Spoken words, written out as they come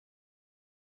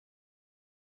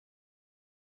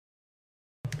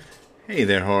Hey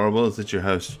there, Horribles. It's your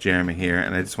host, Jeremy here,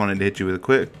 and I just wanted to hit you with a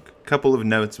quick couple of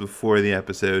notes before the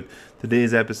episode.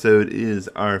 Today's episode is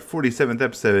our 47th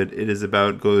episode. It is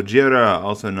about Gojira,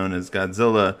 also known as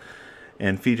Godzilla,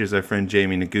 and features our friend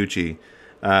Jamie Noguchi.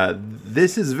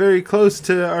 This is very close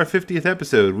to our 50th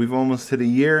episode. We've almost hit a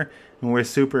year, and we're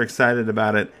super excited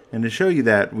about it. And to show you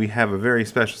that, we have a very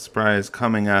special surprise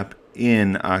coming up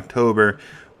in October.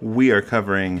 We are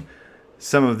covering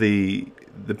some of the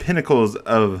pinnacles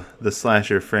of the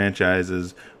slasher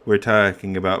franchises. We're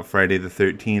talking about Friday the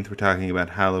 13th, we're talking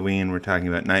about Halloween, we're talking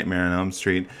about Nightmare on Elm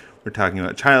Street, we're talking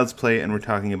about Child's Play, and we're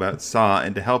talking about Saw.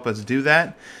 And to help us do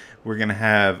that, we're going to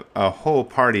have a whole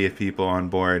party of people on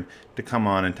board to come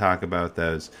on and talk about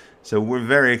those. So we're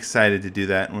very excited to do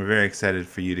that, and we're very excited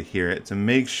for you to hear it. So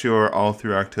make sure all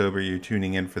through October you're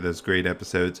tuning in for those great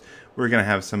episodes. We're going to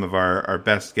have some of our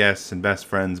best guests and best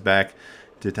friends back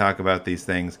to talk about these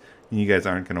things. You guys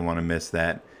aren't going to want to miss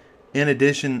that. In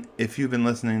addition, if you've been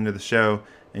listening to the show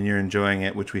and you're enjoying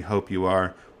it, which we hope you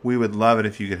are, we would love it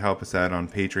if you could help us out on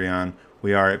Patreon.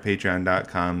 We are at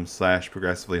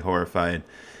patreon.com/progressivelyhorrified.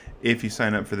 If you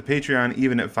sign up for the Patreon,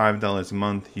 even at $5 a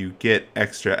month, you get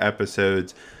extra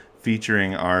episodes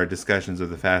featuring our discussions of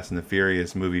the Fast and the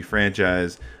Furious movie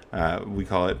franchise. We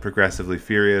call it Progressively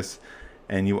Furious.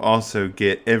 And you also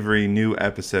get every new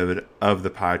episode of the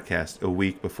podcast a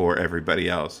week before everybody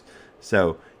else.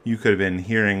 So you could have been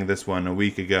hearing this one a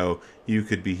week ago. You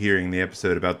could be hearing the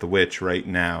episode about The Witch right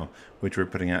now, which we're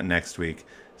putting out next week.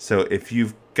 So if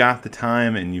you've got the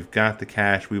time and you've got the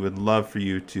cash, we would love for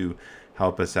you to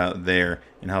help us out there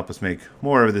and help us make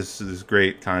more of this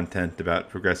great content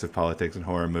about progressive politics and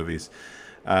horror movies.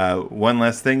 One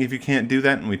last thing, if you can't do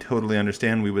that, and we totally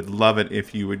understand, we would love it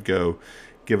if you would go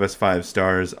give us 5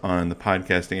 stars on the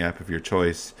podcasting app of your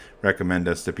choice. Recommend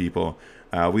us to people.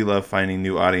 We love finding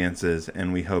new audiences,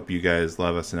 and we hope you guys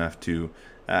love us enough to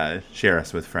share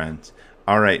us with friends.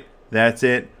 All right, that's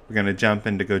it. We're going to jump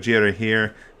into Gojira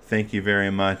here. Thank you very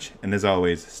much, and as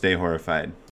always, stay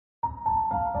horrified.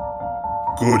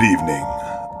 Good evening,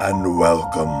 and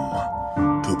welcome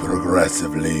to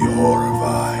Progressively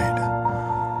Horrified,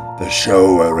 the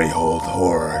show where we hold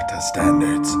horror to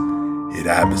standards it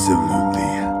absolutely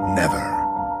never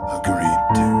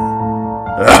agreed to.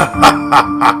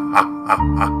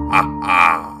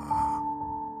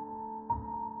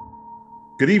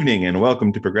 Good evening, and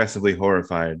welcome to Progressively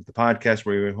Horrified, the podcast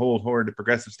where we hold horror to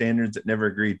progressive standards it never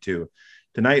agreed to.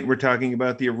 Tonight, we're talking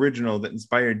about the original that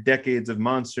inspired decades of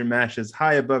monster mashes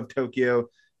high above Tokyo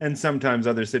and sometimes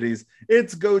other cities.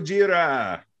 It's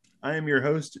Gojira! I am your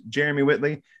host, Jeremy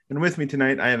Whitley, and with me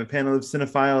tonight, I have a panel of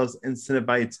cinephiles and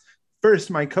cinebites.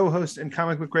 First, my co-host and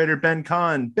comic book writer, Ben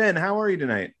Kahn. Ben, how are you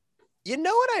tonight? You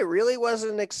know what I really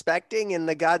wasn't expecting in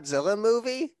the Godzilla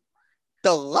movie?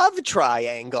 The love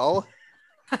triangle.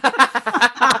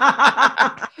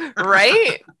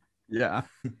 Right? Yeah.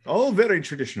 All very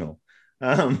traditional.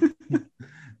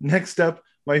 Next up,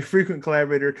 my frequent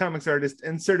collaborator, comics artist,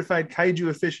 and certified kaiju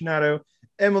aficionado,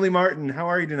 Emily Martin. How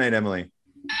are you tonight, Emily?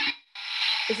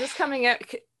 Is this coming out?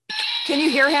 Can you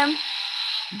hear him?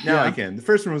 Now Yeah. I can. The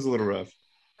first one was a little rough.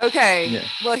 Okay. Yeah.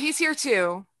 Well, he's here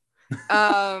too.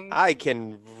 I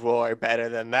can roar better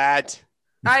than that.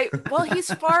 Well,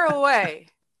 he's far away.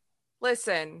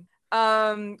 Listen,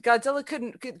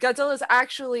 Godzilla's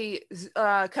actually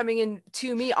coming in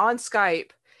to me on Skype.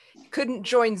 Couldn't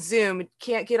join Zoom,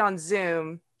 can't get on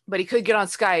Zoom, but he could get on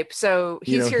Skype. So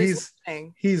he's here.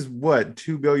 He's what,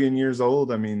 2 billion years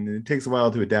old? I mean, it takes a while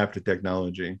to adapt to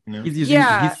technology. You know? He's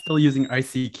still using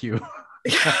ICQ.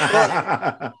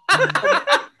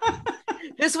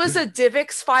 This was a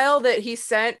DivX file that he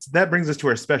sent. That brings us to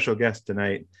our special guest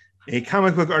tonight, a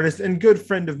comic book artist and good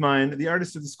friend of mine, the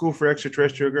artist of the School for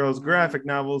Extraterrestrial Girls graphic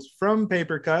novels from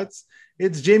Paper Cuts.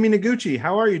 It's Jamie Noguchi.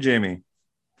 How are you, Jamie?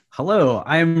 Hello,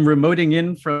 I'm remoting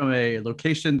in from a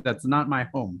location that's not my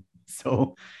home.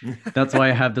 So that's why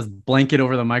I have this blanket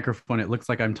over the microphone. It looks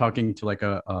like I'm talking to like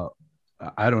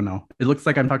I don't know. It looks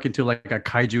like I'm talking to like a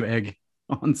kaiju egg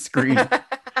on screen.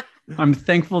 I'm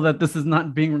thankful that this is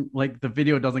not being like the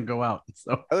video doesn't go out.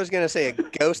 So I was going to say a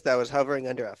ghost that was hovering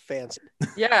under a fancy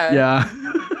Yeah.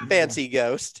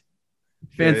 ghost.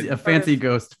 A fancy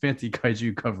ghost, fancy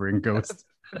kaiju covering ghost.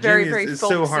 Very, Jamie very is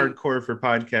so folksy. hardcore for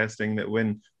podcasting that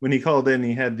when he called in,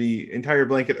 he had the entire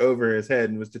blanket over his head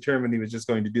and was determined he was just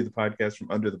going to do the podcast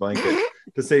from under the blanket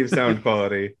to save sound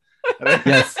quality. And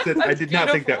I did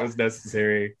not think that was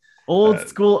necessary. Old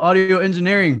school audio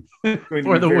engineering Going to for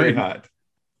be the very win. hot.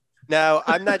 Now,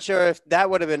 I'm not sure if that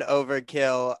would have been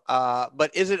overkill,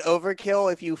 but is it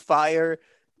overkill if you fire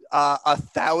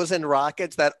 1,000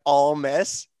 rockets that all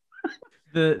miss?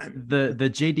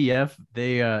 the JDF,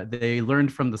 they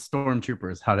learned from the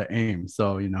stormtroopers how to aim.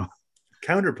 So, you know.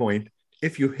 Counterpoint,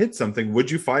 if you hit something, would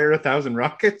you fire 1,000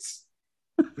 rockets?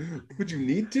 Would you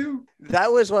need to?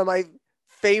 That was one of my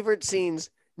favorite scenes,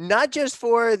 not just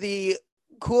for the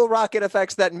cool rocket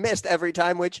effects that missed every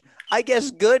time, which I guess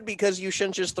good because you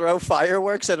shouldn't just throw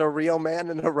fireworks at a real man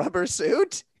in a rubber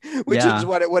suit, which is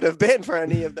what it would have been for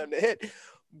any of them to hit.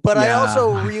 But I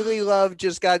also really love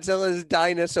just Godzilla's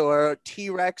dinosaur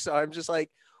T-Rex arm just like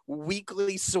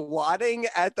weakly swatting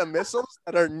at the missiles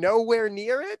that are nowhere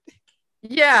near it.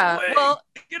 Yeah,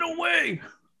 Get away!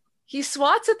 He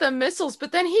swats at the missiles,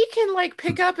 but then he can like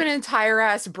pick up an entire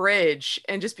ass bridge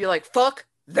and just be like, fuck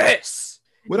this.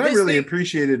 What I really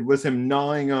appreciated was him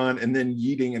gnawing on and then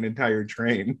yeeting an entire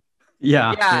train.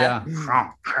 Yeah.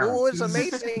 What was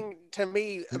amazing to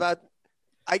me about,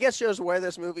 I guess, shows where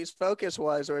this movie's focus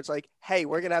was, where it's like, hey,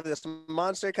 we're going to have this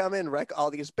monster come in, wreck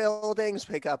all these buildings,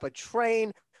 pick up a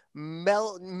train,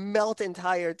 melt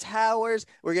entire towers.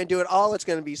 We're going to do it all. It's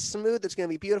going to be smooth. It's going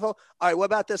to be beautiful. All right, what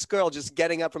about this girl just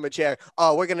getting up from a chair?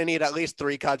 Oh, we're going to need at least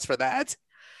 3 cuts for that.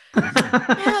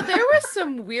 Yeah, there was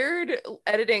some weird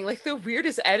editing. Like the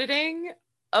weirdest editing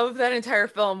of that entire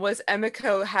film was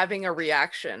Emiko having a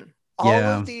reaction. All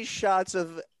of these shots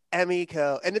of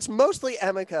Emiko, and it's mostly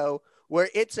Emiko, where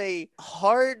it's a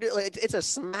it's a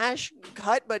smash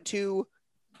cut, but to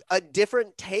a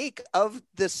different take of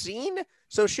the scene.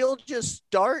 So she'll just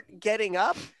start getting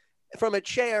up from a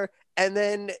chair, and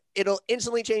then it'll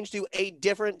instantly change to a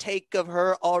different take of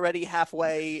her already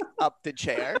halfway up the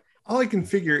chair. All I can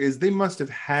figure is they must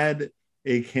have had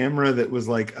a camera that was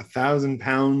like 1,000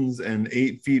 pounds and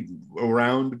 8 feet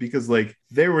around, because like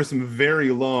there were some very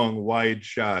long wide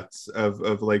shots of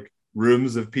like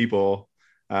rooms of people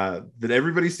that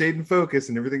everybody stayed in focus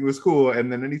and everything was cool.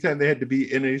 And then anytime they had to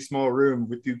be in a small room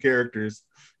with 2 characters,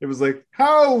 it was like,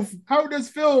 how does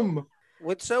film?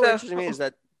 What's so interesting to me is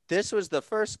that this was the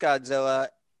first Godzilla.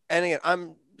 And again,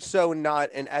 I'm so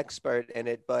not an expert in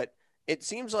it, but it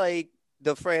seems like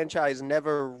the franchise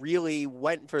never really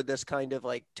went for this kind of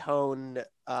like tone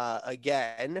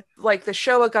again. Like the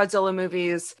Showa Godzilla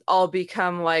movies all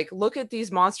become like, look at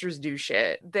these monsters do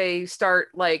shit. They start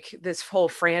like this whole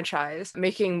franchise,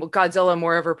 making Godzilla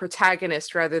more of a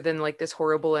protagonist rather than like this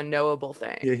horrible unknowable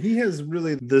thing. Yeah, he has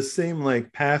really the same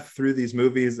like path through these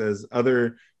movies as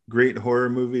other great horror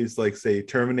movies, like say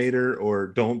Terminator or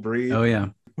Don't Breathe. Oh yeah.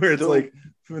 Where it's like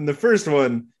in the first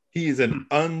one, he's an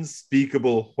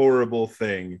unspeakable, horrible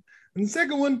thing. And the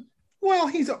second one, well,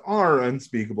 he's our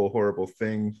unspeakable, horrible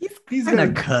thing. He's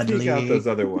going to take out those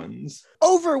other ones.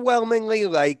 Overwhelmingly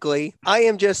likely. I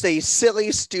am just a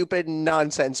silly, stupid,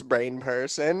 nonsense brain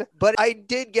person. But I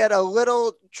did get a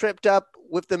little tripped up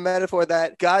with the metaphor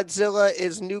that Godzilla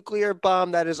is nuclear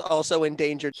bomb that is also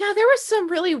endangered. Yeah, there was some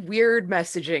really weird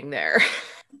messaging there.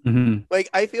 Mm-hmm. Like,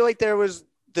 I feel like there was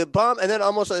the bomb and then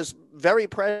almost this very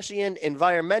prescient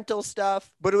environmental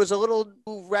stuff, but it was a little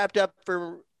wrapped up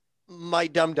for my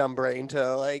dumb brain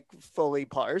to like fully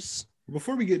parse.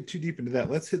 Before we get too deep into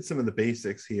that, let's hit some of the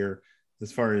basics here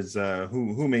as far as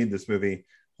who made this movie.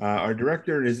 Our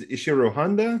director is Ishiro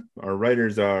Honda. Our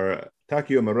writers are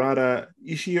Takio Murata,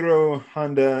 Ishiro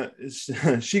Honda,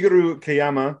 Shigeru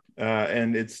Kayama,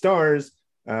 and it stars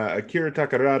Akira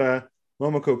Takarada,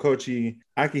 Momoko Kochi,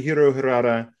 Akihiro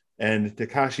Hirata, and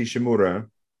Takashi Shimura.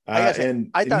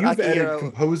 And you've added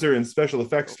composer and special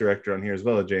effects director on here as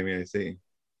well, Jamie, I see.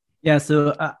 Yeah,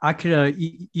 so Akira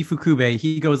Ifukube,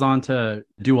 he goes on to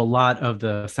do a lot of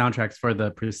the soundtracks for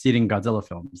the preceding Godzilla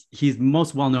films. He's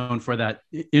most well known for that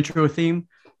intro theme,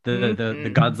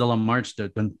 the Godzilla March.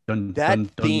 That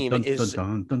theme is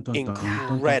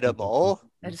incredible.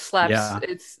 It slaps. Yeah.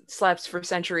 It slaps for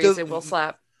centuries. It will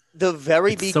slap. The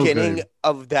very beginning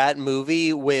of that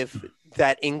movie with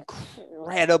that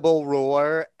incredible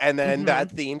roar, and then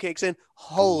that theme kicks in.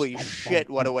 Holy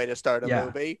shit! What a way to start a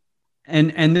movie.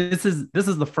 And this is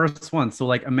the first one. So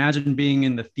like imagine being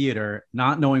in the theater,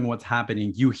 not knowing what's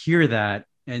happening. You hear that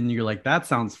and you're like, that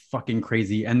sounds fucking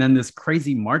crazy. And then this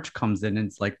crazy march comes in and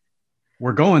it's like,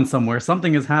 we're going somewhere.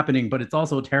 Something is happening, but it's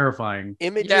also terrifying.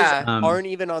 Images aren't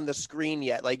even on the screen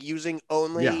yet. Like using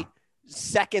only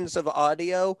seconds of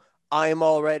audio, I'm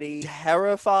already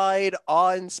terrified,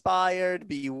 awe-inspired,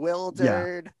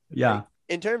 bewildered. Yeah.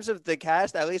 In terms of the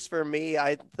cast, at least for me,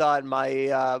 I thought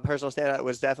my personal standout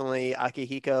was definitely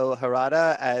Akihiko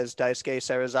Hirata as Daisuke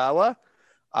Serizawa.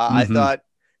 I thought,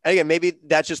 again, maybe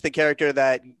that's just the character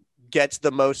that gets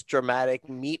the most dramatic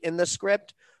meat in the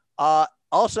script.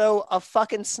 Also, a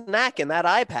fucking snack in that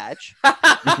eye patch.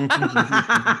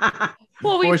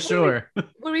 Well, For sure.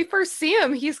 When we first see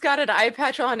him, he's got an eye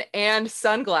patch on and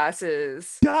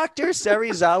sunglasses. Dr.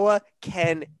 Serizawa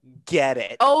can get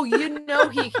it. Oh, you know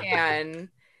he can.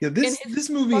 Yeah, In this his this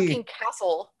movie fucking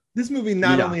castle. this movie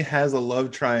not Yeah. only has a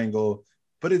love triangle,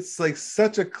 but it's like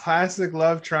such a classic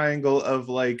love triangle of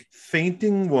like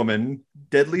fainting woman,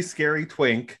 deadly scary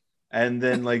twink, and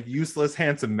then like useless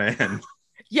handsome man.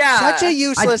 Yeah. Such a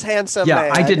useless, handsome Yeah,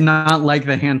 man. I did not like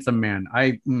the handsome man.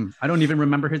 I don't even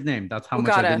remember his name. That's how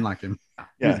much I Ogata. didn't like him. He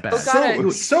Yeah, was bad.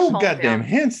 Ogata. so Calm goddamn down.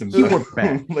 handsome. He though. were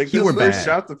bad. Like He the were first bad.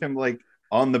 shots of him like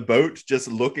on the boat, just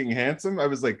looking handsome. I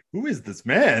was like, who is this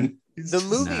man? He's The just-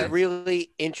 movie Nah.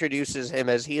 really introduces him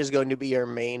as he is going to be your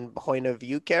main point of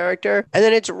view character. And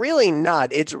then it's really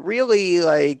not. It's really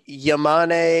like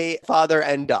Yamane, father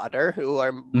and daughter, who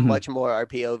are much more our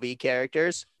POV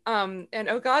characters. And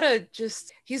Ogata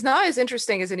he's not as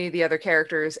interesting as any of the other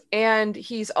characters, and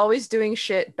he's always doing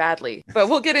shit badly. But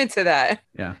we'll get into that.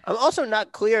 Yeah. I'm also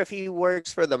not clear if he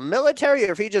works for the military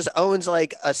or if he just owns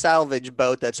like a salvage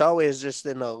boat that's always just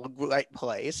in the right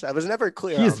place. I was never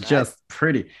clear He's on that. just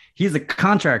pretty. He's a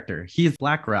contractor. He's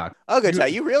BlackRock.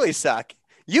 Ogata, you really suck.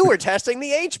 You were testing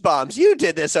the H-bombs. You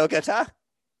did this, Ogata.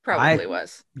 Probably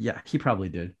was. Yeah, he probably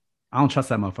did. I don't trust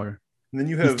that motherfucker. And then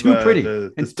you He's have too pretty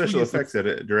the and too special useless.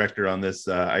 effects director on this,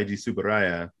 IG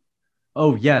Subaraya.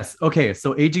 Oh, yes. Okay.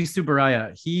 So AG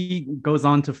Subaraya, he goes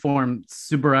on to form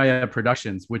Subaraya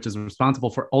Productions, which is responsible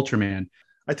for Ultraman.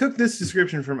 I took this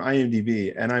description from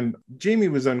IMDb, and Jamie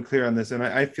was unclear on this, and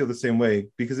I feel the same way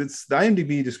because the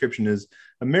IMDb description is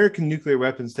American nuclear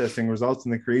weapons testing results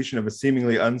in the creation of a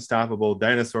seemingly unstoppable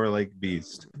dinosaur-like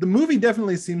beast. The movie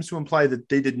definitely seems to imply that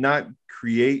they did not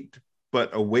create but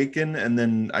awaken, and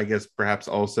then I guess perhaps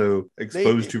also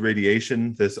exposed to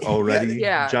radiation this already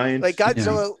Yeah. giant. Like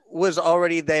Godzilla was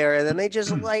already there, and then they just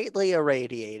lightly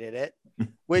irradiated it.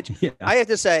 Which Yeah. I have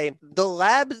to say,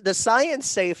 the science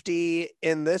safety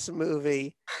in this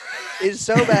movie is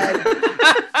so bad.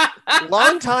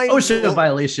 Long time OSHA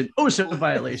violation. OSHA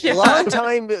violation. Long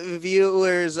time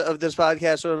viewers of this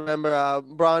podcast will remember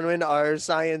Bronwyn,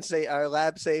 our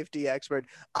lab safety expert.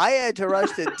 I had to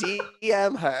rush to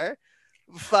DM her,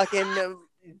 fucking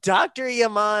Dr.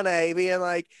 Yamane, being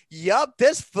like, yup,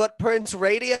 this footprint's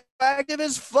radioactive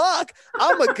as fuck.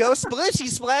 I'm gonna go splishy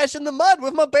splash in the mud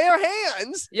with my bare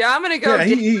hands. Yeah, I'm gonna go Yeah,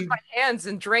 dip he- with my hands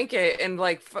and drink it and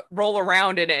like roll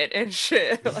around in it and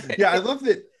shit. Like- Yeah, I love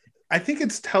that. I think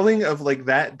it's telling of like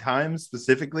that time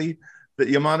specifically that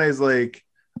Yamane is like,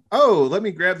 oh, let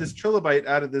me grab this trilobite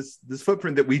out of this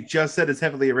footprint that we just said is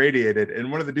heavily irradiated.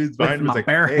 And one of the dudes behind him is my like,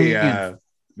 bare hey, hands.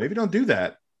 maybe don't do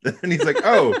that. And he's like,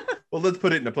 oh, well, let's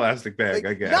put it in a plastic bag, Like,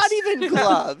 I guess. not even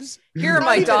gloves. Here, Not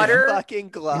my even daughter. fucking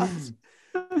gloves.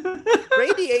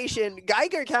 Radiation,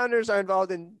 Geiger counters are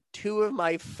involved in two of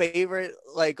my favorite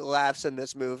like laughs in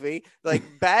this movie, like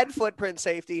bad footprint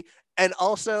safety, and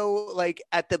also like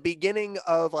at the beginning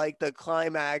of like the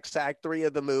climax act 3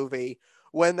 of the movie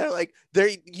when they're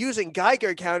using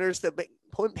Geiger counters to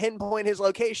pinpoint his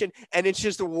location, and it's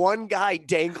just one guy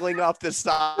dangling off the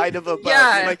side of a boat.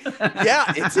 Yeah. Like,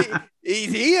 yeah,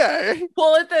 he's here.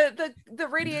 Well, at the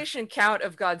radiation count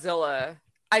of Godzilla,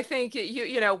 I think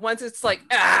you know once it's like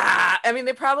I mean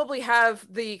they probably have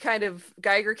the kind of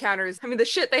Geiger counters. I mean the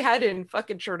shit they had in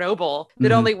fucking Chernobyl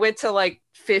that Mhm. only went to like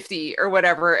 50 or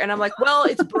whatever, and I'm like, well,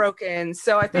 it's broken,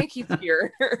 so I think he's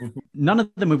here. None of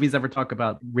the movies ever talk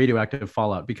about radioactive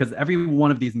fallout because every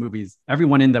one of these movies,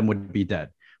 everyone in them would be dead.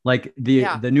 Like the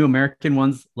new American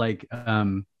ones, like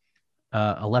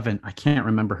 11, I can't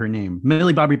remember her name,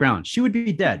 Millie Bobby Brown. She would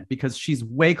be dead because she's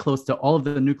way close to all of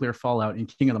the nuclear fallout in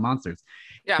King of the Monsters.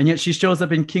 Yeah. And yet she shows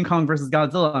up in King Kong versus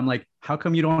Godzilla. I'm like, how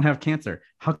come you don't have cancer?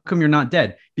 How come you're not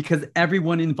dead? Because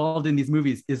everyone involved in these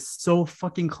movies is so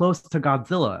fucking close to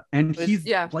Godzilla, and he's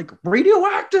like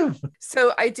radioactive.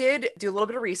 So I did do a little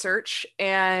bit of research,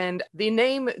 and the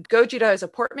name Gojira is a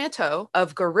portmanteau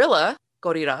of gorilla,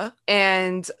 Gorira,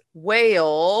 and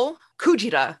whale,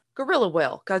 Kujira, gorilla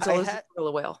whale. Godzilla's a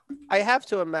gorilla whale. I have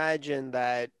to imagine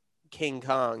that King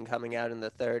Kong coming out in the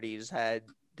 30s had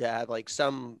to have like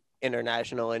some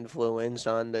international influence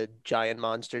on the giant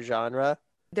monster genre.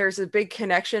 There's a big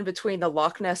connection between the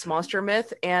Loch Ness monster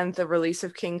myth and the release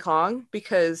of King Kong,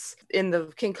 because in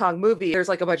the King Kong movie, there's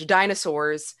like a bunch of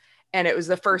dinosaurs, and it was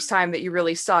the first time that you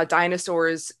really saw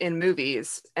dinosaurs in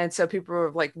movies. And so people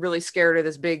were like really scared of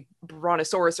this big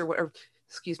brontosaurus or whatever.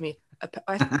 Excuse me.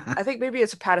 I think maybe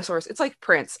it's a patasaurus. It's like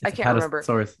Prince. I can't remember.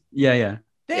 Yeah.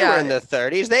 They were in the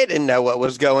 30s. They didn't know what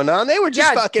was going on. They were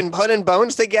just fucking putting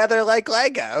bones together like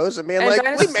Legos. I mean, like,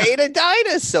 we made a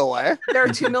dinosaur. They're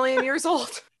 2 million years old.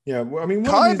 Yeah, well, I mean,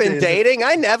 Carbon dating.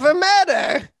 I never met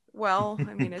her. Well,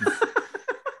 I mean,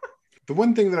 The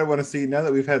one thing that I want to see now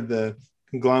that we've had the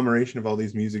conglomeration of all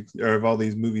these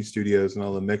movie studios and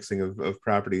all the mixing of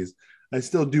properties, I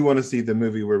still do want to see the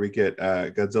movie where we get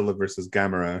Godzilla versus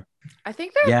Gamera. I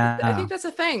think Yeah. that's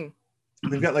a thing.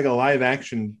 They've got like a live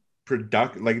action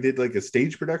did like a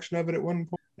stage production of it at one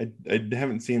point. I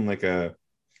haven't seen like because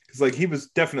like he was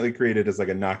definitely created as like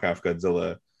a knockoff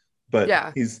Godzilla, but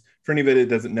Yeah. he's, for anybody that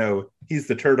doesn't know, he's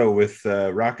the turtle with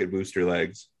rocket booster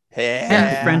legs. And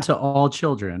Yeah. a friend to all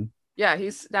children. Yeah,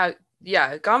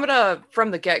 Gamera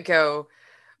from the get-go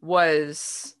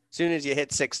was, As soon as you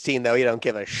hit 16, though, you don't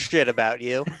give a shit about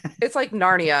you. it's like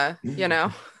Narnia, you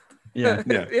know. Yeah.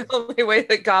 Yeah. The only way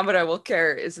that Gamera will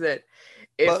care is that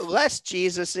But less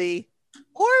Jesus-y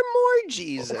or more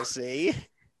Jesus-y.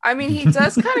 I mean, he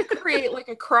does kind of create like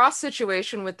a cross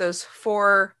situation with those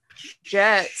 4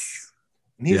 jets.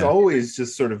 And he's Yeah. always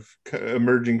just sort of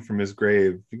emerging from his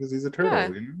grave because he's a turtle. Yeah.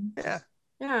 You know? Yeah.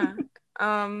 Yeah.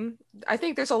 I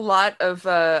think there's a lot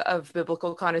of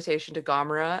biblical connotation to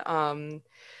Gamera.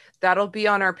 That'll be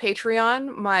on our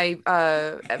Patreon.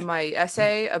 My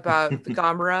essay about the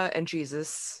Gamera and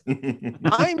Jesus. I'm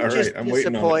All just right, I'm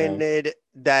waiting on it now. disappointed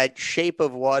that Shape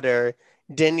of Water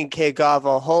didn't kick off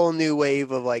a whole new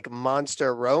wave of like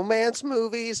monster romance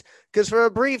movies. Because for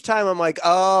a brief time, I'm like,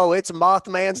 oh, it's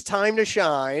Mothman's time to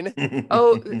shine.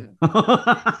 Oh,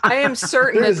 I am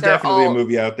certain there that is they're definitely all. a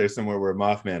movie out there somewhere where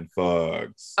Mothman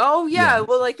fucks. Oh yeah. Yeah.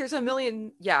 Well, like there's a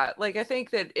million. Yeah, like I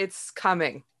think that it's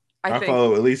coming. I I think.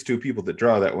 follow at least 2 people that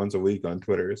draw that once a week on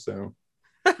Twitter. So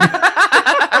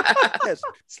Yes.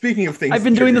 speaking of things, I've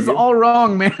been that doing trigger this you- all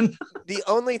wrong, man. The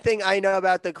only thing I know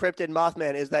about the cryptid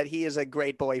Mothman is that he is a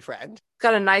great boyfriend.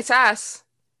 Got a nice ass.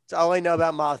 That's all I know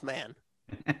about Mothman.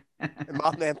 And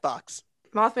Mothman fucks.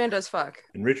 Mothman does fuck.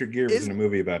 And Richard Gere was in a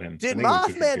movie about him. Did I think it was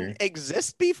Richard Mothman Gere.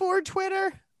 exist before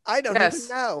Twitter? I don't Yes.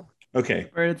 even know. Okay.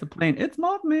 Where it's a plane. It's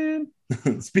Mothman.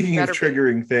 Speaking of Better be.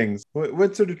 triggering things,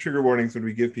 what sort of trigger warnings would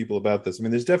we give people about this? I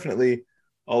mean, there's definitely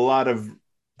a lot of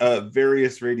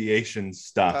various radiation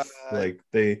stuff. Like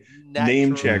they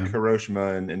name check Yeah.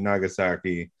 Hiroshima and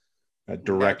Nagasaki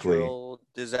directly. Natural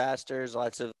disasters,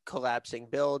 lots of collapsing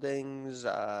buildings.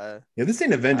 Yeah, this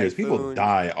ain't Avengers. People typhoon.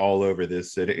 die all over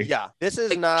this city. Yeah, this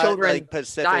is Like not children like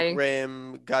Pacific dying.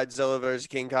 Rim, Godzilla vs.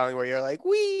 King Kong, where you're like,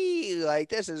 wee, like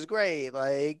this is great,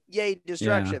 like yay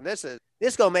destruction.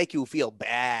 This gonna make you feel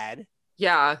bad.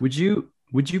 Yeah. Would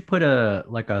you put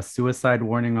a suicide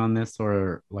warning on this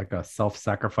or like a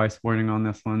self-sacrifice warning on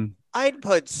this one? I'd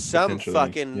put some Potentially,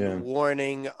 fucking yeah.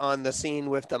 warning on the scene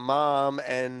with the mom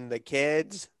and the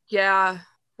kids. Yeah.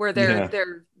 Where they're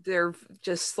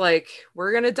just like,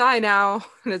 we're gonna die now.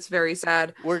 And it's very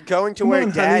sad. We're going to Come where on,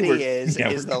 honey, daddy we're- is yeah,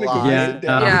 is we're the gonna go line.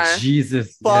 Yeah. Yeah.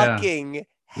 Jesus. Yeah. Fucking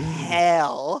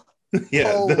hell.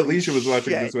 Yeah, Holy Alicia was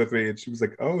watching shit. this with me, and she was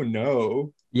like, "Oh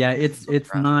no!" Yeah, it's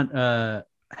rough. not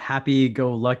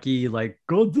happy-go-lucky like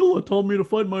Godzilla told me to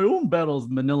fight my own battles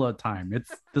Manila time.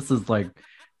 This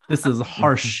is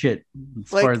harsh shit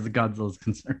as Like- far as the Godzilla is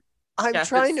concerned. I'm Yeah,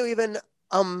 trying it's- to even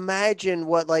imagine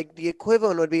what like the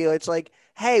equivalent would be. It's like,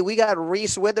 hey, we got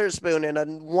Reese Witherspoon in a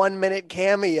 1-minute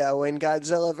cameo in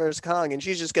Godzilla vs. Kong, and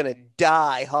she's just gonna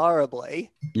die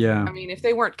horribly. Yeah. I mean, if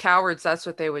they weren't cowards, that's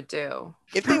what they would do.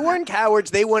 If they weren't cowards,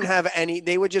 they wouldn't have any.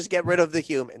 They would just get rid of the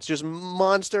humans. Just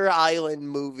Monster Island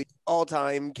movie, all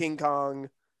time King Kong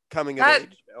coming of That-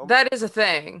 age film. That is a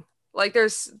thing. Like in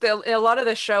a lot of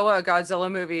the Showa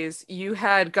Godzilla movies, you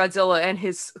had Godzilla and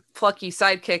his plucky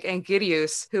sidekick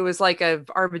Anguirus, who was like a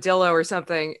armadillo or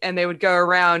something, and they would go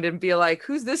around and be like,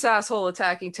 "Who's this asshole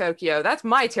attacking Tokyo? That's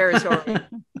my territory."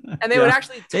 And they would Yeah.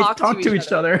 actually They talk to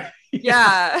each other.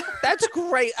 Yeah, That's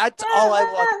great. That's all I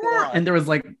want. And there was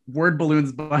like word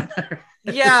balloons behind her.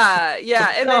 yeah.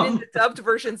 And then in Dumb. the dubbed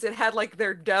versions, it had like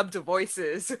their dubbed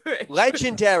voices.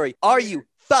 Legendary. Are you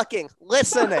fucking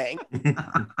listening?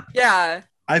 Yeah.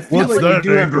 I feel What's like we that, do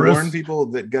have to Angus? warn people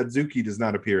that Godzuki does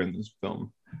not appear in this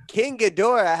film. King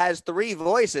Ghidorah has 3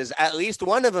 voices. At least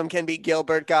one of them can be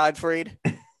Gilbert Gottfried.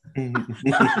 Well,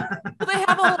 they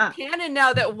have a whole canon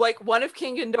now that like one of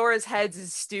King Ghidorah's heads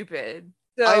is stupid.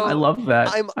 So I love that.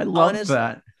 I love honest-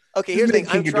 that. Okay, here's the thing.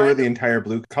 King I'm Ghidorah trying the to- entire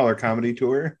blue collar comedy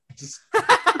tour. Just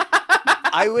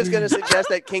I was going to suggest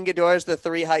that King Ghidorah is the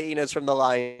 3 hyenas from The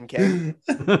Lion King.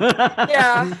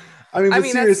 yeah. I mean, I but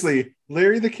mean, seriously,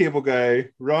 Larry the Cable Guy,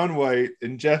 Ron White,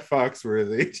 and Jeff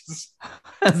Foxworthy. Just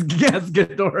As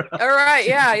Ghidorah. All right.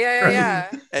 Yeah.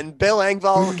 And Bill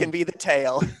Engvall can be the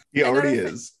tail. he Another already thing-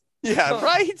 is. Yeah,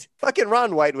 right? Fucking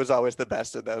Ron White was always the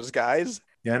best of those guys.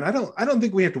 Yeah, and I don't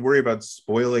think we have to worry about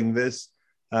spoiling this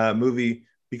movie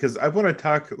because I want to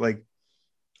talk like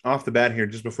off the bat here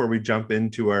just before we jump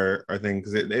into our thing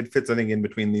because it fits I think in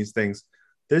between these things.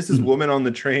 There's this woman on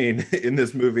the train in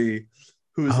this movie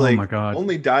who's Oh like my God.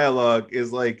 only dialogue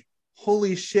is like,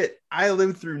 holy shit, I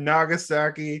lived through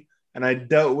Nagasaki and I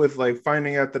dealt with like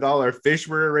finding out that all our fish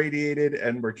were irradiated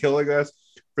and were killing us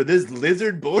for this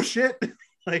lizard bullshit.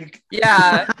 Like,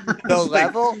 Yeah. The it's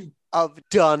like, level of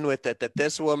done with it that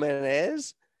this woman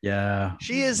is. Yeah.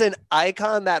 She is an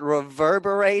icon that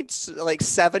reverberates like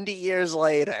 70 years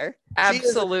later.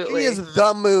 Absolutely. She is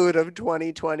the mood of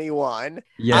 2021.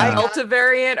 Yeah. Delta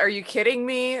variant, are you kidding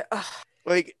me? Ugh,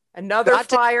 Like, another Not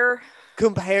to- fire.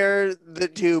 compare the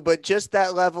two, but just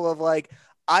that level of like,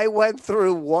 I went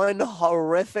through one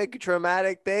horrific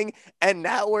traumatic thing and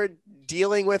now we're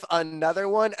dealing with another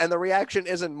one, and the reaction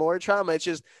isn't more trauma. It's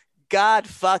just, God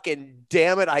fucking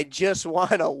damn it, I just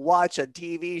want to watch a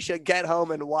TV show, get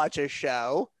home and watch a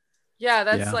show. Yeah,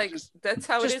 that's Yeah. like that's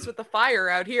how Just- it is with the fire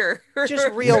out here. Just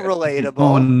real relatable.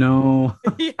 Oh no.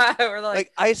 Yeah, we're like,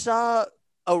 Like, I saw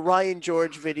a Ryan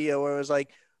George video where it was like,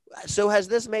 so has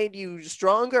this made you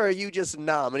stronger or are you just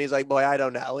numb? And he's like, boy, I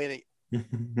don't know. And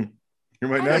you're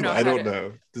my I don't number. know I how don't to-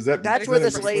 know. Does that that's is where that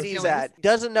this a- lady's feelings. at.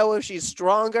 Doesn't know if she's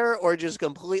stronger or just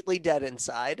completely dead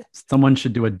inside. Someone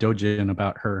should do a dojin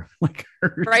about her, like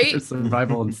her, Right? her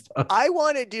survival and stuff. I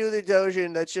want to do the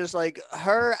dojin that's just like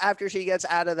her after she gets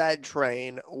out of that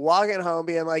train, walking home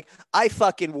being like, I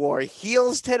fucking wore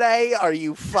heels today. Are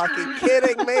you fucking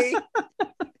kidding me?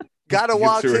 Gotta Gets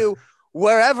walk to her- to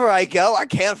wherever I go. I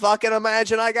can't fucking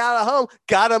imagine I got a home.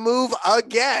 Gotta move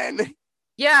again.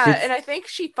 yeah, It's- and I think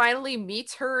she finally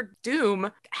meets her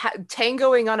doom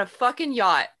tangoing on a fucking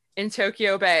yacht in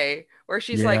Tokyo Bay, where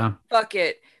she's like, Yeah. fuck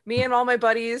it. Me and all my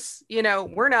buddies,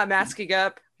 we're not masking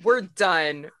up. We're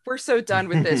done. We're so done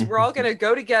with this. We're all gonna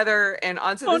go together and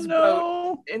onto Oh this boat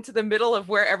no. into the middle of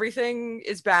where everything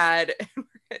is bad.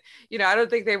 I don't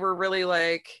think they were really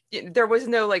like, there was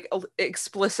no like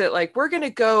explicit, like, we're going to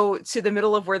go to the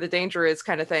middle of where the danger is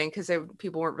kind of thing, because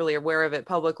people weren't really aware of it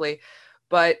publicly.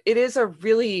 But it is a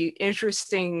really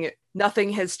interesting,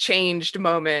 nothing has changed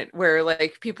moment where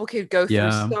like people could go through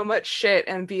Yeah. so much shit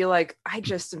and be like, I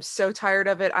just am so tired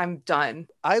of it. I'm done.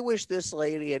 I wish this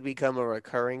lady had become a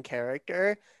recurring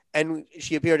character. And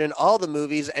she appeared in all the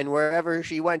movies, and wherever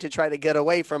she went to try to get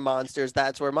away from monsters,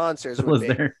 that's where monsters would Was be.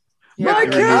 there? Yeah, My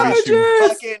they're like,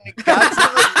 cabbages!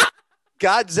 Fucking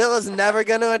Godzilla's never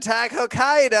gonna attack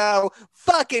Hokkaido.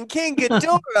 Fucking King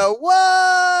Ghidorah.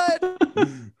 What?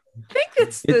 I think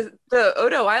it's the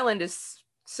Odo Island is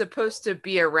supposed to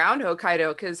be around Hokkaido,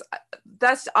 because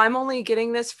I'm only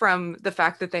getting this from the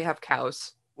fact that they have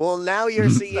cows. Well, now you're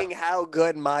seeing how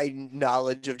good my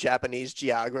knowledge of Japanese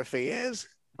geography is.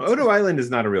 Odo Island is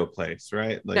not a real place,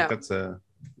 right? Like No. it's a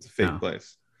fake No.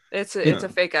 place. It's Yeah. a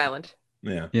fake island.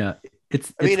 Yeah. Yeah.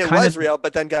 It's I mean, it kind was of, real,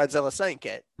 but then Godzilla sank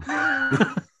it.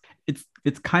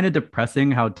 it's kind of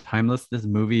depressing how timeless this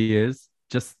movie is.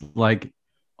 Just like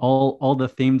all the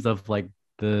themes of like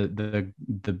the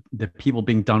people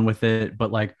being done with it,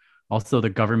 but like also the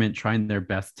government trying their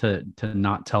best to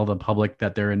not tell the public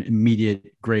that they're in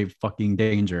immediate grave fucking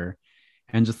danger.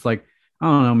 And just like, I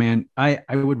don't know, man. I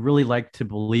would really like to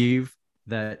believe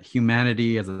that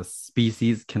humanity as a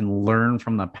species can learn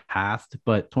from the past,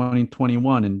 but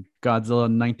 2021 and Godzilla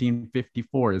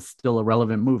 1954 is still a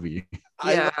relevant movie.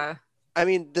 Yeah. I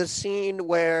mean, the scene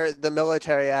where the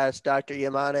military asked Dr.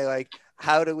 Yamane, like,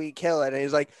 how do we kill it? And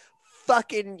he's like,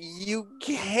 fucking, you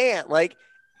can't. Like,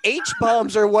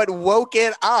 H-bombs are what woke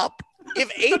it up.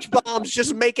 If H-bombs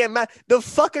just make it mad, the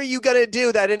fuck are you going to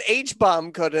do that an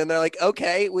H-bomb could? And they're like,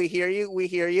 okay, we hear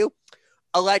you.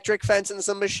 Electric fence and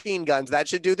some machine guns. That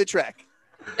should do the trick.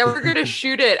 And we're gonna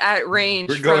shoot it at range.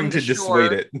 We're going from to the shore.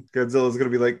 dissuade it. Godzilla's going to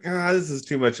be like, this is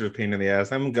too much of a pain in the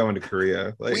ass. I'm going to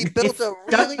Korea. We Like, built a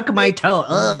really big,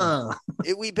 toe.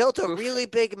 we built a really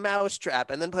big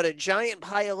mousetrap and then put a giant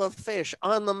pile of fish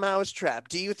on the mousetrap.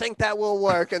 Do you think that will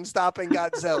work in stopping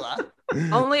Godzilla?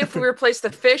 Only if we replace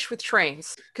the fish with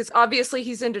trains, because obviously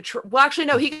he's into. Well, actually,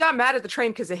 no. He got mad at the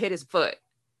train because it hit his foot,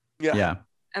 Yeah.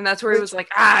 and that's where he was like,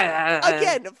 ah.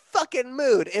 Again, fucking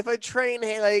mood. If a train,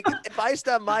 like, if I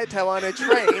stub my toe on a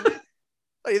train, what,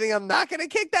 do you think I'm not gonna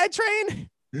kick that train?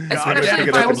 Especially pick it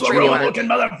if I up was and straight throw on it. it.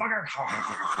 motherfucker.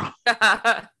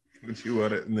 But you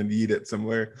want it and then eat it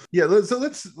somewhere. Yeah, let's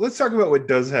talk about what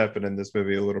does happen in this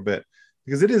movie a little bit,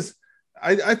 because it is.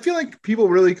 I feel like people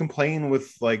really complain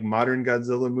with like modern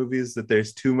Godzilla movies that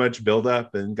there's too much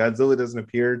buildup and Godzilla doesn't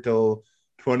appear till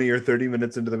 20 or 30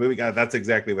 minutes into the movie. God, that's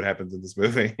exactly what happens in this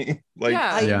movie. Like,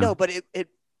 Yeah. I Yeah. know, but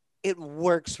it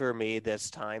works for me this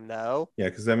time though. yeah,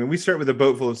 because I mean, we start with a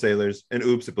boat full of sailors, and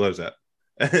oops, it blows up,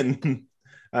 and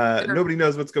Nobody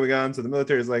knows what's going on, so the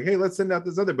military is like, hey, let's send out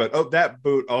this other boat. Oh, that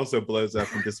boat also blows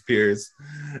up and disappears.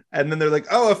 And then they're like,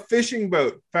 oh, a fishing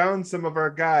boat found some of our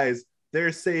guys.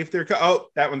 They're safe. Oh,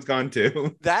 that one's gone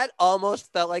too. That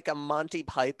almost felt like a Monty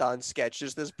Python sketch.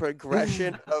 Just this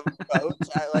progression of boats,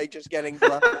 like just getting.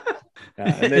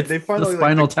 And they finally the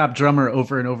Spinal Tap drummer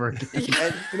over and over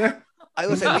again. And, I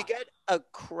was like, we get a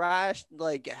crashed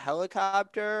like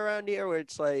helicopter around here, where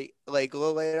it's like a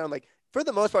little later. I'm like, for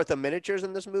the most part, the miniatures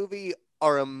in this movie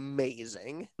are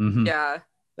amazing. Mhm. Yeah.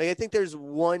 Like, I think there's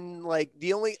one, like,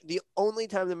 the only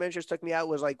time the miniatures took me out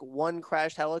was like one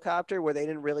crashed helicopter where they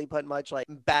didn't really put much like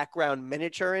background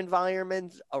miniature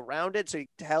environment around it, so you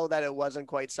could tell that it wasn't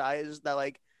quite sized, that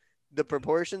like the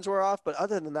proportions were off. But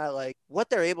other than that, like what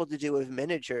they're able to do with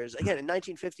miniatures again in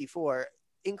 1954,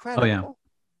 incredible. Oh,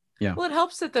 yeah. Well, it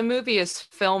helps that the movie is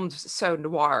filmed so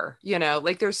noir,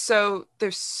 like there's so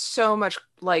much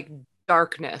like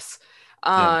darkness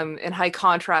and high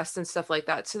contrast and stuff like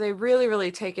that. So they really,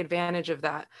 really take advantage of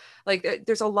that. Like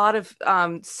there's a lot of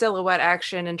silhouette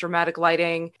action and dramatic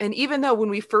lighting. And even though when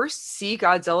we first see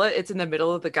Godzilla, it's in the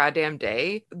middle of the goddamn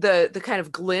day, the kind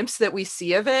of glimpse that we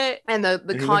see of it and the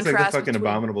he contrast. Looks like the fucking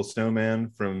abominable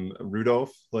snowman from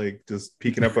Rudolph, like just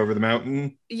peeking up over the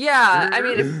mountain. Yeah, I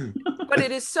mean, but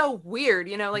it is so weird,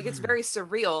 like it's very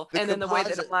surreal. And then the way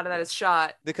that a lot of that is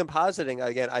shot. The compositing,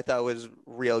 again, I thought was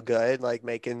real good, like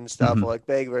making stuff look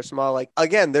big or small. Like,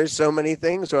 again, there's so many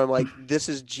things where I'm like, this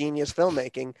is genius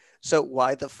filmmaking. So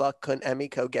why the fuck couldn't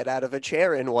Emiko get out of a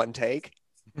chair in one take?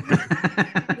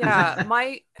 Yeah,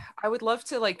 I would love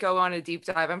to like go on a deep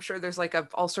dive. I'm sure there's like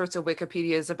all sorts of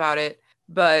Wikipedias about it,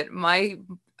 but I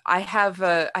have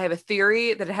a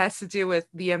theory that it has to do with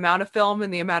the amount of film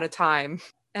and the amount of time,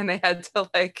 and they had to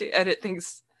like edit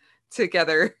things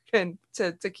together and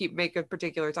to make a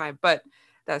particular time. But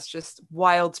that's just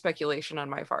wild speculation on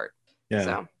my part. Yeah.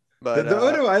 So, But the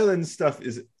Odo Island stuff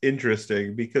is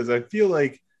interesting because I feel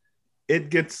like it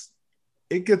gets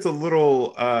a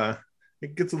little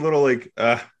like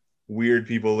weird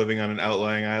people living on an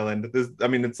outlying island.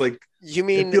 It's like, you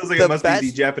mean it feels like it must be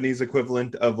the Japanese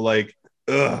equivalent of like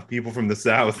people from the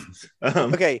South.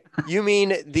 Okay, you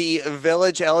mean the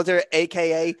village elder,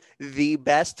 aka the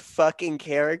best fucking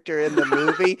character in the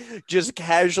movie, just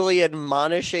casually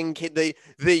admonishing the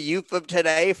youth of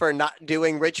today for not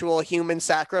doing ritual human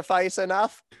sacrifice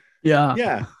enough?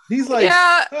 Yeah, he's like,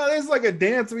 oh, there's like a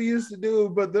dance we used to do,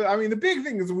 but the big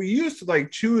thing is we used to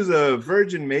like choose a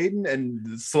virgin maiden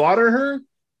and slaughter her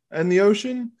in the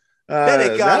ocean. Then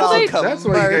it got all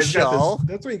commercial.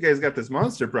 That's why you guys got this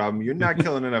monster problem. You're not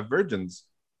killing enough virgins.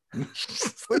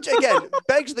 Which again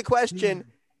begs the question: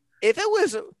 if it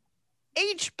was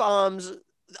H bombs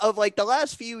of like the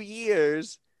last few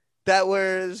years that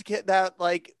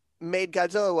like made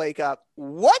Godzilla wake up,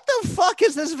 what the fuck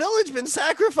has this village been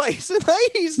sacrificing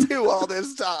ladies to all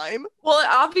this time? Well,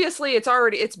 obviously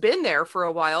it's been there for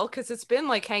a while because it's been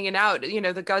like hanging out, the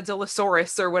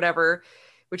Godzillasaurus or whatever,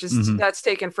 which is that's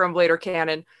taken from later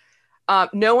canon.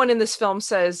 No one in this film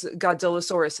says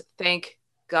Godzillasaurus. Thank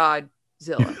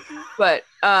Godzilla. But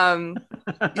you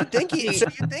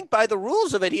think by the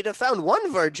rules of it, he'd have found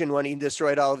one virgin when he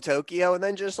destroyed all of Tokyo, and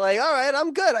then just like, all right,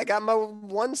 I'm good. I got my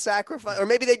one sacrifice, or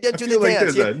maybe they did do the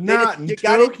dance. They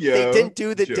didn't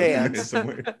do the dance.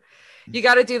 You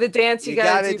got to do the dance. You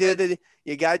got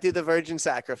to do the virgin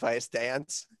sacrifice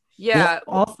dance. Yeah.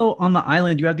 Well, also on the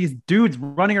island, you have these dudes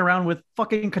running around with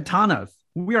fucking katanas.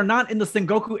 We are not in the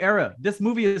Sengoku era. This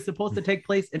movie is supposed to take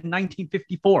place in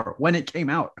 1954 when it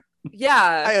came out.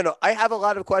 Yeah. I don't know. I have a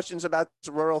lot of questions about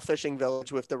this rural fishing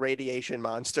village with the radiation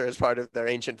monster as part of their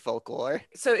ancient folklore.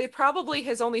 So it probably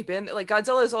has only been like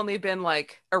Godzilla has only been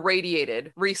like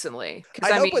irradiated recently.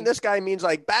 I hope when this guy means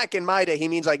like back in my day, he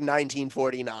means like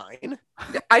 1949.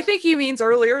 I think he means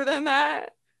earlier than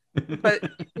that. But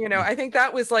I think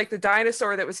that was like the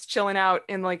dinosaur that was chilling out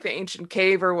in like the ancient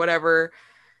cave or whatever.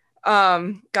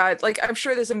 God, like I'm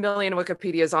sure there's a million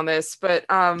Wikipedias on this, but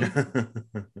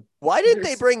why didn't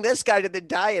they bring this guy to the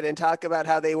diet and talk about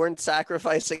how they weren't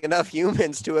sacrificing enough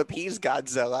humans to appease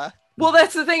Godzilla? Well,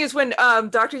 that's the thing is when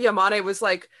Dr. Yamane was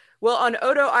like, well, on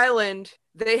Odo Island,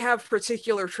 they have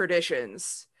particular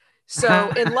traditions.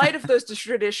 So in light of those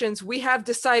traditions, we have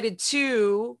decided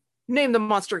to name the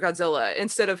monster Godzilla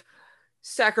instead of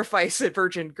sacrifice a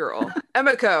virgin girl.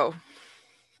 Emiko,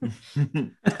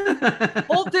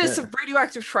 hold this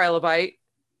radioactive trilobite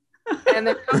and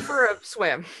then go for a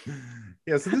swim.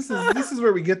 Yeah, so this is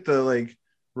where we get the like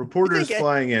reporters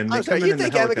flying in. They come in the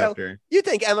helicopter. You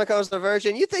think Emiko's the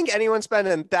virgin? You think anyone's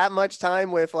spending that much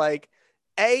time with like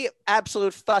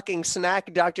absolute fucking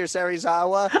snack Dr.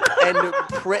 Serizawa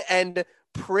and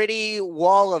pretty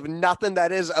wall of nothing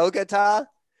that is Ogata.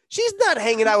 She's not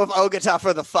hanging out with Ogata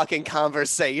for the fucking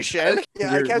conversation.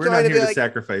 Yeah, I kept we're not wanting to here be to like,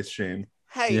 sacrifice Shane.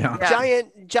 hey, Yeah.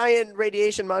 giant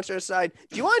radiation monster aside,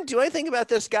 do you want to do anything about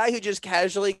this guy who just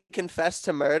casually confessed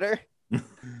to murder?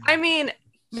 I mean,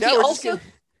 No, he we're just also.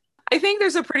 I think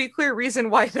there's a pretty clear reason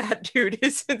why that dude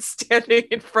isn't standing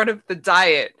in front of the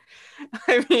diet.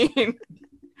 I mean,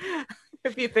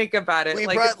 if you think about it, we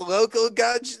like brought local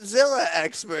Godzilla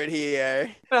expert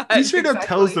here. He straight up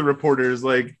tells the reporters,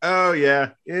 like, oh yeah,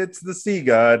 it's the sea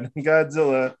god,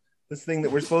 Godzilla, this thing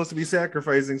that we're supposed to be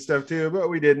sacrificing stuff to, but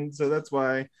we didn't, so that's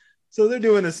why. So they're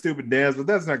doing a stupid dance, but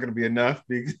that's not going to be enough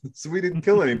because we didn't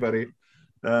kill anybody.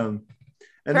 And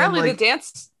apparently then, like, the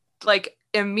dance like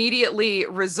immediately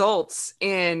results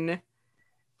in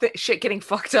shit getting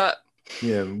fucked up.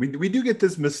 yeah, we do get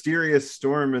this mysterious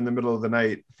storm in the middle of the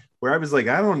night where I was like,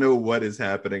 I don't know what is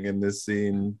happening in this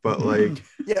scene, but like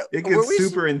Yeah, it were gets we-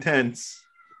 super intense.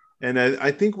 And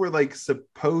I think we're like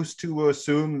supposed to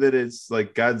assume that it's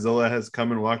like Godzilla has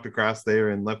come and walked across there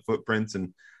and left footprints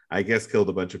and I guess killed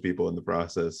a bunch of people in the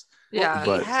process. Yeah.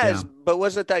 Well, he But- has, Yeah. but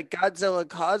was it that Godzilla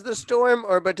caused the storm,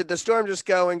 or but did the storm just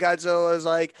go and Godzilla was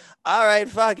like, all right,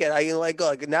 fuck it, I can like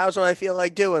look, now's when I feel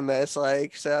like doing this,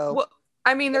 like so. Well,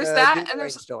 I mean, there's do that, the and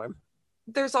there's rainstorm.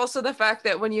 also the fact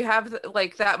that when you have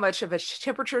like that much of a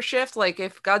temperature shift, like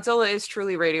if Godzilla is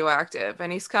truly radioactive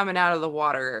and he's coming out of the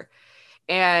water,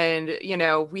 and you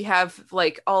know we have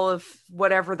like all of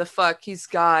whatever the fuck he's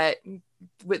got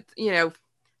with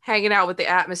hanging out with the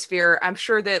atmosphere, I'm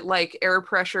sure that like air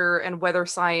pressure and weather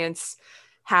science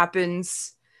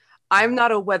happens. I'm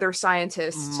not a weather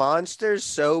scientist. Monsters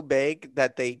so big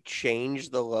that they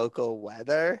change the local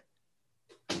weather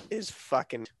is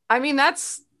fucking. I mean,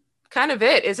 that's kind of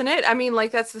it, isn't it? I mean,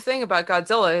 like that's the thing about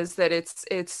Godzilla is that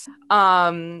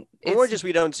Or just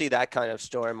we don't see that kind of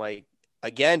storm like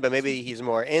again, but maybe he's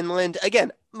more inland.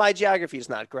 Again, my geography is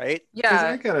not great.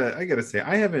 'Cause yeah. I gotta say,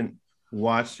 I haven't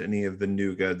watched any of the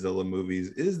new Godzilla movies.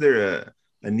 Is there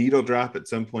a needle drop at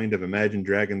some point of Imagine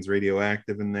Dragons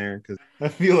radioactive in there? Because I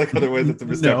feel like otherwise it's a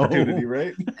missed No. opportunity,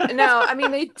 right? No, I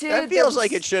mean they did. That feels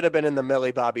like it should have been in the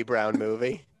Millie Bobby Brown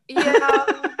movie. Yeah,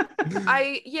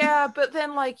 but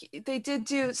then like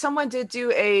someone did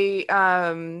do a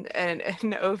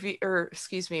an OV, or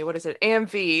excuse me, what is it?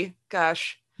 AMV,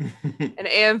 gosh. An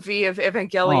AMV of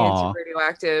Evangelion Aw. to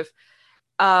radioactive.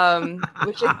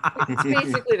 Which is it's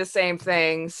basically the same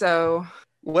thing. So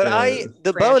What Yeah.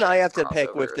 the bone I have to franchise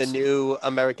pick with the crossovers. new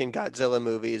American Godzilla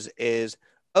movies is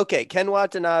okay, Ken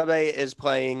Watanabe is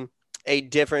playing a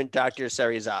different Dr.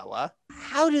 Serizawa.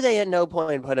 How do they at no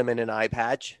point put him in an eye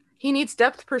patch? he needs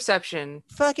depth perception.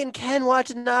 Fucking Ken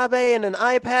Watanabe and an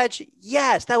eye patch?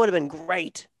 Yes, that would have been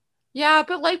great. Yeah,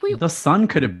 but like The sun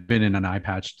could have been in an eye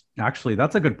patch. Actually,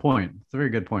 that's a good point. It's a very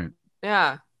good point.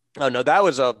 yeah. Oh no, that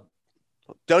was a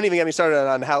don't even get me started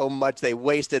on how much they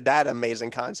wasted that amazing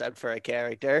concept for a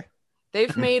character.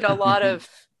 They've made a lot of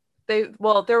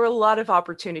there were a lot of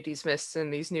opportunities missed in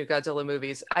these new Godzilla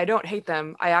movies. I don't hate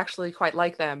them. I actually quite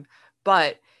like them.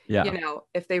 But Yeah.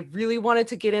 if they really wanted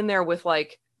to get in there with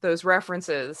like those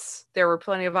references, there were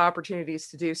plenty of opportunities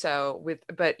to do so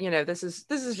but this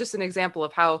is just an example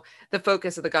of how the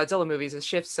focus of the Godzilla movies has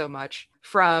shifted so much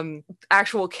from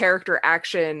actual character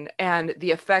action and the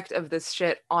effect of this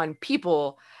shit on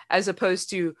people as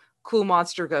opposed to cool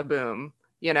monster go boom,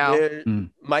 There- Mm.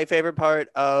 My favorite part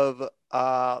of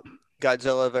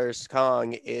Godzilla vs.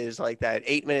 Kong is like that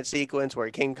 8-minute sequence where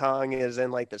King Kong is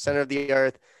in like the center of the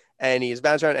earth and he's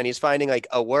bouncing around and he's finding like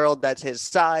a world that's his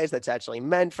size that's actually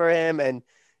meant for him, and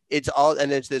it's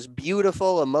this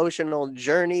beautiful emotional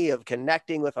journey of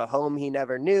connecting with a home he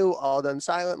never knew, all done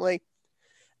silently.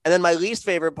 And then my least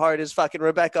favorite part is fucking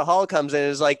Rebecca Hall comes in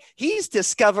and is like, he's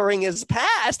discovering his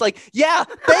past. Like, yeah,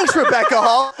 thanks, Rebecca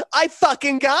Hall. I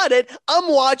fucking got it. I'm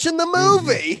watching the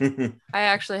movie. I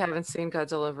actually haven't seen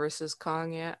Godzilla versus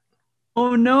Kong yet.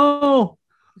 Oh no!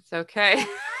 It's okay.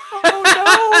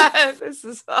 Oh This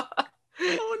is Oh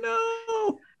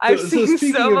no! I've So seen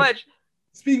speaking so of- much.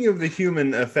 Speaking of the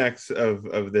human effects of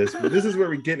this, this is where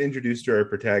we get introduced to our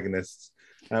protagonists.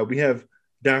 We have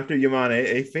Dr. Yamane,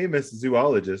 a famous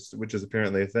zoologist, which is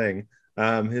apparently a thing.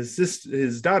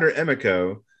 His daughter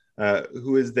Emiko,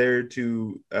 who is there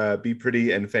to be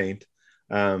pretty and faint.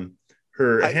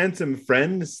 Her handsome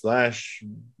friend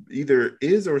 / either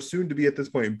is or soon to be at this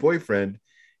point boyfriend,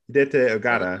 Hidete They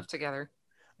Ogata. live together.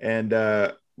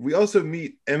 And we also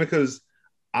meet Emiko's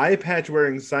eye patch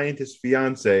wearing scientist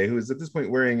fiance, who is at this point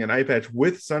wearing an eye patch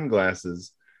with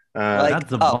sunglasses. Like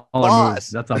That's a a baller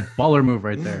boss. move. That's a baller move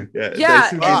right there. Yeah,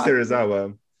 Daisuke but-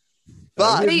 Serizawa.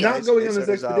 But He is not Daisuke going on this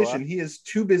Serizawa- expedition. He is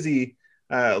too busy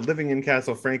living in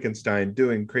Castle Frankenstein,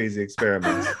 doing crazy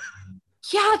experiments.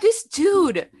 Yeah, this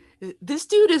dude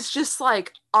is just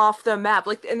like off the map.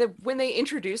 Like, and when they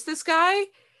introduce this guy,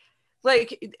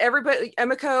 like everybody,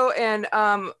 Emiko and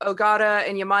Ogata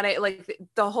and Yamane, like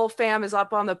the whole fam is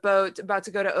up on the boat about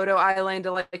to go to Odo Island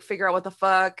to like figure out what the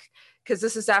fuck, because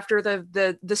this is after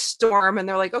the storm, and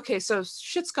they're like, okay, so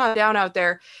shit's gone down out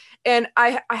there. And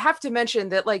I have to mention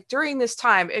that like during this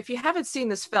time, if you haven't seen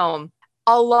this film,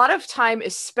 a lot of time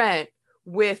is spent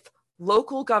with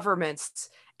local governments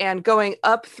and going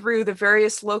up through the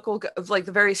various local, like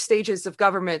the various stages of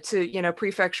government to, you know,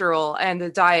 prefectural and the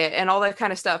diet and all that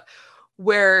kind of stuff,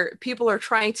 where people are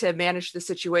trying to manage the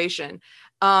situation,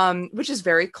 which is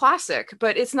very classic,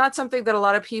 but it's not something that a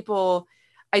lot of people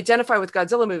identify with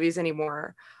Godzilla movies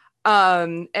anymore.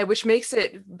 And which makes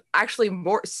it actually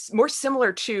more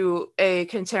similar to a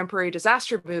contemporary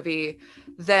disaster movie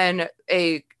than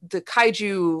the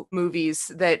kaiju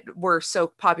movies that were so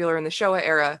popular in the Showa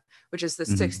era, which is the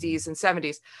 60s and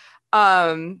 70s.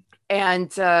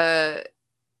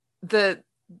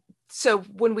 So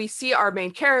when we see our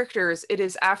main characters, it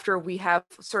is after we have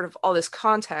sort of all this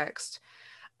context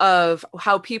of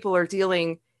how people are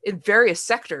dealing in various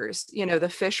sectors, you know, the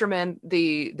fishermen,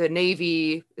 the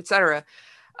Navy, etc.,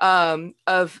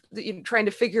 of trying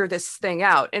to figure this thing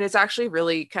out. And it's actually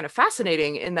really kind of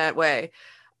fascinating in that way.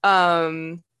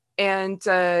 And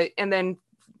then,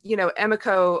 you know,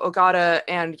 Emiko, Ogata,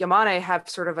 and Yamane have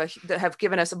sort of have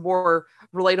given us a more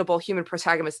relatable human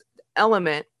protagonist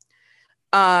element.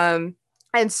 And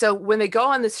so when they go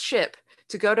on this ship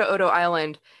to go to Odo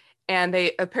Island, and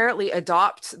they apparently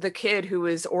adopt the kid who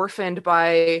is orphaned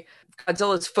by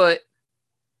Godzilla's foot,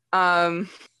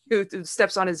 who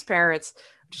steps on his parents,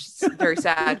 which is very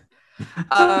sad.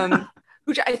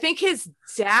 Which I think his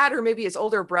dad or maybe his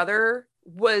older brother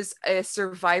was a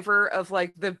survivor of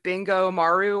like the Bingo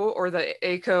Maru or the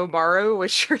Eiko Maru,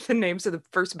 which are the names of the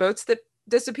first boats that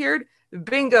disappeared.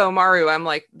 Bingo Maru, I'm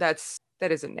like, that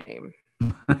is a name.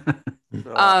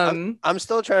 I'm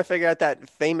still trying to figure out that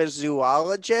famous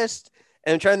zoologist,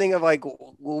 and I'm trying to think of like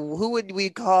who would we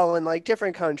call in like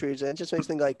different countries, and it just makes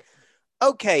me think like,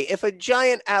 okay, if a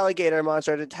giant alligator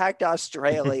monster had attacked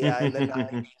Australia in the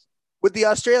 90s, would the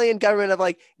Australian government have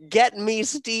like, get me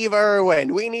Steve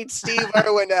Irwin? We need Steve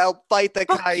Irwin to help fight the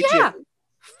kaiju. Yeah.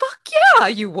 Fuck yeah,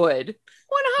 you would. 100%.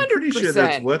 I'm pretty sure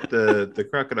that's what the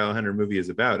Crocodile Hunter movie is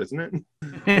about, isn't it?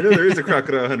 I know there is a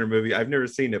Crocodile Hunter movie. I've never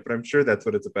seen it, but I'm sure that's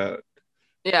what it's about.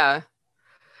 Yeah.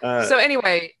 So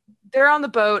anyway, they're on the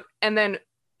boat, and then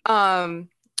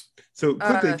so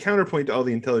quickly, counterpoint to all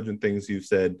the intelligent things you've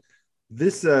said.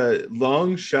 This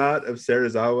long shot of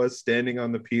Serizawa standing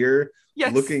on the pier,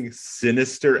 yes, looking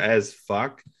sinister as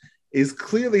fuck, is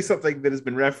clearly something that has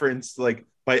been referenced like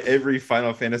by every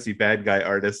Final Fantasy bad guy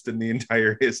artist in the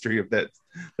entire history of that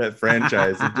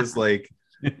franchise. And just like,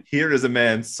 here is a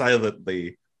man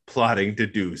silently plotting to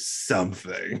do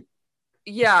something.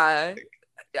 Yeah.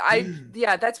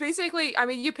 That's basically, I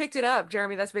mean, you picked it up,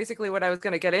 Jeremy. That's basically what I was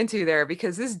going to get into there,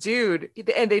 because this dude,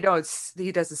 and he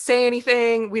doesn't say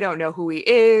anything. We don't know who he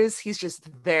is. He's just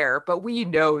there, but we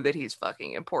know that he's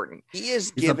fucking important.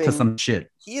 He's up to some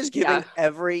shit. He is giving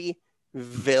every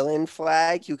villain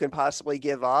flag you can possibly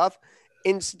give off.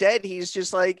 Instead, he's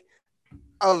just like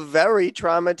a very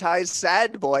traumatized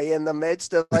sad boy in the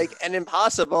midst of like an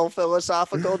impossible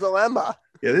philosophical dilemma.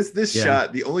 Yeah, this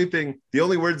shot, the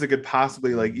only words that could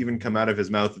possibly like even come out of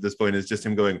his mouth at this point is just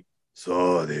him going,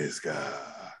 "So this guy."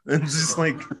 And it's just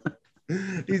like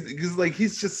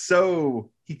he's just so,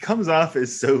 he comes off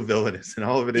as so villainous, and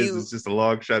all of it is just a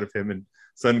long shot of him in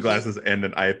sunglasses and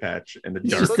an eye patch and a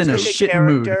dark just in a shit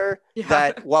mood.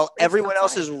 That while everyone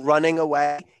else is running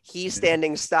away, he's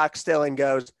standing stock still and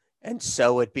goes, "And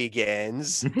so it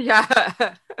begins."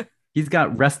 Yeah. He's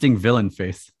got resting villain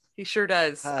face. He sure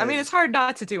does. I mean, it's hard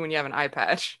not to do when you have an eye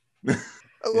patch.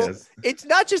 Yes. It's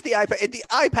not just the eye patch. The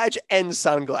eye patch and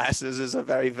sunglasses is a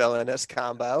very villainous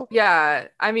combo. Yeah.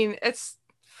 I mean,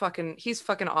 he's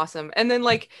fucking awesome. And then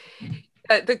like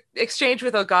the exchange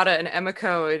with Ogata and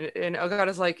Emiko, and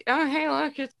Ogata's like, "Oh, hey,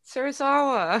 look, it's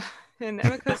Serizawa." And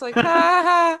Emiko's like, "Ha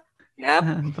ha.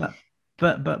 Yep.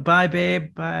 But bye,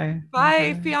 babe. Bye.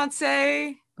 Bye,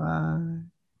 fiance. Bye."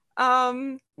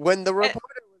 When the reporter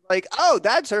was like, "Oh,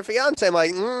 that's her fiance," I'm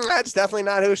like, "That's definitely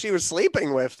not who she was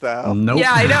sleeping with, though." Nope.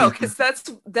 Yeah, I know, because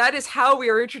that is how we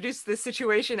are introduced to this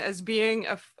situation as being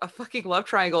a fucking love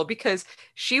triangle, because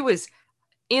she was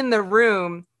in the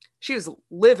room, she was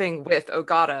living with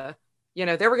Ogata. You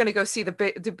know, they were going to go see the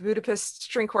Budapest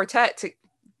String Quartet,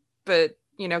 but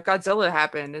you know, Godzilla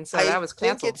happened, and so that was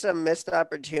canceled. I think it's a missed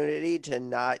opportunity to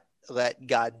not let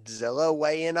Godzilla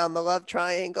weigh in on the love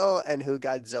triangle and who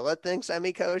Godzilla thinks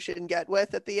Emiko should get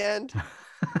with at the end?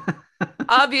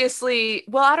 Obviously,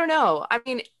 well, I don't know. I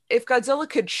mean, if Godzilla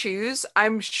could choose,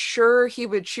 I'm sure he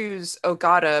would choose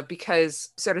Ogata because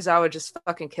Serizawa just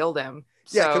fucking killed him.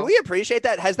 Yeah, can So, we appreciate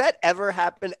that? Has that ever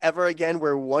happened ever again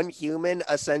where one human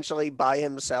essentially by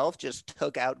himself just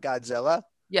took out Godzilla?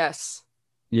 yes.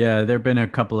 Yeah, there've been a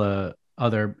couple of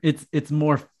other. It's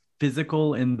more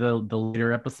physical in the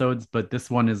later episodes, but this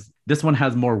one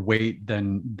has more weight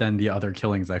than the other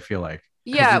killings, I feel like. 'Cause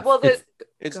Yeah, it's- well,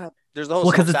 It's Go ahead. there's the whole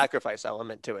Well, 'cause it's- self-sacrifice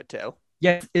element to it too.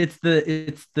 yes, it's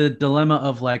the dilemma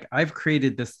of like, I've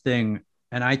created this thing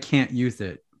and I can't use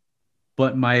it,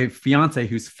 but my fiance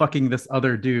who's fucking this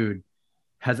other dude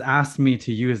has asked me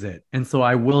to use it, and so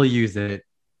I will use it.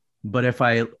 But if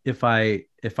I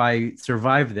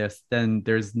survive this, then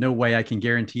there's no way I can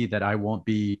guarantee that I won't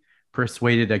be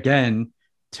persuaded again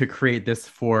to create this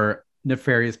for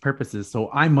nefarious purposes. So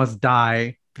I must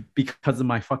die because of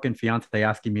my fucking fiance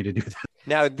asking me to do that.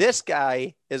 Now this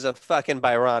guy is a fucking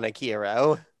Byronic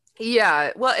hero.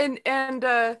 Yeah, well, and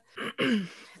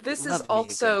this is Love me a good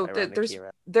also that Byronic there's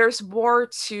hero. there's more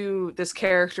to this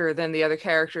character than the other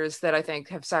characters that I think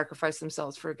have sacrificed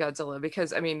themselves for Godzilla,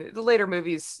 because I mean the later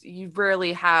movies you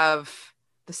rarely have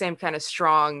the same kind of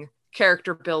strong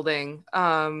character building,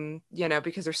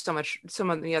 because there's so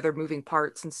many other moving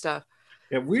parts and stuff.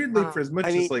 Yeah, weirdly, for as much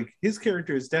I mean- as like his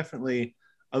character is definitely,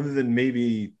 other than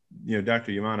maybe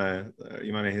Dr.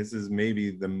 Yamane, his is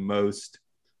maybe the most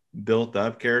built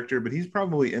up character, but he's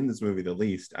probably in this movie the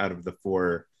least out of the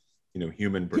four,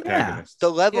 human protagonists. The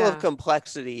level Yeah. of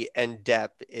complexity and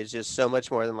depth is just so much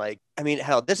more than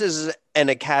hell, this is an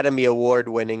Academy Award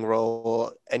winning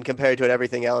role, and compared to it,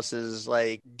 everything else is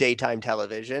like daytime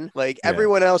television. Like Yeah.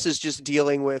 everyone else is just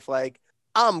dealing with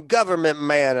I'm government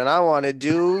man and I want to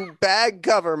do bad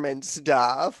government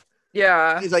stuff.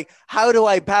 Yeah. He's like, how do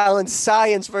I balance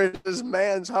science versus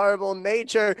man's horrible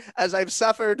nature as I've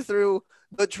suffered through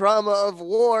the trauma of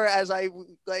war, as I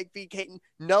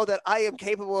know that I am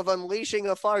capable of unleashing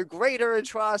a far greater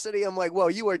atrocity. I'm like, whoa,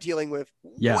 you are dealing with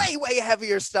Yeah. way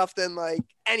heavier stuff than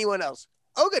anyone else.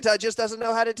 Ogata just doesn't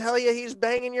know how to tell you he's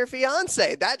banging your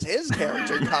fiance. That's his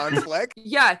character conflict.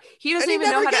 Yeah, he doesn't And he even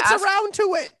know never how to gets ask. around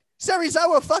to it.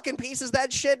 Serizawa fucking pieces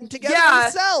that shit together Yeah.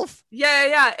 himself.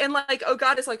 Yeah. And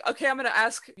Ogata's like, okay, I'm gonna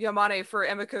ask Yamane for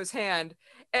Emiko's hand.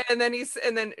 And then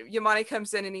Yamane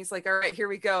comes in and he's like, all right, here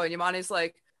we go. And Yamane's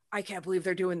like, I can't believe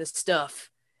they're doing this stuff.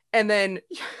 And then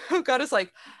Ogata's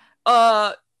like,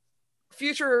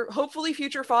 hopefully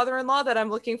future father-in-law that I'm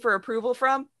looking for approval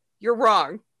from, you're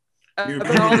wrong. You're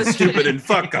About all this stupid shit." and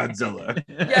fuck Godzilla.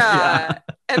 Yeah.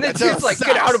 And then Godzilla dude's like, get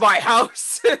sucks. out of my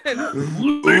house.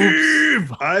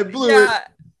 Leave! I blew it.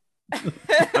 Yeah.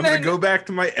 I'm gonna go back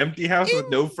to my empty house with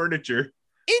no furniture.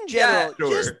 In general, Yeah,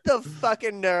 just sure. the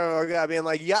fucking nerve of being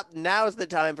like, yep, now's the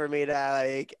time for me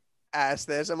to ask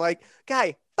this. I'm like,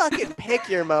 guy, fucking pick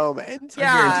your moment.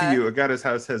 Yeah. I guarantee you, Agata's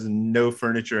house has no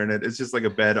furniture in it. It's just like a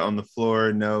bed on the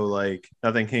floor,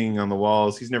 nothing hanging on the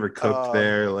walls. He's never cooked Oh.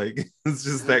 there. It's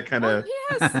just that kind Well, of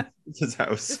yes. it's his The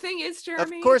house. thing is, Of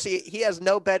Jeremy. course, he has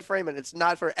no bed frame, and it's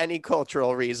not for any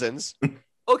cultural reasons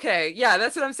Okay, yeah,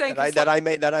 that's what I'm saying. 'cause, that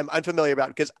I'm unfamiliar about,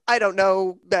 because I don't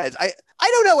know beds. I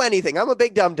don't know anything. I'm a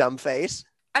big dumb face.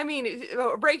 I mean,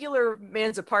 a regular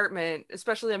man's apartment,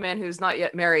 especially a man who's not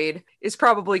yet married, is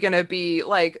probably going to be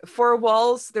like 4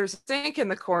 walls. There's a sink in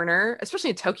the corner,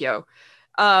 especially in Tokyo.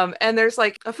 And there's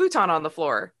like a futon on the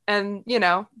floor. And,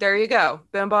 there you go.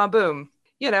 Boom, boom, boom.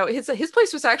 His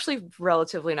place was actually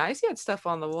relatively nice. He had stuff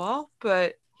on the wall,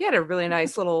 but he had a really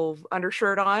nice little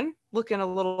undershirt on, looking a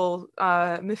little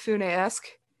Mifune-esque.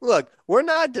 Look, we're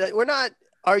not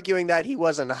arguing that he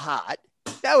wasn't hot.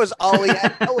 That was all he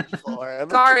had going for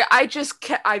him. Sorry,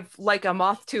 I'm like a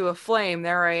moth to a flame.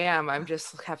 There I am. I'm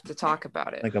just have to talk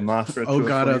about it. Like a Mothra. Oh to a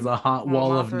god, flame. as a hot I'm a wall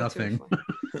moth of to a nothing.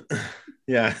 flame.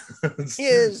 Yeah. He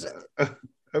is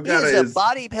Ogata a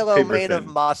body pillow paper made of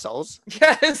thin. muscles.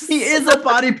 Yes, He is a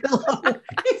body pillow.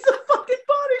 He's a fucking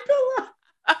body pillow.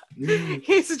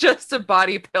 He's just a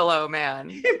body pillow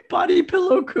man. Body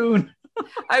pillow coon.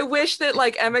 I wish that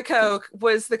Emiko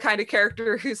was the kind of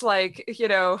character who's like,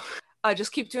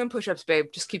 just keep doing push-ups, babe.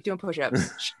 Just keep doing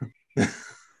push-ups.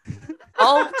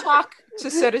 I'll talk to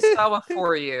Serizawa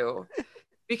for you.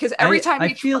 Because every time I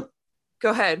you feel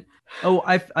go ahead. Oh,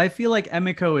 I feel like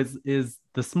Emiko is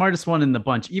the smartest one in the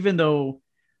bunch, even though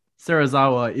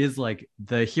Serizawa is like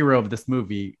the hero of this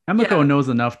movie. Emiko Yeah. knows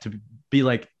enough to be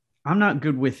like, I'm not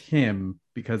good with him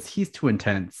because he's too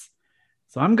intense.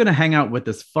 So I'm gonna hang out with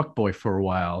this fuckboy for a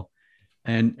while.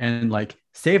 and like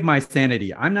save my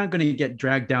sanity. I'm not going to get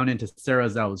dragged down into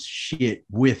Sarazawa's shit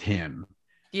with him.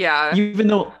 Yeah. Even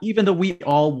though we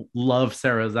all love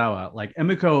Sarazawa, like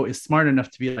Emiko is smart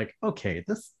enough to be like, okay,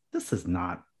 this is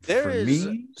not There for is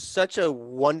me. such a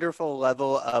wonderful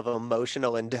level of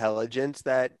emotional intelligence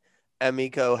that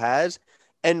Emiko has.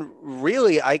 And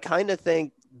really, I kind of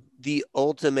think the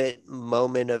ultimate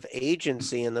moment of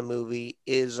agency in the movie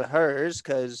is hers,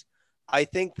 because I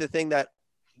think the thing that,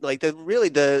 like,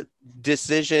 the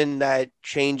decision that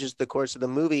changes the course of the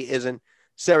movie isn't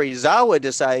Serizawa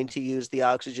deciding to use the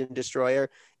oxygen destroyer.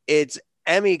 It's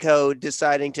Emiko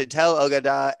deciding to tell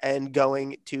Ogata and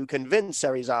going to convince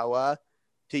Serizawa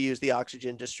to use the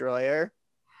oxygen destroyer.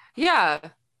 Yeah.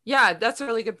 Yeah, that's a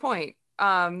really good point.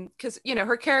 Because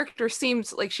her character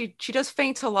seems like she does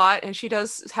faint a lot, and she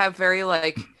does have very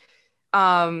like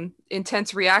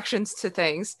intense reactions to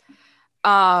things.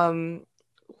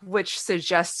 Which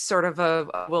suggests sort of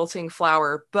a wilting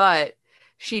flower, but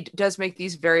she does make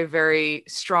these very, very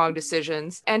strong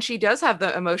decisions. And she does have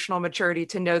the emotional maturity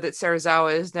to know that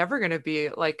Serizawa is never going to be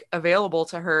like available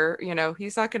to her.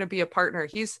 He's not going to be a partner.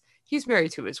 He's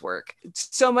married to his work.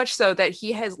 So much so that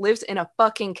he lives in a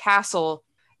fucking castle,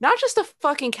 not just a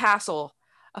fucking castle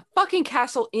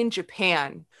in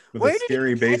Japan. With Where a did he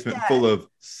scary get basement that? full of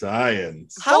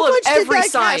science. How Full of much did every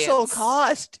that castle science.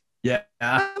 cost? Yeah.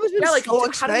 That was Yeah, like, so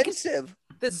how do we get- expensive.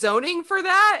 The zoning for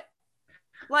that?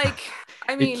 Like,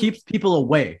 I mean, It keeps people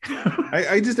away.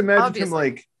 I just imagine him Obviously.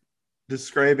 like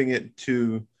describing it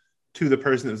to the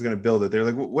person that was going to build it. They're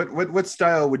like, what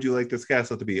style would you like this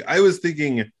castle to be? I was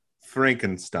thinking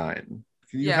Frankenstein.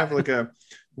 Can you have like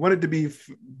want it to be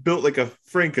built like a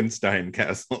Frankenstein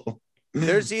castle?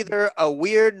 There's either a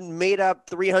weird made up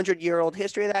 300-year-old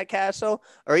history of that castle,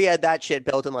 or he had that shit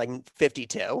built in like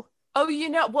 52. Oh,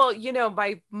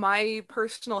 my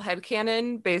personal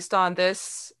headcanon based on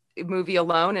this movie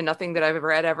alone and nothing that I've ever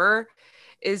read ever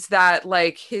is that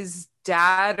like his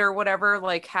dad or whatever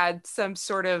like had some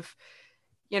sort of,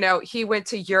 he went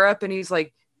to Europe and he's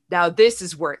like, now this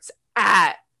is where it's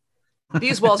at.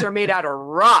 These walls are made out of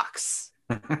rocks.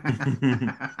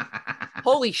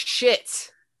 Holy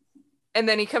shit. And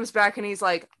then he comes back and he's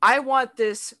like, I want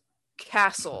this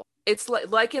castle. It's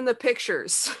like in the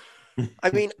pictures.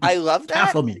 I mean, I love that.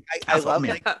 Castle me. I love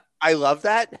me. I love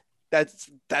that. That's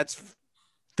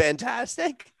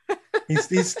fantastic. he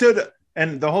stood,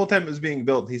 and the whole time it was being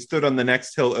built, he stood on the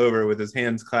next hill over with his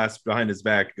hands clasped behind his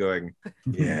back, going,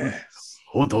 "Yes."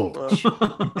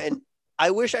 And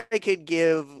I wish I could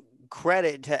give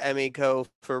credit to Emiko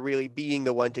for really being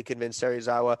the one to convince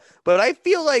Serizawa, but I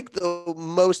feel like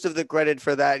most of the credit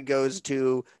for that goes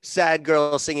to sad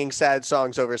girl singing sad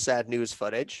songs over sad news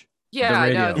footage. Yeah, the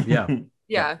radio. no, Yeah.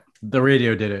 yeah. The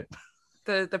radio did it.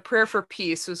 The prayer for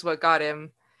peace was what got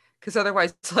him, because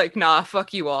otherwise it's like, nah,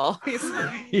 fuck you all.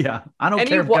 Yeah. I don't And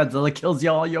care he if wa- Godzilla kills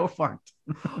y'all, you're fucked.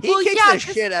 He Well, kicks yeah, the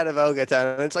 'cause- shit out of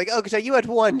Ogata, and it's like, Ogata, you had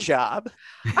one job.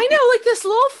 I know, like this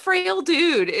little frail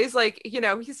dude is like,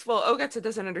 Ogata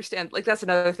doesn't understand. Like that's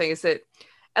another thing is that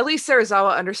at least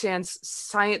Serizawa understands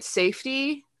science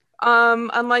safety,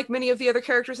 unlike many of the other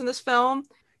characters in this film.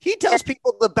 He tells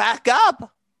people to back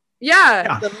up.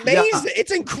 Yeah, It's amazing.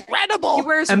 It's incredible. he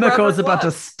wears Emiko rubber is about to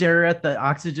gloves. stare at the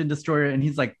oxygen destroyer and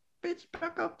he's like, bitch,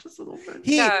 back up just a little bit.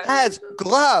 He Yeah. has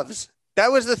gloves.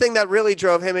 That was the thing that really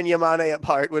drove him and Yamane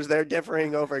apart, was their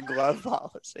differing over glove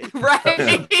policy.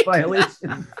 Right.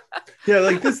 Violation. Yeah,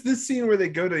 like this scene where they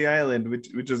go to the island,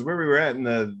 which is where we were at in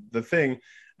the thing,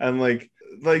 and like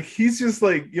he's just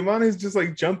like, Yamane's just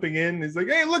like jumping in. He's like,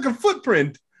 hey, look, a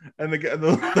footprint, and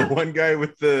the one guy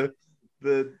with the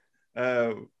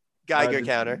Geiger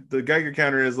counter. The Geiger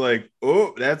counter is like,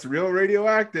 oh, that's real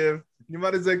radioactive.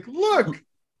 Yamane's like, look,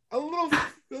 a little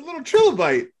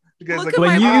trilobite. The guy's Look like, at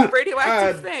when my you-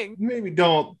 radioactive thing. maybe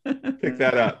don't pick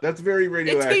that up. That's very It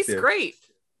radioactive. tastes great.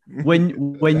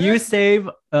 When you save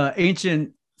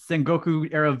ancient Sengoku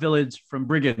era village from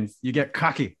brigands, you get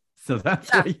cocky. So that's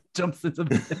Yeah. why he jumps into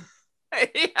the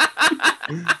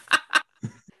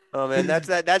Oh man, that's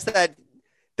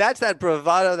that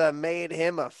bravado that made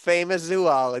him a famous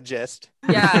zoologist.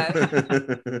 Yeah.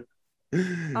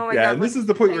 Oh my God, and this like- is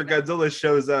the point where Godzilla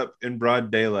shows up in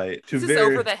broad daylight to This is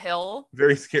very, over the hill.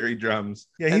 very scary drums.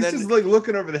 Yeah, And he's then- just like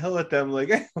looking over the hill at them, like,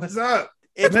 "Hey, what's up?"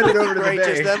 It's Headed over to the great, bay.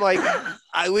 just them like,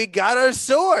 we got our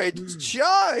swords,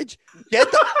 charge, get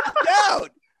the fuck out,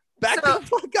 back So- the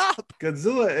fuck up.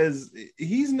 Godzilla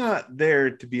he's not there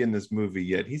to be in this movie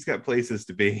yet. He's got places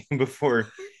to be before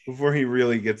he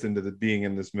really gets into being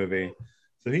in this movie.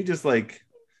 So he just like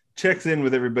checks in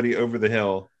with everybody over the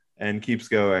hill and keeps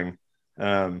going.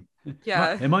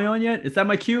 Yeah. Am I on yet? Is that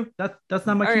my cue? That's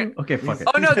not my All cue. right. Okay, fuck it.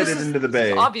 Oh no, He's this headed is, into the this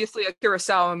is bay. obviously a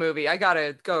Kurosawa movie. I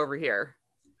gotta go over here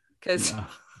because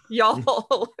y'all.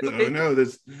 Oh no,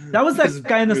 That was that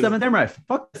guy in the Seventh Samurai.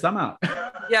 Fuck this, I'm out.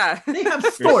 Yeah. They have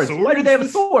swords. Why do they have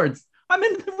swords? I'm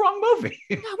in the wrong movie.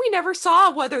 Yeah, we never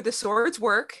saw whether the swords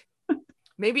work.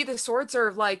 Maybe the swords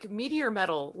are like meteor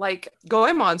metal, like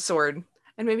Goemon's sword,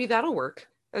 and maybe that'll work.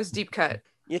 That was deep cut.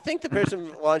 You think the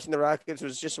person launching the rockets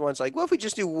was just once like, what if we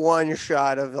just do one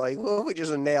shot of like, what if we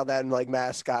just nail that in like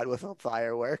mascot with a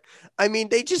firework? I mean,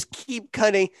 they just keep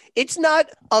cutting. It's not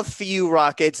a few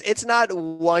rockets. It's not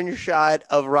one shot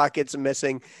of rockets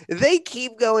missing. They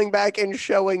keep going back and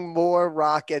showing more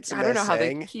rockets I don't know how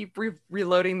they keep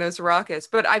reloading those rockets,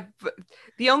 but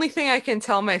the only thing I can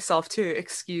tell myself to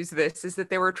excuse this is that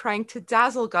they were trying to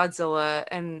dazzle Godzilla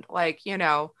and like, you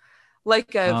know,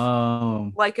 like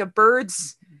a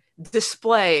bird's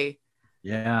display,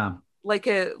 like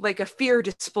a fear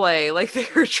display, like they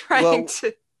were trying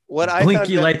to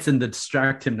blinky lights and to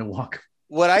distract him to walk.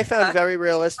 What I found very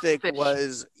realistic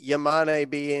was Yamane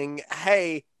being,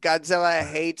 hey, Godzilla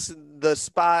hates the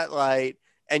spotlight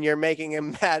and you're making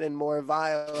him mad and more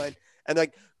violent, and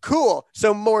like, cool,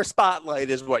 so more spotlight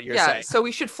is what you're saying. So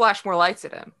we should flash more lights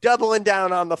at him. Doubling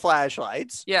down on the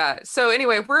flashlights. Yeah. So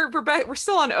anyway, we're back. We're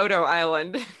still on Odo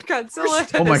Island. Godzilla.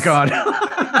 Oh my god.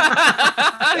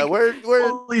 Yeah, we're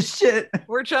holy shit.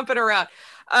 We're jumping around.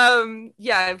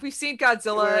 Yeah, we've seen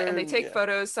Godzilla and they take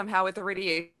photos somehow with the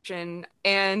radiation,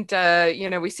 and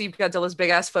you know, we see Godzilla's big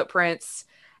ass footprints,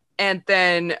 and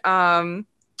then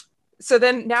so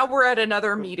then now we're at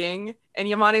another meeting, and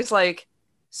Yamane's like,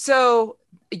 so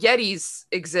Yetis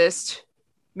exist,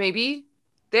 maybe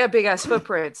they have big ass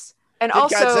footprints, and did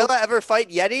also Godzilla ever fight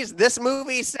Yetis? This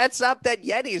movie sets up that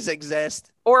Yetis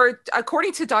exist, or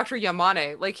according to Dr.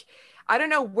 Yamane, like, I don't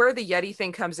know where the Yeti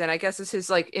thing comes in. I guess it's his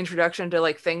like introduction to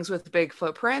like things with big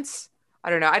footprints. I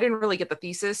don't know. I didn't really get the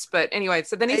thesis, but anyway,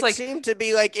 so then he's like, seemed to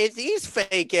be like, if these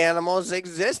fake animals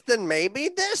exist, then maybe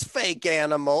this fake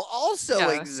animal also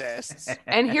exists.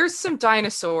 And here's some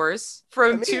dinosaurs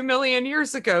from 2 million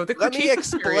years ago. Let me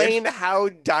explain how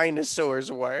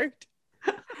dinosaurs worked.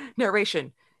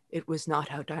 Narration. It was not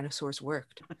how dinosaurs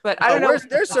worked. But I don't know.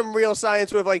 There's some real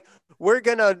science with like, we're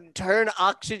going to turn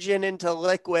oxygen into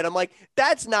liquid. I'm like,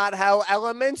 that's not how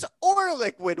elements or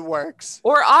liquid works.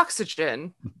 Or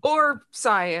oxygen or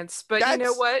science. But you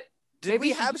know what? Did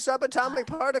we have subatomic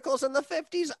particles in the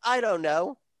 50s? I don't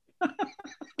know.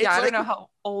 Yeah, I don't know how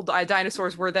old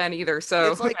dinosaurs were then either.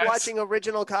 So it's like watching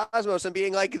Original Cosmos and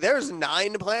being like, there's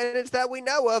 9 planets that we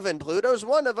know of, and Pluto's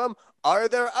one of them. Are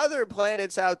there other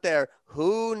planets out there?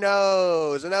 Who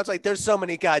knows? And now it's like, there's so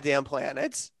many goddamn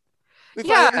planets. We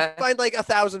find like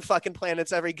 1,000 fucking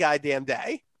planets every goddamn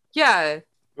day. Yeah.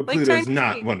 But like Pluto's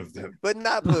not one of them. But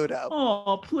not Pluto.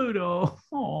 Oh, Pluto.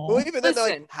 Oh. Well, even then,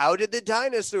 like, how did the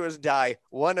dinosaurs die?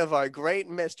 One of our great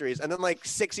mysteries. And then like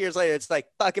 6 years later, it's like,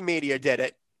 fucking meteor did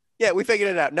it. Yeah, we figured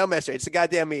it out. No mystery. It's a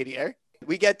goddamn meteor.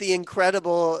 We get the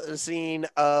incredible scene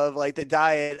of like the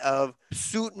diet of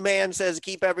Suit Man says,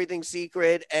 keep everything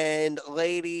secret. And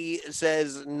Lady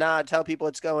says, nah, tell people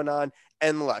what's going on.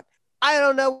 And look, I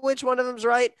don't know which one of them's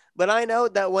right, but I know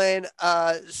that when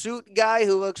Suit Guy,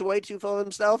 who looks way too full of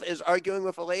himself, is arguing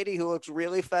with a lady who looks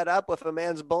really fed up with a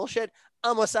man's bullshit,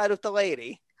 I'm gonna side with the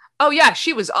lady. Oh, yeah,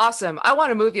 she was awesome. I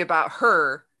want a movie about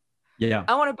her. Yeah.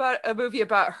 I want a movie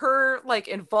about her, like,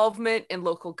 involvement in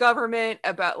local government,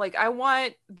 about, like, I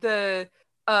want the,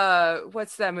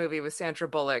 what's that movie with Sandra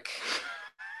Bullock?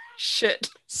 Shit.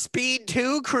 Speed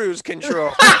 2 Cruise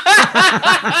Control.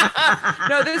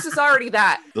 No, this is already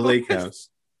that. The Lake House.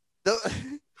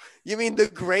 You mean the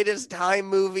greatest time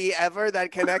movie ever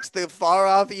that connects the far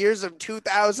off years of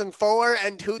 2004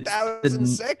 and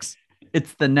 2006?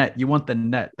 It's the net. You want the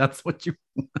net. That's what you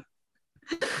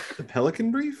The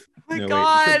Pelican Brief? Oh my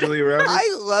God.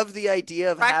 I love the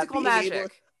idea of practical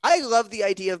magic. I love the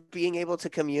idea of being able to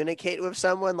communicate with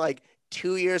someone like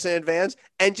 2 years in advance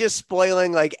and just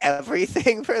spoiling like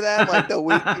everything for them like the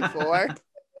week before.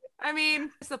 I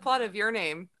mean, it's the plot of Your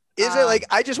Name. Is it like,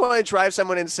 I just want to drive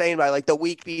someone insane by like the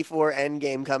week before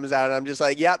Endgame comes out and I'm just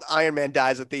like, yep, Iron Man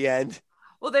dies at the end.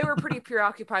 Well, they were pretty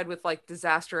preoccupied with like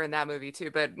disaster in that movie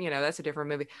too, but you know, that's a different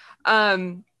movie.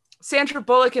 Sandra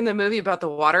Bullock in the movie about the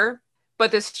water, but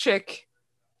this chick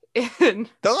in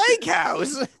The Lake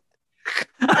House.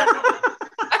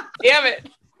 Damn it.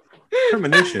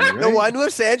 Premonition, right? The one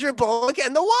with Sandra Bullock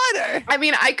and the water. I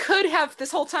mean, I could have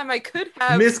this whole time. I could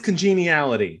have Miss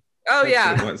Congeniality. Oh, That's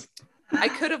yeah. what it was. I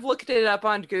could have looked it up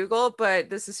on Google, but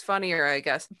this is funnier, I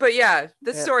guess. But yeah,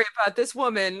 the story about this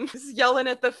woman yelling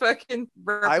at the fucking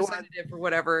representative or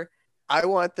whatever. I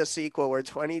want the sequel where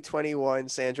 2021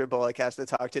 Sandra Bullock has to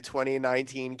talk to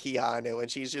 2019 Keanu,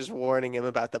 and she's just warning him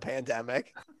about the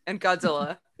pandemic And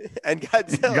Godzilla. and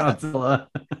Godzilla. Godzilla.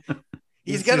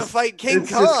 He's It's gonna just- fight King It's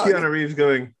just Kong. Keanu Reeves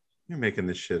going, "You're making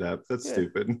this shit up. That's Yeah.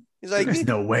 stupid." He's like, There's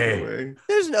no No way. way.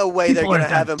 there's no way they're People gonna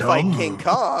aren't have that him fight dumb. King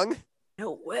Kong,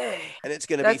 No way. and it's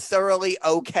gonna be That's- thoroughly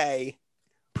okay,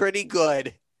 pretty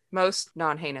good. Most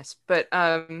non-heinous, but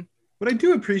What I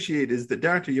do appreciate is that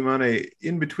Dr. Yamane,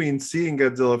 in between seeing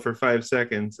Godzilla for 5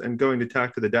 seconds and going to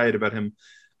talk to the diet about him,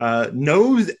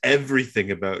 knows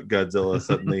everything about Godzilla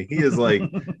suddenly. He is like,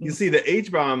 you see, the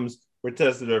H-bombs were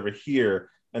tested over here,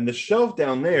 and the shelf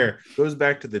down there goes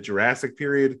back to the Jurassic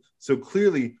period. So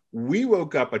clearly, we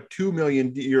woke up a 2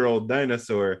 million year old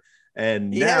dinosaur,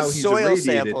 and He now has he's soil irradiated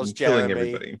samples, and killing Jeremy.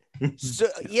 everybody. So,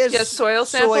 yes, Yes, soil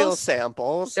Soil samples.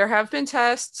 samples. There have been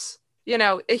tests. You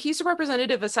know, he's a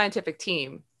representative of a scientific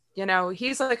team. You know,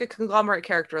 he's like a conglomerate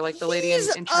character, like the lady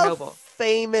He's in a Chernobyl.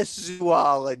 famous He's a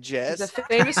zoologist.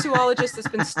 famous zoologist that's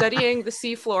been studying the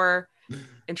seafloor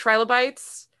and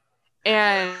trilobites.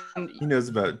 And He knows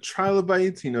about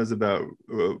trilobites. He knows about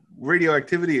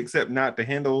radioactivity, except not to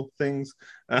handle things.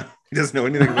 He doesn't know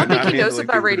anything I about don't think not he knows handling about things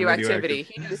that are radioactivity.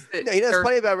 He knows that No, he knows they're-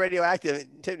 plenty about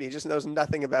radioactivity. He just knows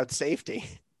nothing about safety.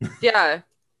 Yeah,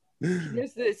 he radioactive.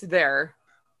 knows that it's there.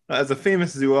 As a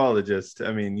famous zoologist,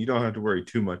 I mean, you don't have to worry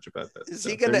too much about that. Is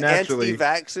stuff. he going to They're naturally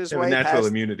anti-vax his have a way natural past?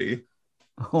 immunity.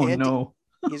 Oh Anti- no.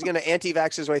 He's going to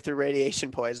anti-vax his way through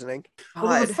radiation poisoning.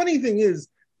 Well, the God. funny thing is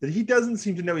that he doesn't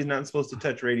seem to know he's not supposed to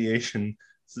touch radiation,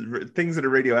 things that are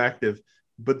radioactive.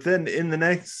 But then in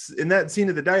that scene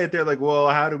of the diet, they're like, "Well,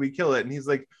 how do we kill it?" And he's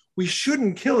like, "We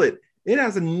shouldn't kill it. It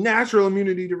has a natural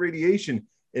immunity to radiation,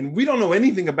 and we don't know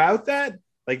anything about that.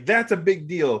 Like, that's a big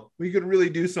deal. We could really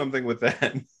do something with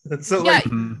that." So, Yeah. like,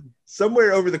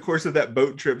 somewhere over the course of that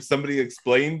boat trip, somebody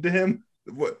explained to him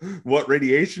what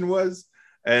radiation was,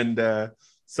 and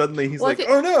suddenly he's Well, I like, think-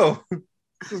 "Oh no,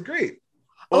 this is great."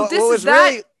 Oh, What- this what is was that,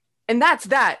 really- and that's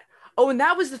that. Oh, and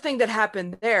that was the thing that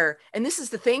happened there, and this is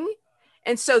the thing,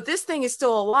 and so this thing is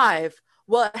still alive.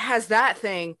 Well, it has that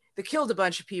thing that killed a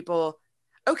bunch of people.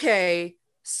 Okay,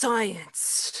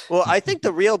 science. Well, I think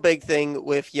the real big thing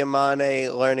with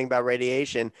Yamane learning about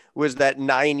radiation was that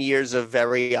 9 years of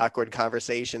very awkward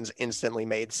conversations instantly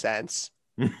made sense.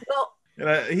 Well,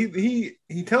 And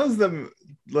he tells them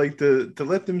like to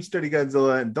let them study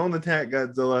Godzilla and don't attack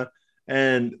Godzilla,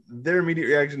 and their immediate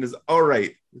reaction is, "All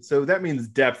right, so that means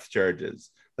depth charges.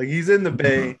 Like, he's in the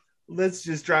bay. Let's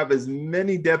just drop as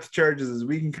many depth charges as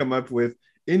we can come up with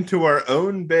into our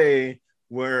own bay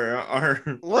where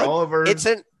Look, all of our It's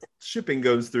an shipping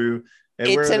goes through, and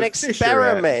it's where an the fish are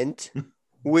at." experiment.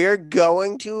 We're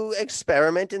going to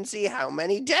experiment and see how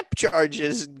many depth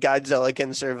charges Godzilla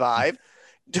can survive.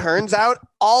 Turns out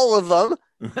all of them,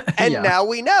 and Yeah. now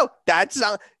we know that's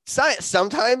science.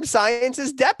 Sometimes science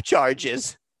is depth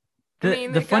charges. I The,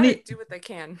 mean, the they funny gotta do what they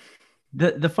can.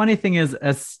 the funny thing is,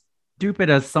 as stupid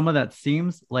as some of that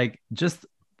seems, like just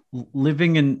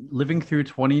living through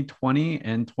 2020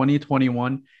 and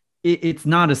 2021, it's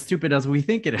not as stupid as we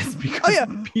think it is because yeah.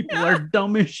 people are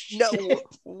dumb as shit. No,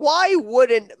 why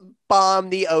wouldn't bomb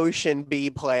the ocean be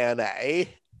Plan A?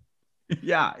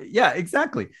 Yeah,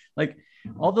 exactly. Like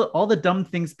all the dumb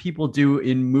things people do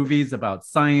in movies about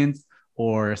science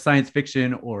or science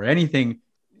fiction or anything,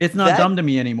 it's not That- dumb to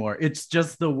me anymore. It's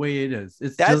just the way it is.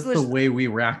 It's That just the was- way we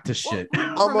react to shit.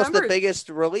 Almost the Remember- biggest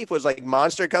relief was like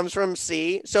monster comes from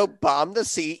sea, so bomb the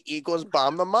sea equals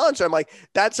bomb the monster. I'm like,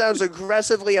 that sounds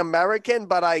aggressively American,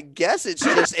 but I guess it's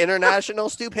just international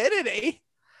stupidity.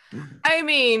 I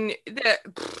mean,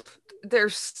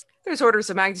 there's orders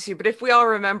of magnitude, but if we all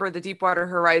remember the Deepwater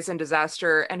Horizon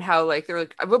disaster and how like they're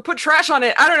like, we'll put trash on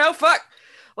it. I don't know, fuck.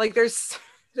 Like there's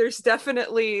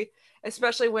definitely,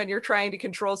 especially when you're trying to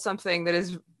control something that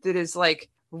is like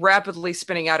rapidly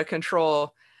spinning out of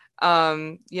control.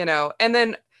 You know, and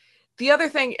then the other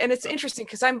thing, and it's interesting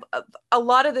because a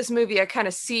lot of this movie I kind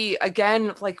of see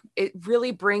again, like it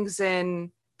really brings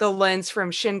in the lens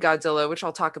from Shin Godzilla, which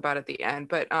I'll talk about at the end.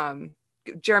 But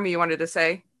Jeremy, you wanted to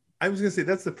say? I was going to say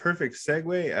that's the perfect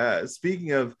segue.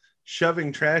 Speaking of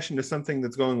shoving trash into something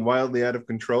that's going wildly out of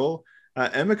control,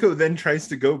 Emiko then tries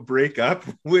to go break up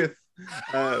with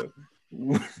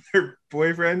her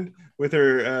boyfriend, with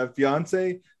her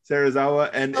fiance, Sarazawa.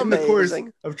 And in the course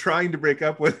Amazing. of trying to break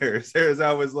up with her,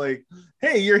 Sarazawa's like,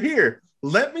 "Hey, you're here.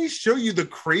 Let me show you the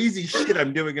crazy shit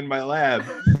I'm doing in my lab."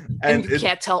 And you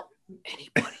can't tell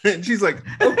anybody. and she's like,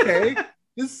 "Okay,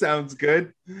 this sounds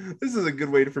good. This is a good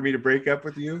way for me to break up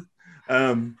with you."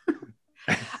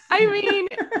 I mean,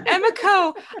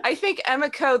 Emiko, I think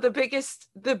Emiko,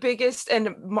 the biggest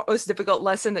and most difficult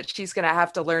lesson that she's going to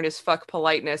have to learn is fuck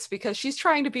politeness, because she's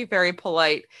trying to be very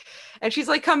polite. And she's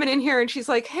like coming in here and she's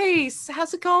like, hey,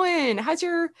 how's it going? How's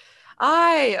your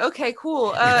eye? Okay,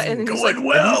 cool. And then he's like,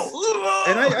 well.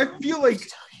 And I feel like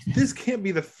this can't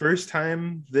be the first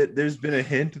time that there's been a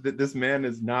hint that this man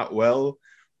is not well,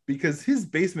 because his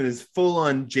basement is full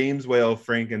on James Whale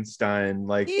Frankenstein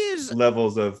like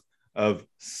levels of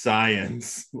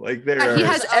science. Like there he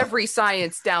has every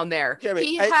science down there. Jeremy,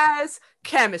 he has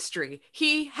chemistry.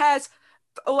 He has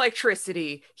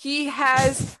electricity. He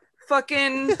has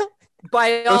fucking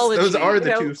biology. Those are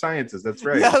the two sciences. That's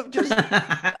right.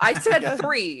 I said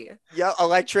 3. Yeah,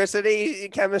 electricity,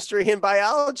 chemistry, and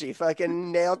biology.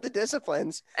 Fucking nailed the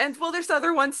disciplines. And well, there's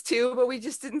other ones too, but we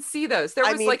just didn't see those. There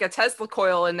was like a Tesla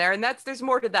coil in there, and there's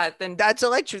more to that than that's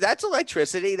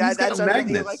electricity. That's under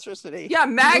magnets. the electricity. Yeah,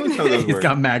 magnets. He's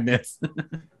got magnets.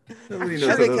 Nobody knows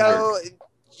how those work.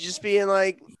 Just being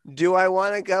like, do I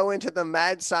want to go into the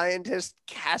mad scientist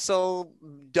castle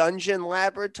dungeon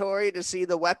laboratory to see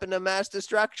the weapon of mass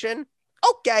destruction?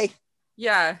 Okay.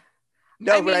 Yeah.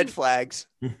 No red flags.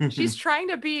 She's trying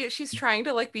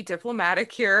to like be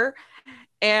diplomatic here.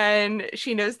 And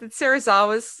she knows that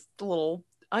Serizawa's a little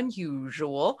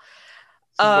unusual.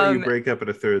 This is why you break up at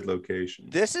a third location.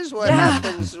 This is what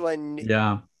happens when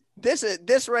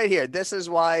this right here. This is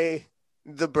why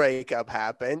the breakup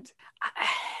happened.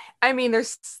 I mean,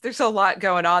 there's a lot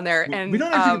going on there, and we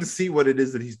don't actually get to see what it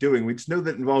is that he's doing. We just know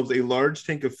that it involves a large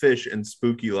tank of fish and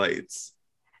spooky lights,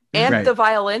 and the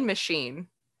violin machine,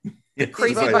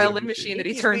 crazy violin machine that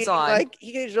he turns on. Like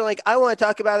he's like, I want to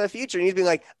talk about the future, and he's being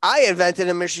like, I invented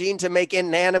a machine to make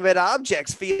inanimate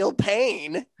objects feel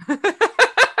pain.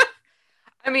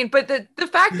 I mean, but the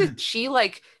fact that she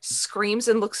like screams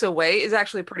and looks away is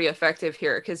actually pretty effective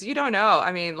here, because you don't know.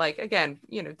 I mean, like, again,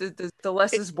 you know, the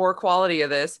less is more quality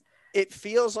of this. It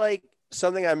feels like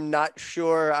something I'm not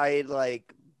sure I'd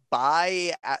like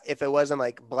buy if it wasn't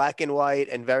like black and white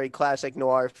and very classic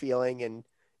noir feeling and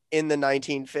in the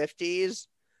 1950s,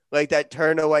 like that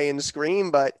turn away and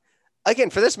scream. But again,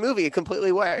 for this movie, it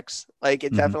completely works. Like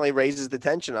it definitely raises the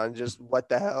tension on just what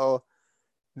the hell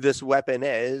this weapon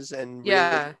is, and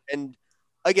really, and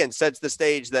again sets the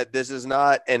stage that this is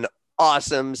not an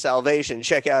awesome salvation.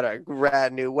 Check out our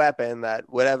rad new weapon that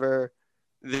whatever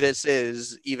this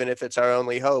is, even if it's our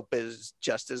only hope, is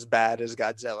just as bad as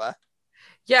Godzilla.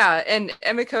 Yeah, and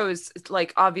Emiko is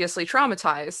like obviously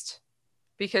traumatized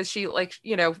because she like,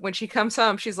 you know, when she comes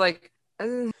home, she's like,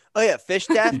 oh yeah, fish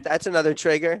death. That's another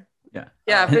trigger.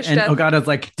 Yeah, fish death. And Ogata's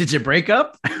like, did you break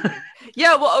up?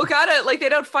 Yeah, well, Ogata, like, they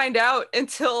don't find out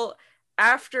until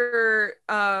after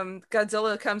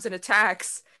Godzilla comes and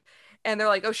attacks, and they're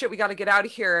like, oh shit, we gotta get out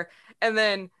of here. And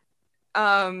then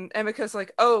Emiko's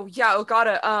like, oh yeah,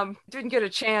 Ogata didn't get a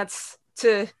chance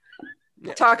to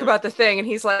talk about the thing, and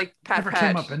he's like,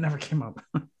 It never came up.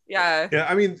 Yeah,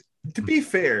 I mean, to be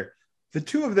fair, the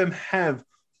two of them have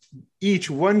each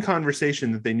one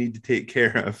conversation that they need to take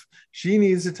care of. She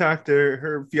needs to talk to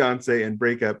her fiance and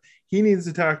break up. He needs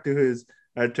to talk to his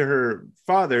to her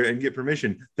father and get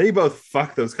permission. They both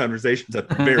fuck those conversations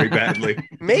up very badly.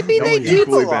 Maybe they do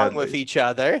belong with each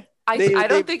other. I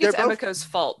don't think it's Emiko's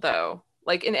fault though.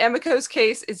 Like in Emiko's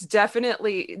case, it's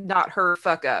definitely not her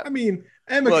fuck up. I mean,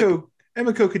 Emiko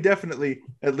could definitely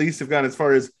at least have gone as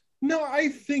far as, no, I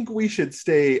think we should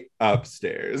stay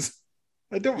upstairs.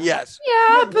 I don't. Yes.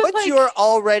 Yeah, but once you're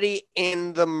already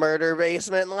in the murder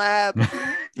basement lab,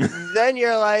 then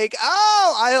you're like,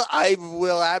 oh, I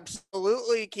will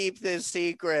absolutely keep this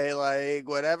secret. Like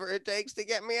whatever it takes to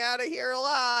get me out of here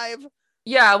alive.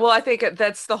 Yeah, well, I think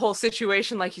that's the whole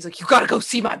situation. Like he's like, you gotta go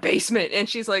see my basement, and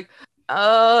she's like,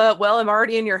 well, I'm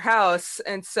already in your house,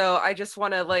 and so I just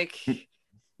want to like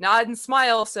nod and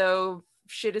smile. So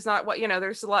shit is not what, you know.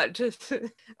 There's a lot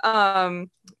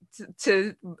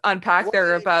to unpack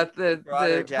there about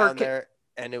the down there,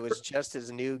 and it was just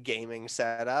his new gaming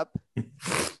setup.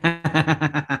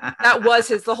 That was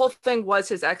the whole thing was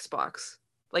his Xbox,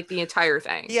 like the entire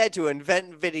thing. He had to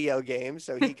invent video games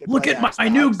so he could look play at my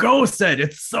new Go set.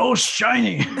 It's so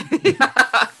shiny.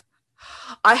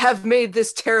 I have made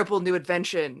this terrible new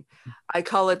invention. I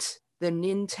call it the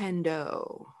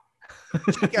Nintendo.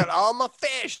 Check out all my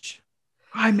fish.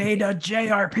 I made a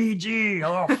JRPG.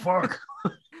 Oh fuck.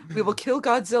 We will kill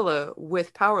Godzilla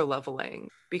with power leveling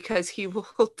because he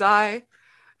will die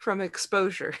from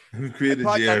exposure. We created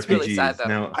That's really sad, though.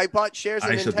 Now I bought shares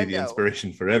in I Nintendo. shall be the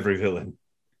inspiration for every villain.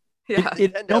 Yeah.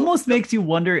 It almost makes you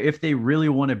wonder if they really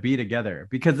want to be together,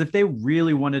 because if they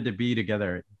really wanted to be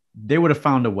together, they would have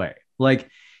found a way. Like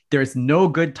there's no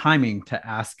good timing to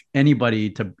ask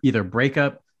anybody to either break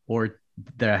up or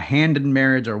their hand in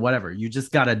marriage or whatever. You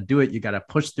just got to do it. You got to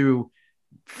push through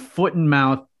foot and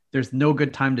mouth. There's no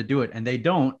good time to do it. And they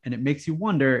don't. And it makes you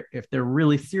wonder if they're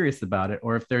really serious about it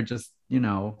or if they're just,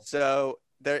 So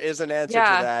there is an answer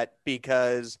Yeah. to that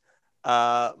because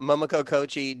Momoko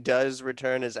Kochi does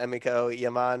return as Emiko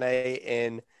Yamane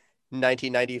in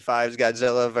 1995's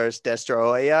Godzilla vs.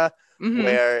 Destoroyah, Mhm.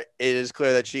 where it is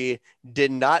clear that she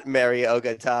did not marry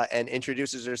Ogata and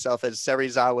introduces herself as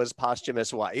Serizawa's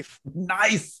posthumous wife.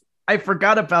 nice. I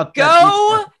forgot about Go,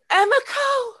 that.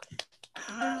 Emiko!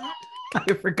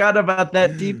 I forgot about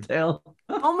that detail.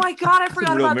 Oh my god, I That's forgot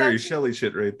some real about Mary that. Shelley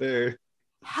shit right there.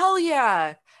 Hell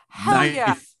yeah. Hell Nice.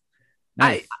 yeah.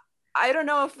 Nice. I don't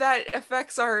know if that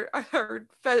affects our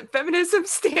feminism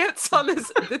stance on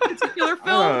this particular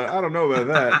film. I don't know about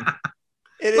that.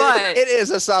 But- It is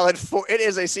a solid it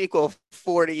is a sequel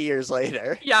 40 years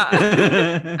later.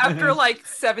 Yeah. After like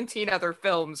 17 other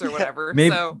films or whatever.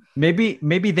 maybe, So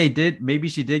maybe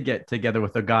she did get together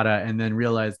with Ogata and then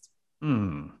realized,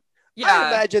 I yeah.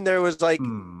 imagine there was like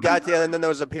hmm. got to, and then there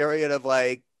was a period of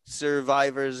like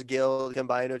Survivors Guild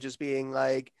combined with just being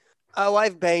like, oh,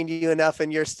 I've banged you enough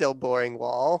and you're still boring,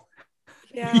 Wall.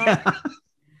 Yeah.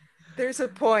 There's a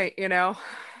point, you know.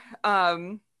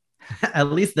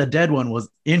 At least the dead one was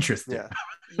interesting. Yeah.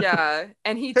 Yeah,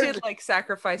 and he did like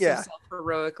sacrifice Yeah. himself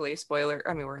heroically. Spoiler.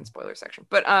 I mean, we're in spoiler section,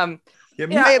 but Yeah, Yeah,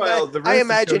 meanwhile, the I rest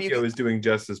imagine of you Tokyo could- is doing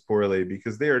just as poorly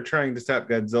because they are trying to stop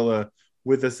Godzilla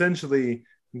with essentially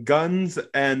guns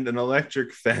and an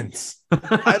electric fence.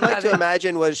 I'd like to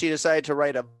imagine was she decided to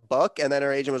write a book and then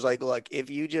her agent was like, look, if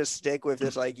you just stick with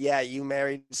this, like, yeah, you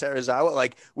married Serizawa,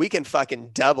 like we can fucking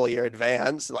double your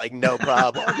advance, like no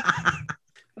problem.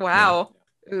 wow.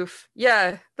 Oof.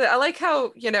 Yeah, but I like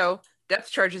how, you know,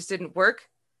 depth charges didn't work.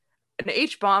 An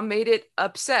H-bomb made it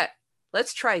upset.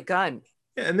 Let's try gun.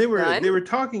 Yeah, and they Gun? were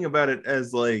talking about it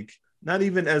as like not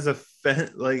even as a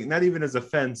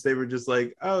fence. They were just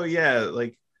like, oh yeah,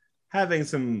 like having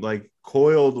some like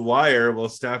coiled wire will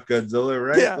stop Godzilla,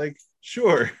 right? Yeah. Like,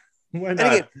 sure, why And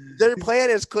not? again, their plan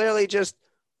is clearly just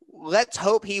let's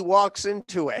hope he walks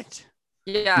into it.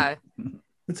 Yeah.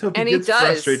 Let's hope and he he gets does.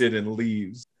 frustrated and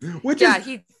leaves. Which Yeah, is,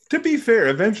 he to be fair,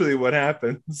 eventually what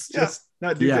happens. Yeah. Just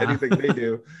not due Yeah. to anything they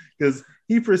do, because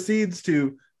he proceeds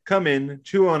to come in,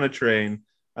 chew on a train,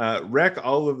 wreck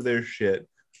all of their shit,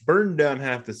 burn down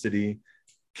half the city,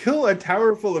 kill a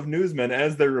tower full of newsmen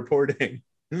as they're reporting.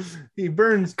 He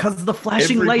burns Because the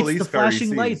flashing every lights, police the car he flashing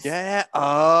sees. lights. Yeah.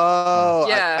 Oh,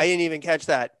 Yeah. I didn't even catch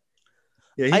that.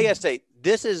 Yeah, I gotta say,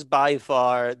 this is by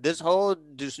far this whole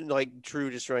just like true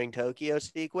destroying Tokyo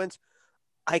sequence.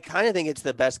 I kind of think it's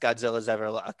the best Godzilla's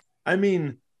ever looked. I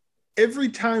mean, every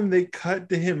time they cut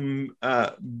to him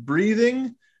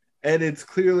breathing, and it's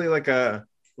clearly like a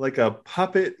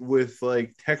puppet with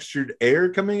like textured air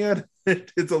coming out of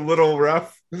it. It's a little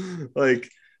rough, like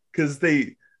because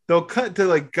they'll cut to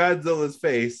like Godzilla's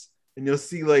face, and you'll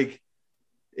see like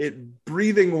it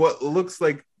breathing what looks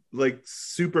like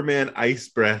Superman ice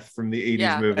breath from the 80s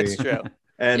Yeah, movie. That's true.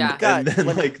 And Yeah. and God, then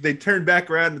when- like they turn back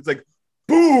around and it's like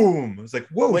boom. It's like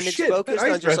whoa When it's shit. That focused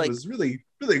ice on just, breath like- was really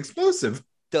explosive.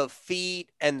 The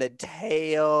feet and the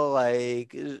tail, like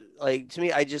to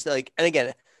me, I just like, and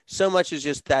again, so much is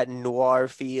just that noir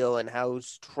feel and how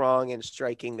strong and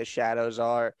striking the shadows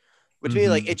are. But to me,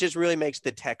 like Mhm. it just really makes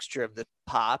the texture of the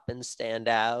pop and stand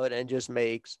out, and just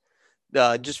makes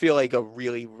just feel like a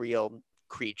really real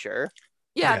creature.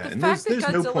 yeah, the and fact that there's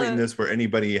Godzilla no point in this where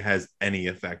anybody has any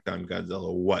effect on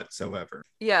Godzilla whatsoever.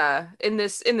 yeah, in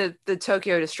the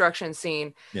Tokyo destruction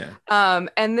scene. Yeah.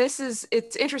 And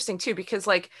it's interesting too because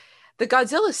like the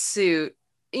Godzilla suit,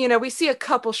 you know, we see a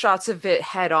couple shots of it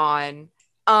head on.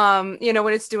 You know,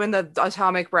 when it's doing the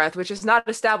atomic breath, which is not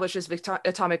established as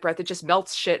atomic breath, it just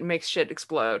melts shit and makes shit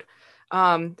explode.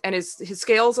 And his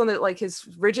scales on the like his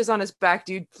ridges on his back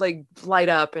do like light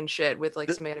up and shit with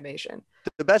like some animation.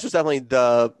 The best was definitely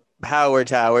the power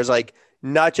towers, like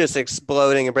not just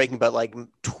exploding and breaking, but like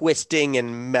twisting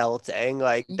and melting.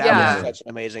 Like that Yeah. was such an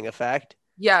amazing effect.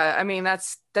 Yeah, I mean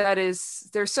there's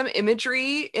some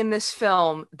imagery in this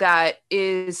film that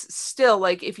is still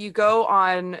like if you go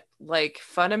on like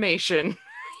Funimation,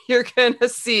 you're gonna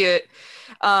see it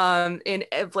in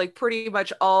like pretty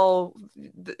much all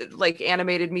like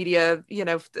animated media, you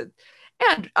know,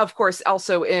 and of course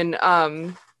also in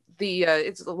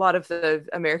it's a lot of the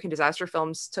American disaster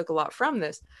films took a lot from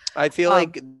this. I feel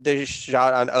like the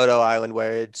shot on Odo Island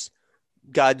where it's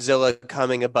Godzilla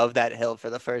coming above that hill for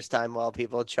the first time while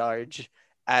people charge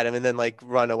at him and then like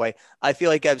run away. I feel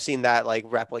like I've seen that like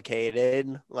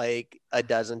replicated like a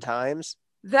dozen times.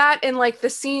 That and like the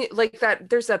scene, like that,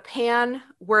 there's a pan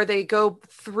where they go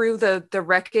through the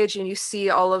wreckage and you see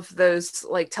all of those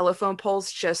like telephone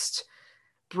poles just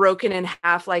broken in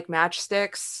half like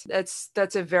matchsticks.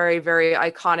 That's a very, very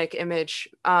iconic image.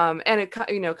 And it,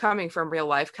 coming from real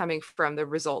life, coming from the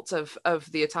results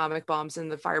of the atomic bombs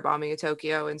and the firebombing of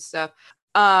Tokyo and stuff.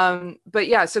 But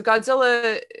yeah, so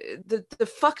Godzilla, the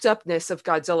fucked upness of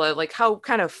Godzilla, like how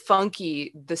kind of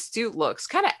funky the suit looks,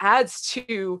 kind of adds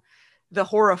to the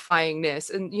horrifyingness,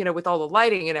 and with all the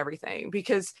lighting and everything,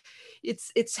 because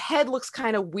its head looks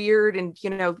kind of weird, and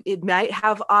it might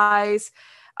have eyes.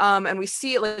 And we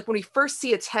see it like when we first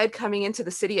see its head coming into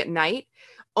the city at night,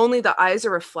 only the eyes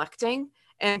are reflecting.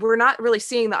 And we're not really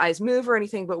seeing the eyes move or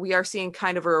anything, but we are seeing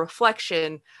kind of a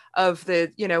reflection of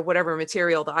the, whatever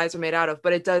material the eyes are made out of.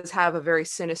 But it does have a very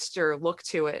sinister look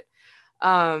to it.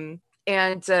 I mean,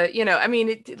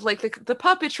 like the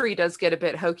puppetry does get a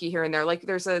bit hokey here and there. Like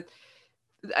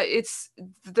it's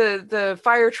the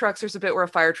fire trucks. There's a bit where a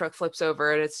fire truck flips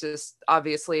over, and it's just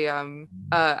obviously, I mean,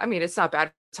 it's not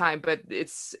bad time, but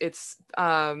it's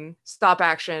stop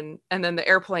action. And then the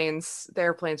airplanes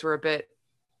were a bit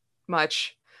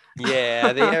much.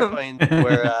 Yeah, the airplanes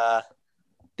were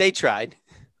they tried.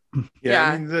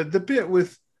 Yeah, I mean the bit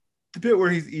where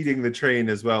he's eating the train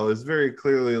as well is very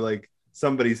clearly like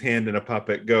somebody's hand in a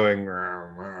puppet going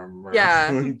like,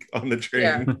 on the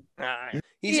train. I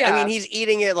mean, he's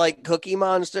eating it like Cookie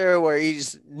Monster, where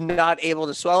he's not able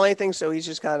to swallow anything, so he's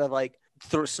just kind of like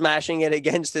smashing it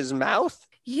against his mouth.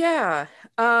 Yeah.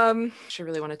 I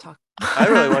really want to talk. I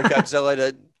really want Godzilla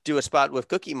to do a spot with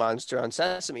Cookie Monster on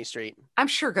Sesame Street. I'm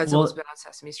sure Godzilla's been on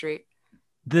Sesame Street.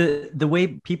 The way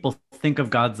people think of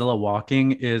Godzilla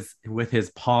walking is with his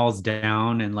paws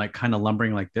down and like kind of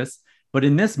lumbering like this. But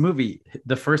in this movie,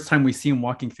 the first time we see him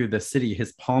walking through the city,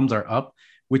 his palms are up,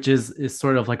 which is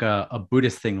sort of like a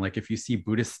Buddhist thing. Like if you see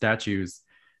Buddhist statues,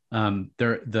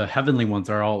 the heavenly ones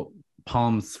are all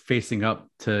palms facing up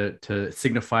to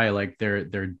signify like they're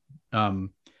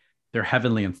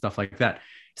heavenly and stuff like that.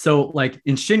 So like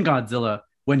in Shin Godzilla,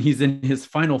 when he's in his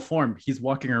final form, he's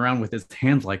walking around with his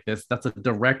hands like this. That's a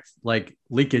direct like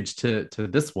leakage to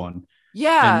this one.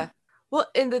 Yeah. Well,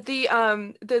 and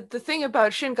the thing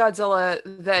about Shin Godzilla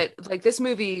that like this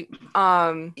movie,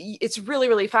 it's really,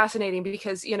 really fascinating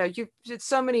because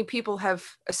so many people have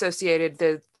associated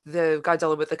the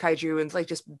Godzilla with the kaiju and like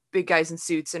just big guys in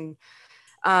suits and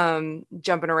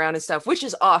jumping around and stuff, which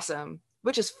is awesome,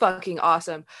 which is fucking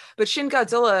awesome. But Shin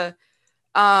Godzilla,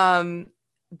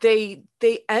 they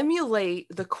emulate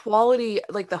the quality,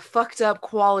 like the fucked up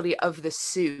quality of the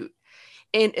suit,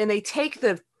 and they take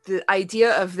the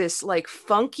idea of this like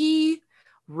funky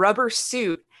rubber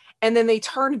suit, and then they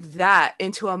turn that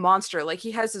into a monster. Like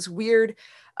he has this weird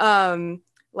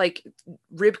like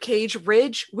rib cage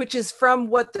ridge, which is from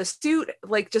what the suit,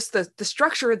 like just the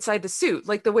structure inside the suit,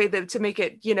 like the way that to make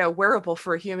it wearable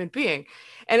for a human being.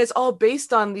 And it's all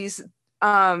based on these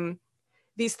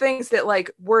things that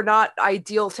like were not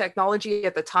ideal technology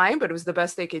at the time, but it was the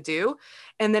best they could do.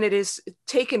 And then it is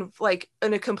taken like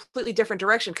in a completely different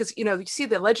direction, because you see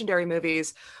the legendary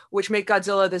movies which make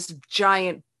Godzilla this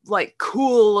giant like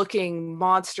cool looking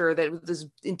monster that with this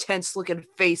intense looking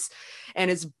face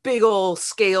and his big old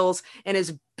scales and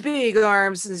his big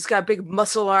arms, and he's got big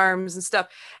muscle arms and stuff,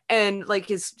 and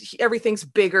like everything's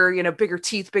bigger, bigger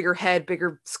teeth, bigger head,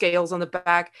 bigger scales on the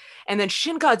back. And then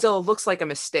Shin Godzilla looks like a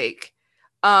mistake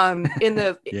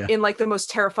in like the most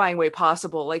terrifying way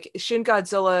possible. Like Shin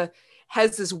Godzilla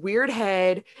has this weird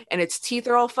head and its teeth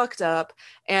are all fucked up,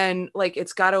 and like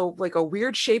it's got a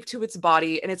weird shape to its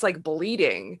body, and it's like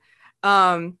bleeding,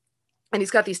 and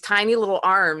he's got these tiny little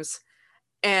arms,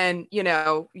 and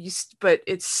but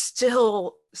it's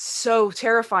still so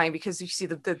terrifying because you see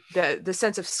the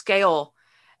sense of scale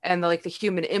and the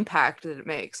human impact that it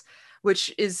makes,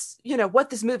 which is what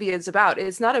this movie is about.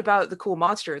 It's not about the cool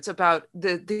monster, it's about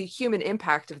the human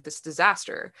impact of this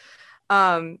disaster.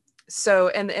 So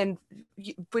and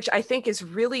which I think is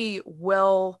really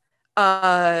well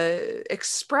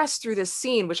expressed through this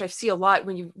scene, which I see a lot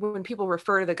when people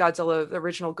refer to the Godzilla, the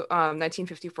original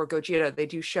 1954 Gojira. They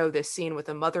do show this scene with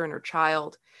a mother and her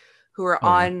child who are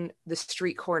on the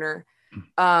street corner,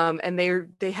 and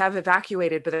they have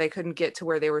evacuated, but they couldn't get to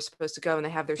where they were supposed to go, and they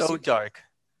have their so dark.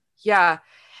 Yeah,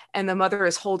 and the mother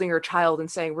is holding her child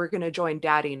and saying, "We're going to join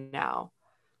Daddy now."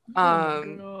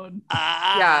 Yeah,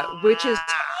 which is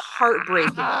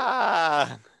heartbreaking.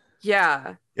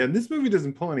 Yeah. Yeah, this movie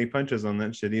doesn't pull any punches on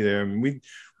that shit either. I mean,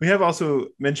 we have also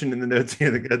mentioned in the notes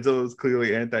here that Godzilla is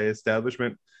clearly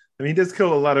anti-establishment. I mean, he does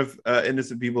kill a lot of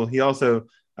innocent people. He also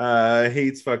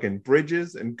hates fucking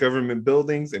bridges and government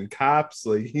buildings and cops.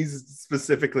 Like he's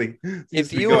specifically seems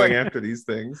to be going after these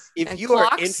things. If And you are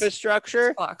clocks.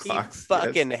 infrastructure, Clocks. he Clocks,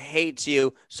 fucking hates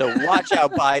you. So watch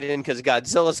out, Biden, because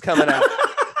Godzilla's coming out.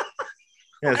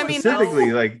 Yeah, I mean,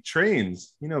 specifically like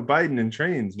trains. You know, Biden and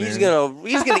trains, man. He's gonna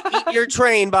eat your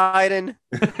train, Biden.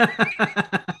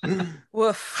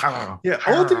 Woof. Yeah,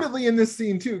 ultimately in this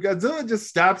scene too, Godzilla just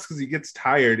stops because he gets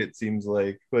tired. It seems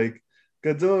like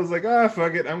Godzilla's like,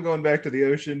 fuck it, I'm going back to the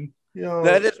ocean. You know,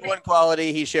 That is one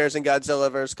quality he shares in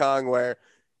Godzilla vs. Kong, where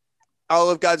all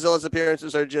of Godzilla's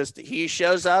appearances are just he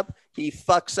shows up, he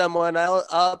fucks someone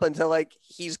up until like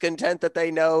he's content that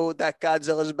they know that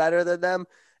Godzilla's better than them,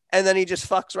 and then he just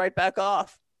fucks right back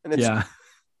off. And it's Yeah.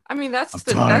 I mean, that's I'm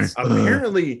the tired. that's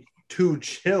apparently to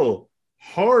chill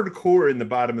hardcore in the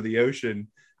bottom of the ocean.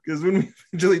 Because when we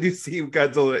eventually do see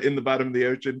Godzilla in the bottom of the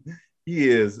ocean, he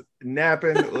is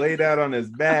napping, laid out on his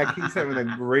back. He's having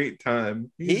a great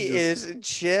time. he is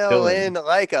chilling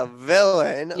like a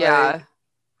villain. yeah. Like,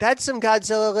 that's some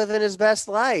Godzilla living his best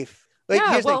life. Like,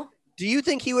 Yeah, here's the- well, do you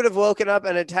think he would have woken up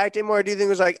and attacked him, or do you think it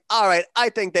was like, all right, I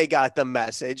think they got the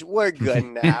message. We're good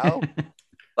now.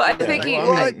 but I Yeah, think he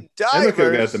well, I mean, Emiko got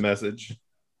Divers. the message.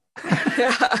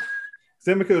 yeah.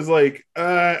 Emiko's like,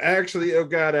 actually,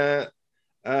 Ogata,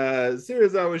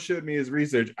 Serizawa showed me his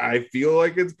research. I feel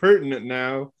like it's pertinent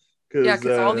now. Yeah,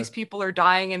 because all these people are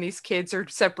dying and these kids are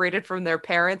separated from their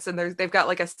parents, and they've got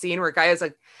like a scene where a guy has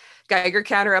a Geiger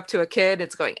counter up to a kid.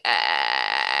 It's going,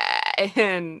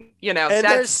 and you know, And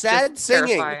that's there's sad just singing.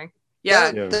 terrifying.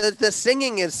 Yeah, The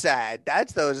singing is sad.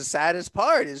 That's the saddest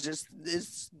part is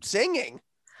singing.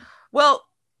 well,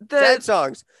 Sad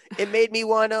songs. It made me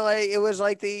want to like. It was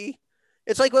like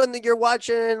it's like when you're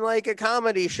watching like a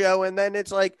comedy show and then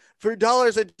it's like for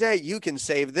 $1 a day you can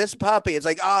save this puppy. It's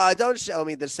like don't show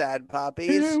me the sad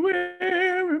puppies.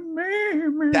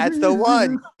 That's the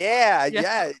one.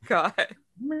 Yeah. God.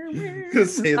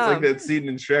 It's like that scene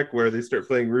in Shrek where they start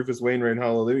playing Rufus Wainwright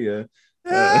Hallelujah.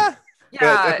 Ah,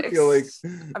 Yeah, I feel like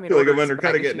I'm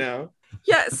undercutting it now.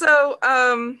 Yeah, so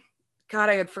God,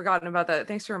 I had forgotten about that.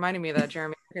 Thanks for reminding me of that,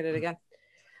 Jeremy. I forget it again.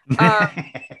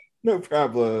 No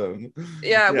problem.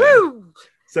 Yeah, woo!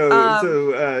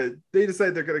 So they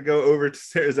decide they're gonna go over to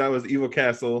Serizawa's evil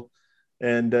castle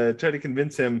and try to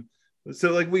convince him.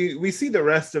 So like we see the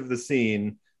rest of the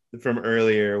scene from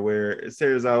earlier where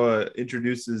Serizawa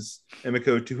introduces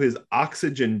Emiko to his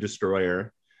oxygen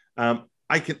destroyer.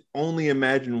 I can only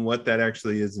imagine what that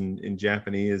actually is in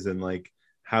Japanese and like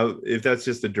how if that's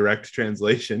just a direct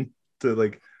translation to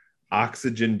like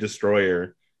oxygen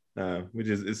destroyer, which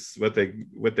is what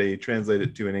they translate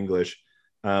it to in English.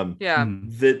 Yeah.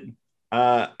 That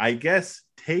I guess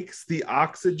takes the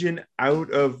oxygen out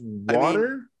of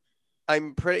water. I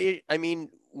mean,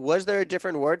 was there a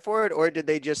different word for it, or did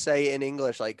they just say in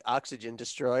English like oxygen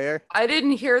destroyer? I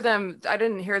didn't hear them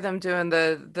doing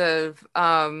the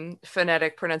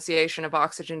phonetic pronunciation of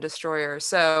oxygen destroyer.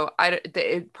 So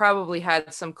it probably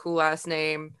had some cool ass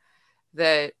name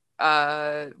that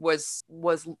was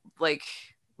like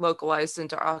localized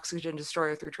into oxygen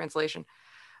destroyer through translation.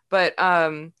 But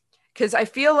because I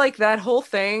feel like that whole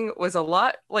thing was a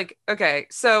lot like, okay,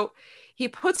 so he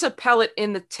puts a pellet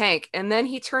in the tank and then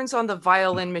he turns on the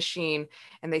violin machine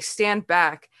and they stand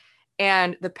back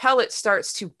and the pellet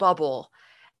starts to bubble.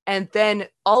 And then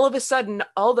all of a sudden,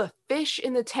 all the fish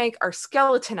in the tank are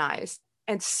skeletonized.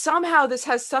 And somehow this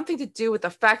has something to do with the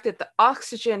fact that the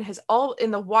oxygen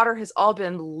in the water has all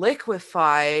been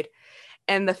liquefied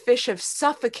and the fish have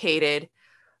suffocated,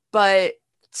 but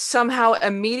somehow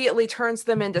immediately turns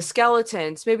them into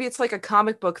skeletons. Maybe it's like a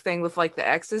comic book thing with like the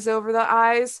X's over the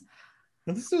eyes.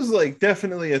 This was like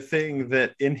definitely a thing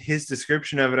that in his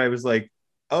description of it, I was like,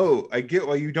 oh, I get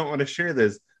why you don't want to share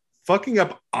this. Fucking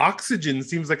up oxygen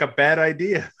seems like a bad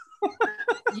idea.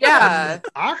 Yeah.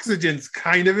 Oxygen's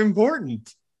kind of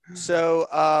important. So,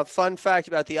 fun fact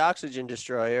about the oxygen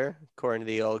destroyer, according to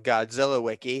the old Godzilla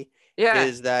wiki, Yeah.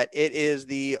 is that it is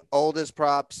the oldest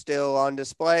prop still on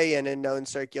display and in known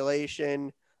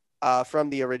circulation from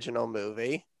the original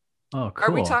movie. Oh, cool.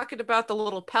 Are we talking about the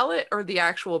little pellet or the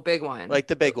actual big one? Like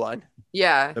the big one.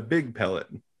 Yeah, A big pellet.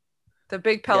 the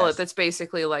big pellet Yes. that's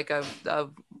basically like a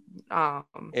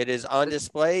It is on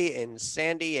display in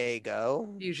San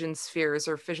Diego. fusion spheres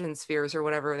or fission spheres or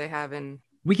whatever they have in.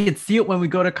 We can see it when we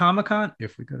go to Comic-Con.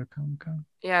 If we go to Comic-Con.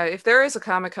 Yeah, if there is a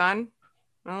Comic-Con,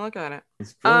 I'll look at it.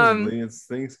 Supposedly it's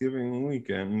Thanksgiving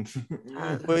weekend.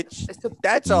 Which It's a,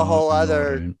 that's a whole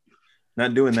other.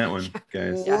 Not doing that one,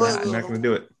 guys. Yeah. I'm not going to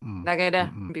do it. not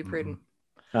gonna be prudent.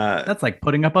 That's like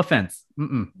putting up a fence.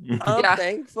 Mm-mm. I'm Yeah.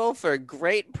 thankful for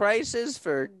great prices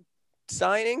for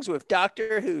signings with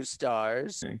Doctor Who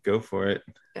stars. Go for it.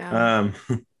 Yeah.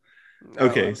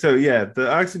 Okay, so yeah,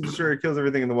 the oxygen destroyer kills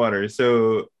everything in the water.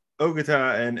 So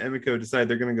Ogata and Emiko decide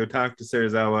they're going to go talk to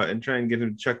Serizawa and try and get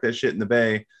him to chuck that shit in the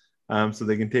bay, so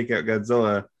they can take out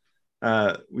Godzilla.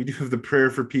 We do have the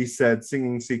prayer for peace sad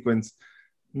singing sequence,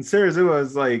 and Serizawa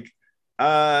is like,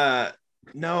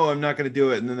 no, I'm not going to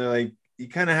do it. And then they're like, you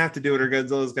kind of have to do it or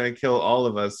Godzilla's going to kill all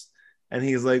of us. And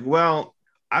he's like, well,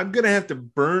 I'm going to have to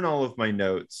burn all of my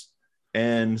notes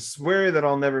and swear that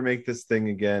I'll never make this thing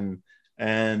again.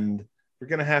 And we're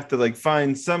going to have to like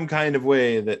find some kind of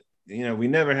way that, you know, we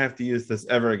never have to use this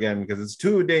ever again because it's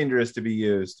too dangerous to be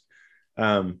used.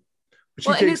 Which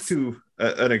he takes to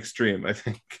an extreme, I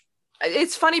think.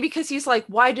 It's funny because he's like,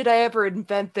 why did I ever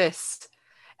invent this?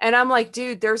 And I'm like,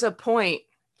 dude, there's a point.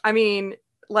 I mean,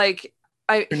 like,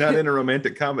 you're not in a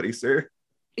romantic comedy, sir.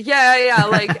 Yeah.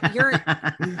 Like you're,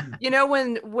 you know,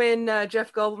 when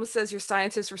Jeff Goldblum says your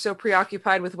scientists were so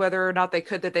preoccupied with whether or not they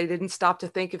could that they didn't stop to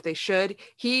think if they should.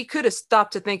 He could have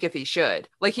stopped to think if he should.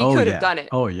 Like he could have done it.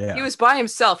 Oh yeah. He was by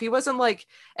himself. He wasn't like,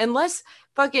 unless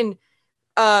fucking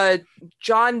John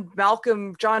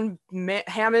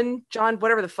Hammond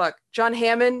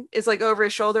is like over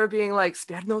his shoulder being like,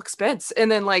 spare no expense,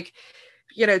 and then like,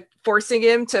 you know, forcing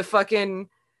him to fucking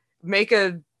make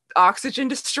a oxygen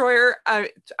destroyer. I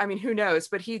mean, who knows?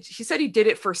 But he said he did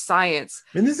it for science.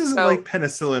 And this isn't like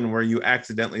penicillin where you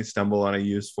accidentally stumble on a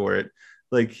use for it.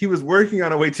 Like he was working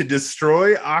on a way to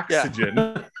destroy oxygen.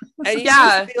 Yeah. And he used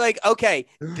to be like, okay,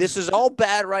 this is all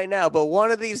bad right now, but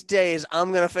one of these days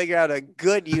I'm gonna figure out a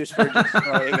good use for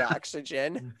destroying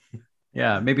oxygen.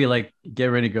 Yeah, maybe like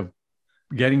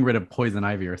getting rid of poison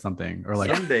ivy or something, or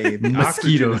like someday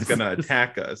mosquitoes is gonna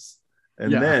attack us,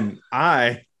 and then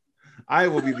I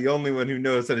will be the only one who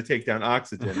knows how to take down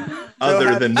oxygen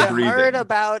other than breathing. Have you heard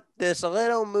about this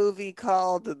little movie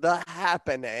called The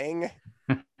Happening?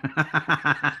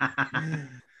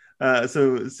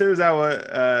 So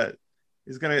Serizawa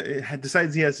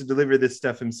decides he has to deliver this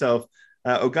stuff himself.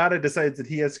 Ogata decides that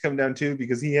he has to come down too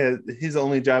because his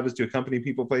only job is to accompany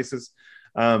people places.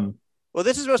 Well,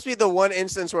 this is supposed to be the one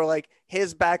instance where like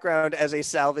his background as a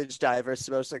salvage diver is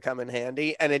supposed to come in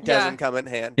handy, and it doesn't come in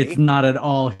handy. It's not at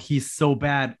all. He's so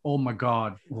bad. Oh my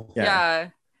god. Yeah.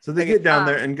 So they get down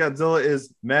there, and Godzilla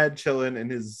is mad chilling in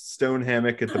his stone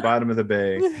hammock at the bottom of the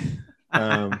bay.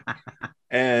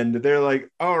 And they're like,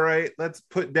 all right, let's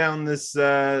put down this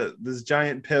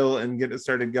giant pill and get it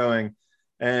started going.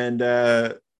 And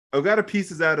Ogata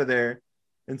pieces out of there.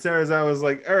 And Serizawa was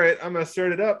like, all right, I'm going to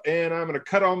start it up and I'm going to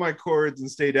cut all my cords and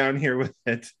stay down here with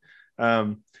it.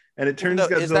 And it turns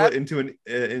Godzilla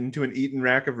into an eaten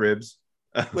rack of ribs.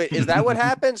 Wait, is that what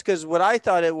happens? Because what I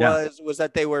thought it was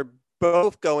that they were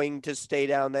both going to stay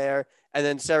down there. And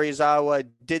then Serizawa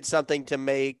did something to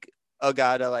make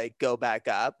Ogata like go back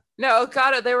up. No,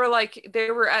 Ogata, they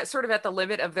were at sort of at the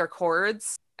limit of their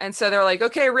cords. And so they're like,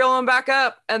 okay, reel them back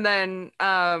up. And then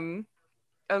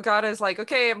Ogata's like,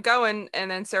 okay, I'm going. And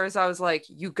then Serizawa's like,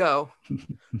 you go.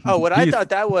 Oh, what I thought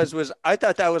that was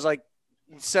like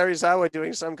Serizawa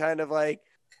doing some kind of like,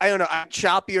 I don't know, I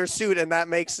chop your suit and that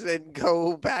makes it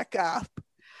go back up.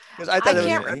 Because I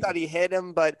thought he hit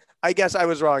him, but I guess I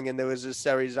was wrong. And there was a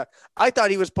Serizawa. I thought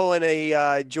he was pulling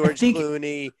a George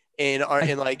Clooney in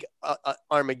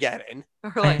Armageddon.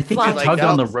 Or like, I think he tugged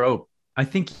on the rope. I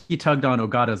think he tugged on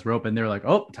Ogata's rope, and they were like,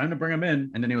 "Oh, time to bring him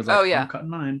in." And then he was like, "Oh yeah, I'm cutting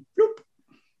mine."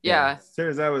 Yeah.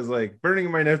 Serizawa was like,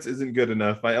 burning my notes isn't good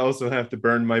enough. I also have to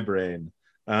burn my brain.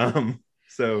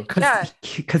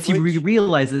 Because he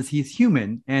realizes he's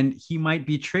human and he might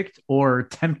be tricked or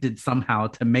tempted somehow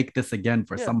to make this again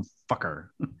for some fucker.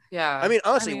 Yeah. I mean,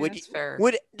 honestly, would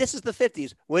this is the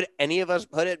 50s? Would any of us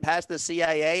put it past the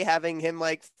CIA having him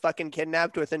like fucking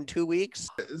kidnapped within 2 weeks?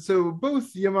 So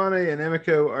both Yamane and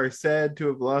Emiko are sad to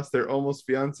have lost their almost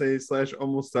fiance /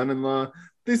 almost son-in-law.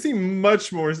 They seem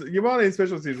much more. Yamane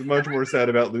especially seems much more sad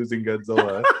about losing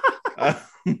Godzilla.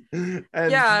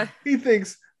 And he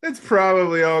thinks it's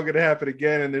probably all going to happen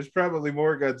again, and there's probably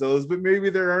more Godzillas, but maybe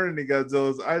there aren't any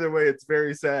Godzillas. Either way, it's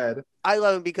very sad. I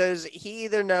love him because he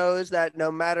either knows that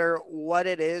no matter what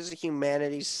it is,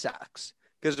 humanity sucks.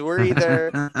 Because we're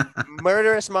either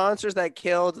murderous monsters that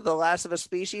killed the last of a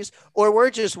species, or we're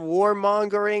just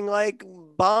warmongering like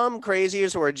bomb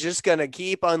crazies who are just going to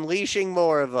keep unleashing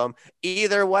more of them.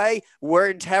 Either way,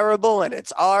 we're terrible and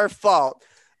it's our fault.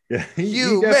 Yeah,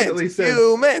 he definitely says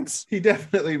humans. He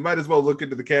definitely might as well look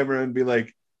into the camera and be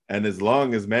like, and as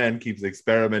long as man keeps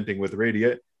experimenting with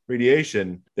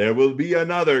radiation, there will be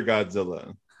another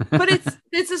Godzilla. But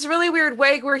it's this really weird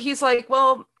way where he's like,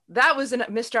 well, that was a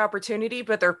missed opportunity,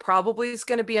 but there probably is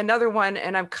going to be another one.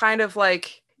 And I'm kind of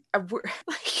like,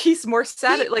 he's more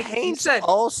sad. He Like you paints said,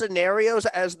 all scenarios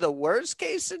as the worst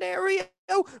case scenario,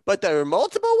 but there are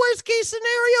multiple worst case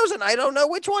scenarios, and I don't know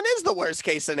which one is the worst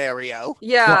case scenario.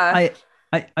 yeah,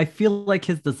 Well, I feel like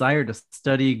his desire to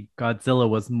study Godzilla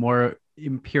was more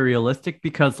imperialistic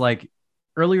because like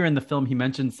earlier in the film he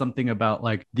mentioned something about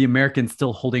like the Americans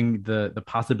still holding the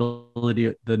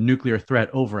possibility the nuclear threat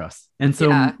over us. And so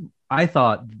Yeah. I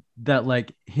thought that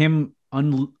like him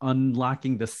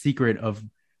unlocking the secret of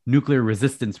nuclear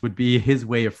resistance would be his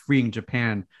way of freeing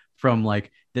Japan from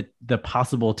like the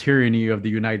possible tyranny of the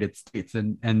United States,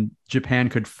 and Japan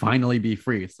could finally be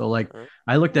free. So like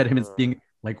I looked at him as being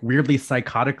like weirdly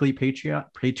psychotically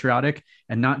patriotic,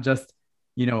 and not just,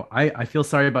 you know, I feel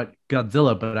sorry about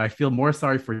Godzilla, but I feel more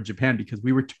sorry for Japan because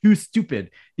we were too stupid.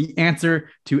 The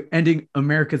answer to ending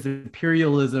America's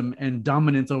imperialism and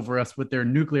dominance over us with their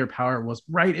nuclear power was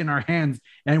right in our hands,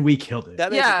 and we killed it.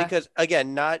 That makes Yeah. it because,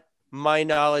 again, not my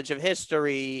knowledge of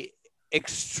history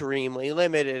extremely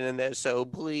limited in this, so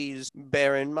please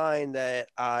bear in mind that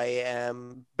I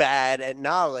am bad at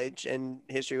knowledge and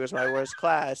history was my worst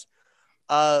class.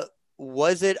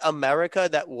 Was it America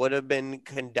that would have been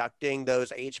conducting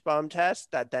those H-bomb tests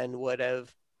that then would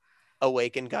have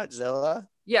awakened Godzilla?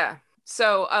 Yeah.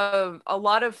 So a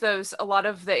lot of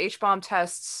the H-bomb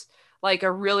tests, like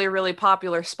a really, really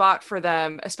popular spot for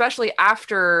them, especially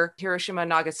after Hiroshima and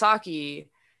Nagasaki,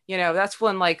 you know, that's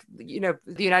when like, you know,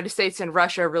 the United States and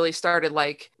Russia really started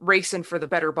like racing for the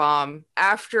better bomb.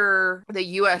 After the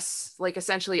US like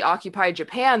essentially occupied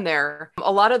Japan there,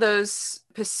 a lot of those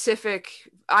Pacific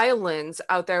islands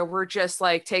out there were just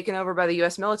like taken over by the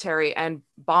US military and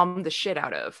bombed the shit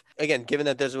out of. Again, given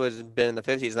that this was been in the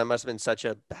 50s, that must have been such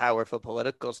a powerful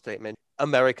political statement.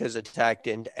 America's attacked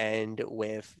and end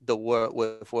with the war,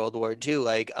 with World War II.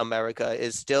 Like America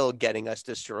is still getting us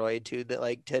destroyed to the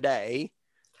like today.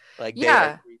 Like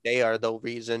Yeah. they are the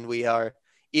reason we are,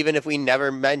 even if we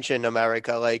never mention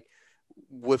America, like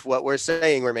with what we're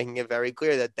saying, we're making it very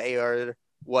clear that they are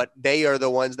the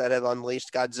ones that have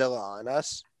unleashed Godzilla on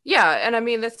us. Yeah, and I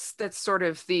mean that's sort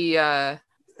of the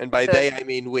And by they I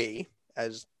mean we,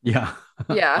 as Yeah.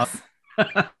 yeah.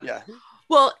 yeah.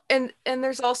 Well, and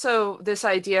there's also this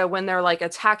idea when they're like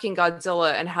attacking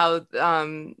Godzilla and how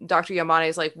Dr. Yamane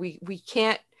is like, we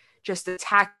can't just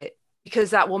attack it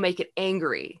because that will make it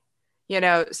angry. You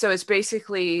know, so it's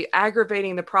basically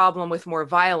aggravating the problem with more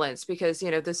violence because, you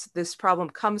know, this problem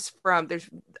comes from there's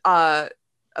a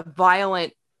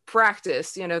violent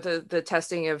practice, you know, the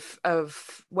testing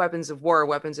of weapons of war,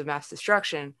 weapons of mass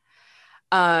destruction.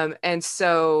 And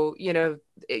so, you know,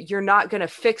 you're not going to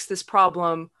fix this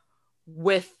problem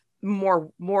with more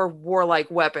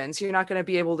warlike weapons. You're not going to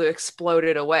be able to explode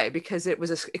it away because it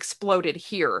was exploded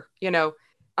here, you know.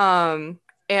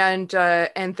 And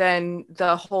then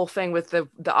the whole thing with the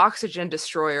oxygen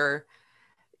destroyer,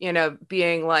 you know,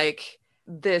 being like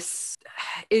this,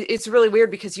 it's really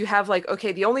weird because you have like,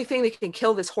 okay, the only thing that can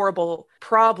kill this horrible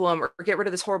problem or get rid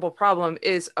of this horrible problem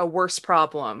is a worse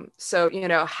problem. So, you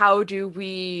know, how do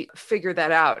we figure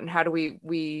that out and how do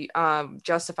we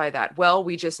justify that? Well,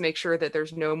 we just make sure that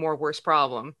there's no more worse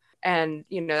problem. And,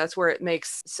 you know, that's where it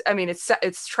makes, I mean,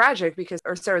 it's tragic because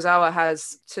Serizawa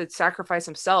has to sacrifice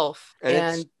himself.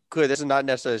 And it's clear this is not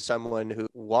necessarily someone who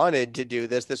wanted to do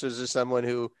this. This was just someone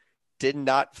who did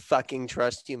not fucking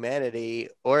trust humanity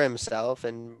or himself,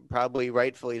 and probably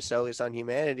rightfully so, is on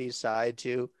humanity's side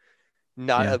to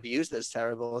not abuse this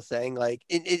terrible thing. Like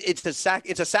it's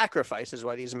a sacrifice is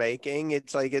what he's making.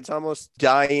 It's like it's almost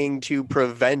dying to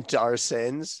prevent our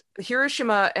sins.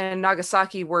 Hiroshima and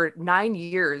Nagasaki were 9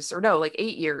 years, or no, like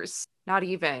 8 years, not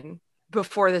even,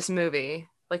 before this movie.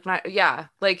 Like,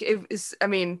 like it is, I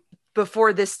mean,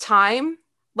 before this time,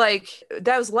 like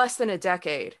that was less than a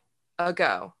decade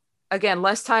ago. Again,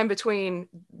 less time between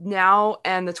now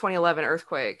and the 2011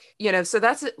 earthquake, you know, so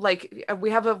that's like,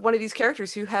 we have one of these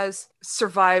characters who has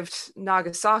survived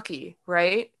Nagasaki,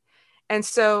 right? And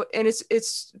so, and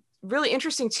it's really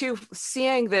interesting too,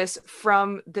 seeing this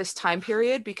from this time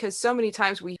period, because so many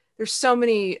times there's so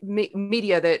many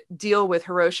media that deal with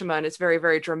Hiroshima and it's very,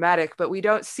 very dramatic, but we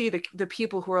don't see the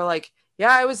people who are like,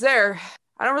 yeah, I was there.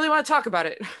 I don't really want to talk about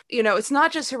it. You know, it's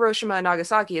not just Hiroshima and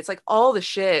Nagasaki. It's like all the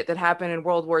shit that happened in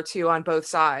World War II on both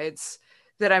sides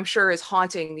that I'm sure is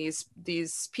haunting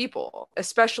these people,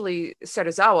 especially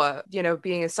Serizawa, you know,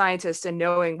 being a scientist and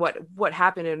knowing what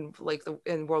happened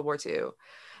in World War II.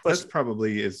 That's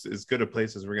probably as good a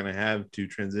place as we're going to have to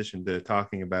transition to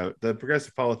talking about the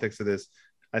progressive politics of this.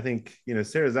 I think, you know,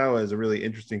 Serizawa is a really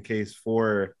interesting case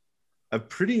for a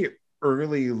pretty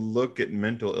early look at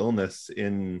mental illness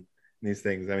in these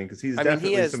things. I mean, because he's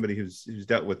definitely somebody who's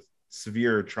dealt with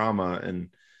severe trauma and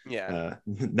Yeah.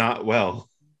 not well.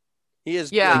 He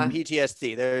is Yeah. like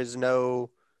PTSD. There's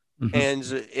no Mhm.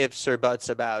 ands, ifs, or buts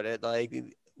about it. Like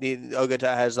the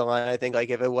Ogata has the line, I think, like,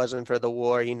 if it wasn't for the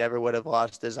war, he never would have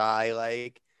lost his eye.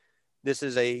 Like, this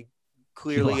is a He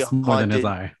clearly lost more than his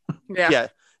haunted. eye. Yeah.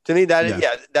 To me,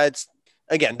 Yeah. that's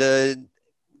again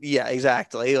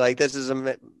exactly. Like, this is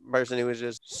a person who is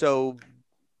just so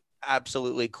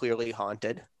absolutely clearly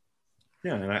haunted.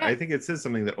 Yeah, and I think it says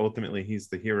something that ultimately he's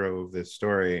the hero of this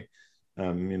story.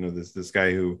 This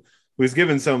guy who's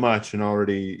given so much and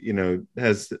already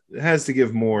has to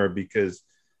give more because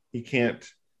he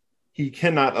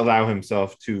cannot allow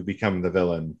himself to become the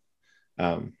villain.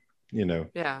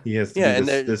 Yeah. He has to Yeah, do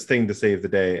and this thing to save the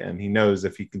day, and he knows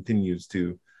if he continues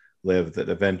to live that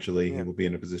eventually he Yeah. will be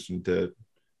in a position to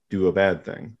do a bad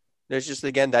thing. there's just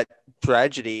again that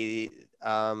tragedy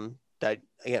that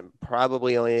again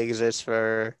probably only exists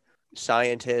for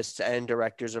scientists and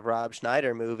directors of Rob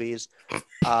Schneider movies.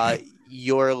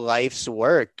 Your life's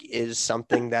work is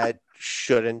something that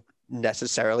shouldn't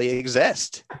necessarily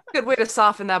exist. Good way to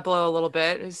soften that blow a little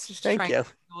bit. Is just Thank trying you. to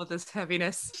deal with this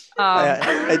heaviness.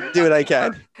 I do what I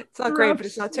can. It's not great, Rob but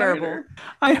it's not Schneider. terrible.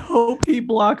 I hope he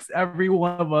blocks every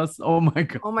one of us. Oh my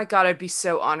god. Oh my god, I'd be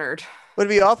so honored. What'd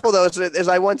be awful though is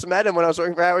I once met him when I was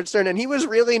working for Howard Stern, and he was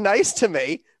really nice to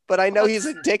me. But I know he's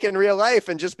a dick in real life,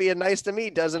 and just being nice to me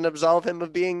doesn't absolve him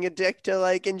of being a dick to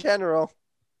like in general.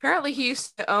 Apparently, he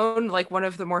used to own like one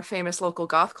of the more famous local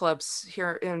goth clubs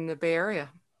here in the Bay Area.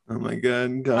 Oh my god,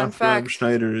 Fun Goth Rob fact.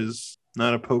 Schneider is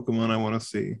not a Pokemon I want to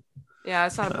see. Yeah,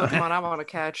 it's not a Pokemon I want to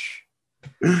catch.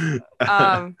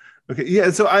 Um, Okay, yeah,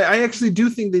 so I actually do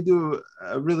think they do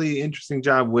a really interesting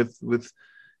job with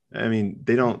I mean,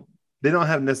 they don't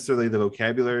have necessarily the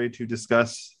vocabulary to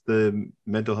discuss the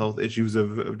mental health issues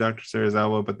of Dr.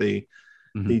 Serizawa, but they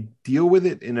deal with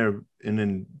it in a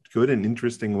good and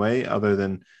interesting way, other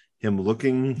than him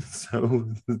looking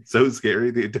so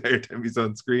scary the entire time he's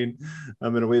on screen,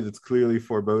 in a way that's clearly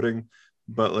foreboding.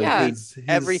 But like Yeah. his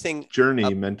Everything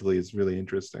journey mentally is really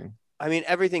interesting. I mean,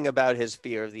 everything about his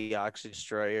fear of the Oxygen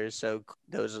Destroyers. So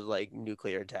those are like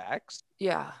nuclear attacks.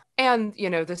 yeah, and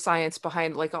the science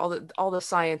behind like all the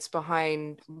science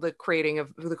behind the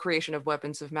creation of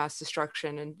weapons of mass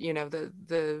destruction, and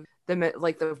the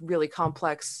like the really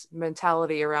complex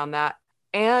mentality around that.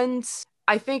 And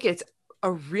I think it's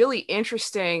a really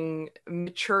interesting,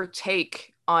 mature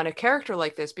take on a character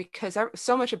like this, because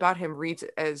so much about him reads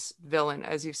as villain,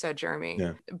 as you said, Jeremy.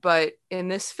 Yeah. But in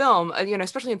this film,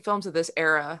 especially in films of this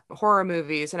era, horror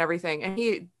movies and everything, and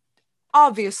he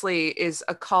obviously is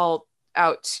a call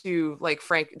out to like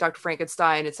Dr.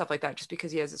 Frankenstein and stuff like that, just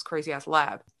because he has this crazy ass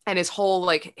lab and his whole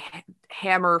like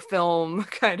Hammer film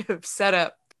kind of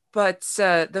setup. But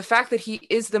the fact that he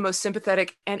is the most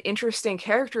sympathetic and interesting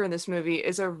character in this movie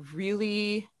is a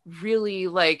really, really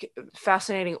like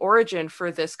fascinating origin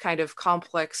for this kind of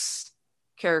complex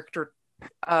character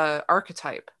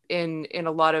archetype in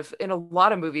a lot of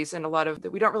movies, and a lot of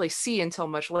that we don't really see until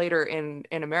much later in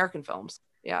American films.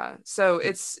 Yeah, so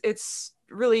it's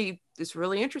really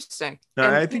interesting. No,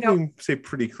 And, I think we can say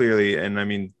pretty clearly, and I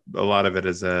mean a lot of it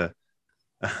is a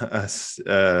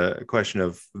question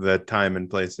of the time and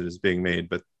place it is being made,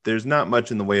 but there's not much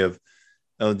in the way of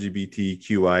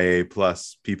LGBTQIA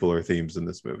plus people or themes in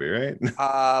this movie,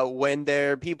 right? When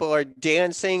people are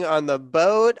dancing on the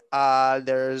boat,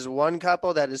 there's one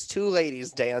couple that is two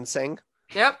ladies dancing,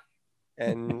 Yep.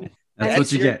 and That's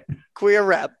what you your get. queer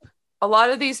rep. A lot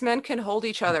of these men can hold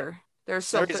each other. There's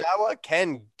something. Serizawa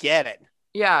can get it.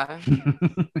 Yeah,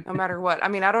 no matter what. I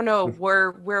mean, I don't know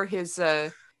where his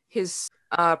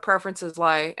preferences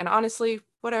lie, and honestly,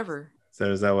 whatever.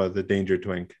 Serizawa, the danger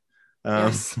twink.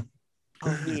 Yes. Oh,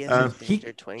 he is Um, a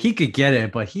danger twink. He could get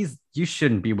it, but you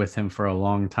shouldn't be with him for a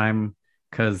long time,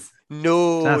 because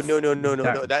No. That's-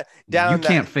 That you down.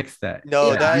 can't fix that.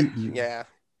 No, Yeah. that You- yeah.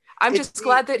 I'm It's just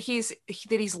glad that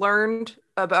he's learned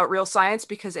about real science,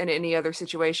 because in any other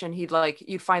situation,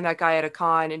 you'd find that guy at a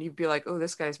con and you'd be like, oh,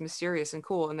 this guy's mysterious and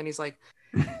cool, and then he's like,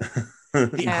 The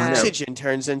Yeah. oxygen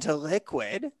turns into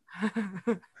liquid.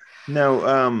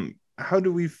 Now, how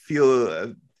do we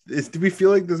feel? Do we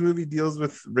feel like this movie deals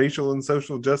with racial and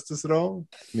social justice at all?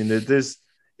 I mean, it is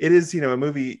a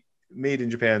movie made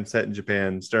in Japan, set in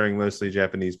Japan, starring mostly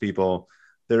Japanese people.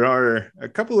 There are a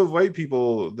couple of white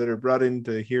people that are brought in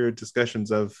to hear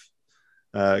discussions of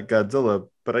Godzilla,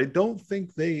 but I don't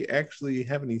think they actually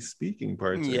have any speaking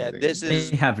parts. or Yeah, anything. this is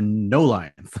They have no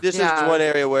lines. This Yeah. is one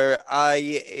area where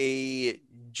a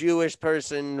Jewish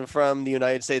person from the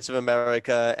United States of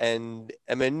America, and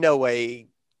am in no way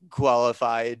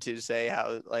qualified to say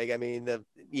how. Like, I mean,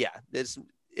 this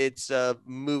it's a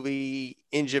movie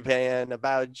in Japan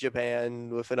about Japan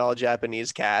with an all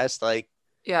Japanese cast. Like,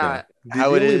 Yeah. The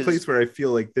How it only is- place where I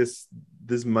feel like this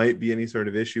might be any sort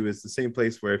of issue is the same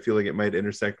place where I feel like it might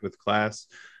intersect with class,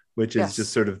 which is Yes.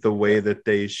 just sort of the way that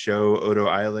they show Odo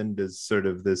Island as sort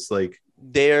of this like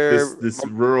they're this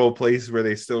rural place where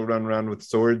they still run around with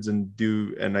swords and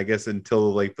I guess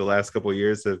until like the last couple of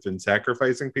years have been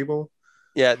sacrificing people.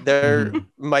 Yeah, there Mhm.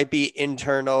 might be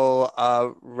internal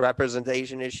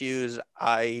representation issues.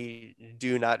 I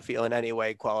do not feel in any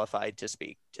way qualified to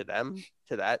speak to them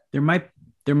to that. There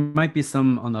might be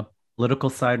some on the political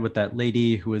side with that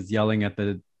lady who was yelling at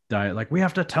the diet, like, we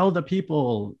have to tell the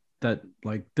people that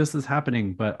like this is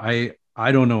happening. But I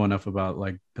don't know enough about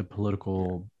like the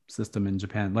political system in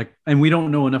Japan. Like, and we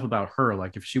don't know enough about her.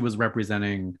 Like if she was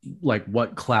representing like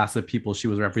what class of people she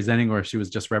was representing, or if she was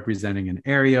just representing an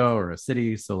area or a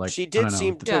city. So like She I don't did know.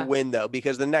 seem to Yeah. win though,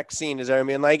 because the next scene is her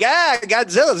being like,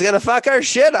 Godzilla's gonna fuck our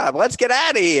shit up. Let's get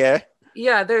out of here.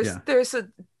 Yeah, there's Yeah. there's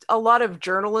a lot of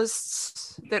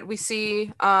journalists that we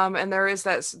see, and there is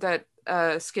that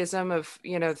schism of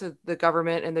the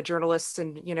government and the journalists,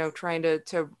 and trying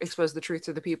to expose the truth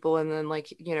to the people, and then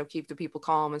like keep the people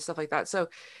calm and stuff like that. So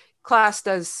class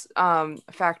does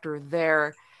factor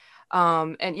there,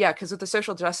 and yeah, because with the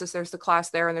social justice, there's the class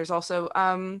there, and there's also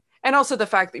and also the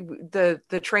fact that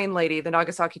the train lady, the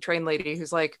Nagasaki train lady,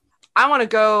 who's like, I want to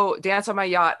go dance on my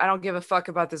yacht. I don't give a fuck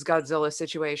about this Godzilla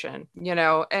situation,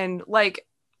 and like,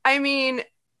 I mean,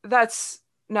 that's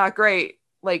not great.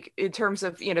 Like in terms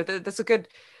of, that's a good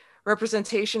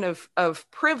representation of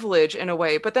privilege in a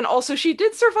way, but then also she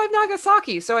did survive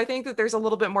Nagasaki. So I think that there's a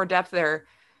little bit more depth there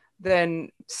than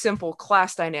simple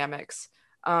class dynamics.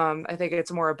 I think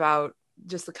it's more about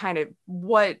just the kind of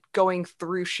what going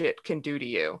through shit can do to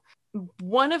you.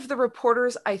 One of the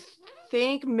reporters, I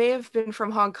think, may have been from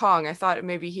Hong Kong. I thought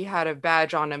maybe he had a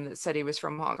badge on him that said he was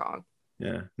from Hong Kong.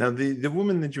 Yeah. Now the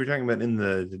woman that you were talking about in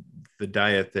the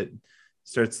diet that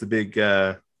starts the big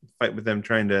fight with them,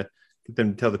 trying to get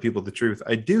them to tell the people the truth.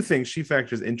 I do think she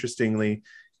factors interestingly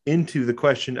into the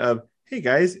question of, hey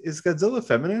guys, is Godzilla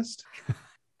feminist?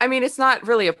 I mean, it's not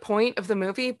really a point of the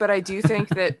movie, but I do think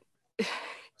that,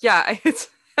 yeah, it's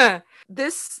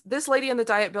this lady in the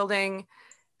diet building,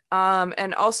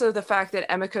 and also the fact that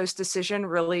Emiko's decision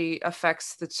really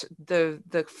affects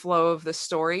the flow of the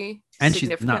story And she's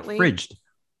not significantly. fridged.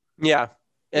 Yeah.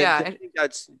 And Yeah. I think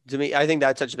that's, to me, I think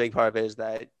that's such a big part of it, is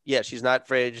that, yeah, she's not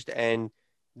fridged, and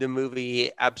the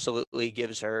movie absolutely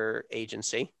gives her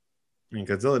agency. I mean,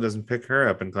 Godzilla doesn't pick her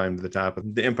up and climb to the top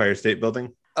of the Empire State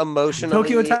Building. Emotionally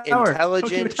Tokyo Tower.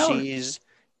 intelligent, Tokyo Tower. she's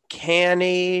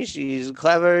canny, she's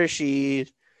clever, she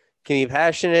can be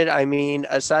passionate. I mean,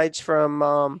 aside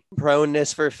from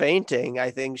proneness for fainting,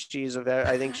 I think she's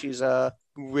a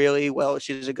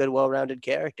good, well-rounded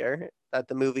character that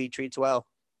the movie treats well.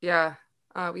 Yeah.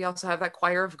 We also have that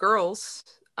choir of girls.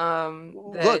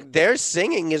 Look, their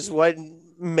singing is what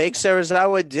makes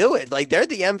Serizawa do it. Like, they're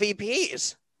the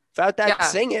MVPs. Without that Yeah.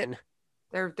 singing,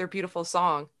 their beautiful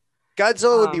song.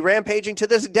 Godzilla would be Um, rampaging to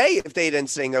this day if they didn't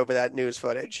sing over that news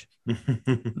footage.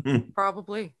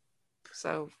 Probably.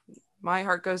 So my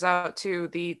heart goes out to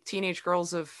the teenage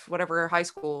girls of whatever high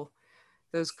school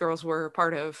those girls were a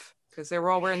part of, because they were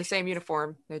all wearing the same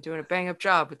uniform. They're doing a bang up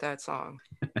job with that song.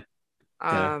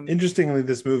 Yeah. Interestingly,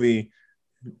 this movie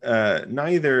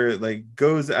neither like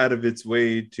goes out of its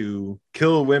way to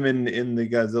kill women in the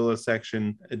Godzilla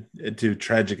section to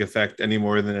tragic effect any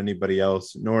more than anybody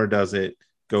else, nor does it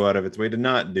go out of its way to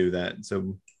not do that.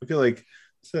 So I feel like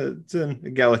it's an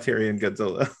egalitarian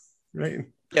Godzilla, right?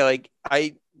 Yeah, like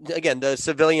the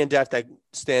civilian death that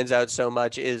stands out so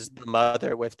much is the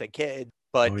mother with the kid,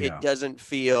 but Oh, yeah. it doesn't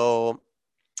feel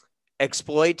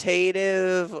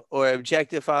exploitative or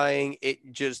objectifying.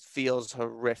 It just feels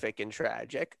horrific and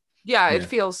tragic. Yeah, Yeah.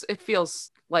 it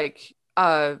feels like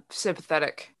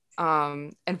sympathetic,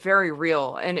 and very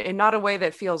real, and in not a way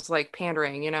that feels like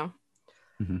pandering,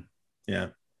 Yeah.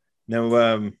 Now,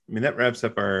 I mean, that wraps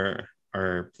up our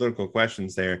political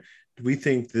questions there. Do we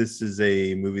think this is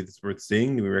a movie that's worth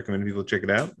seeing? Do we recommend people check it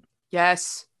out?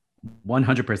 Yes.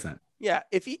 100%. Yeah,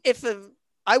 if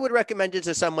I would recommend it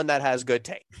to someone that has good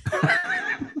taste. What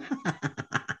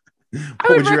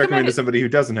would would you recommend recommend to it- somebody who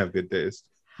doesn't have good taste?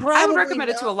 I would Probably recommend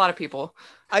it to a not. lot of people.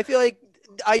 I feel like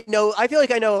I know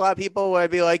a lot of people where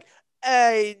I'd be like,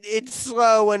 hey, it's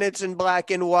slow when it's in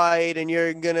black and white, and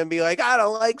you're gonna be like, I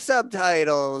don't like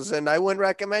subtitles, and I wouldn't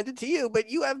recommend it to you, but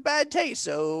you have bad taste,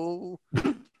 so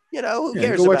who Yeah,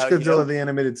 cares go watch about Godzilla you? the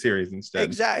animated series instead.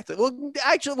 Exactly. Well,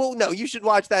 no, you should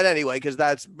watch that anyway, because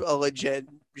that's a legit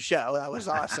show. That was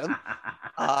awesome.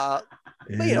 But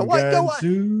what? Go watch.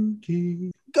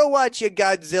 Suzuki. Go watch your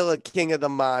Godzilla King of the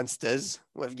Monsters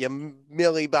with your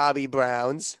Millie Bobby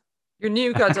Browns. Your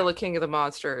new Godzilla King of the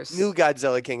Monsters. New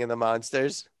Godzilla King of the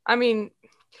Monsters. I mean,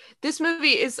 this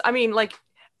movie is, I mean, like,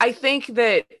 I think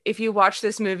that if you watch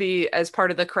this movie as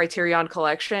part of the Criterion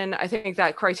Collection, I think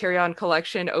that Criterion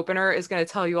Collection opener is going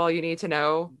to tell you all you need to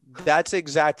know. That's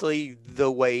exactly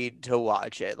the way to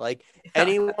watch it. Like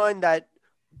anyone that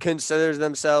considers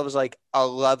themselves like a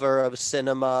lover of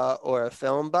cinema or a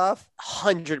film buff,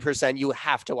 100% you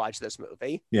have to watch this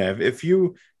movie. Yeah, if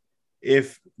your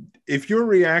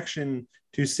reaction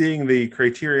to seeing the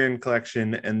Criterion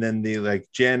Collection and then the like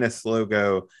Janus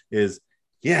logo is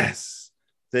yes,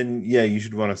 then yeah, you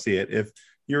should want to see it. If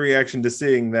your reaction to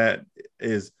seeing that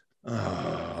is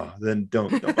then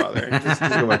don't bother. just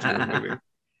go watch the movie.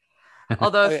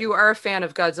 Although if you are a fan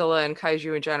of Godzilla and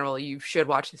kaiju in general, you should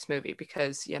watch this movie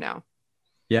because, you know,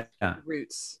 Yeah.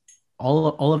 roots.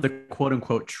 All of the quote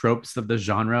unquote tropes of the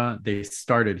genre, they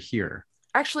started here.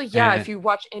 Actually, yeah, And- if you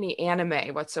watch any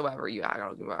anime whatsoever, you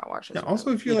gotta watch this. Yeah,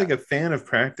 also, if you're Yeah. like a fan of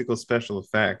practical special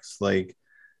effects, like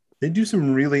they do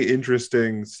some really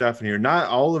interesting stuff in here. Not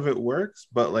all of it works,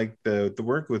 but like the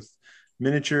work with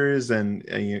miniatures and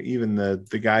you know, even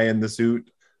the guy in the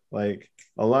suit, like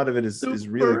a lot of it is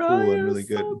really cool and really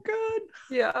good. So good.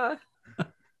 Yeah.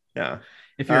 Yeah.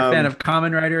 If you're a fan Um, of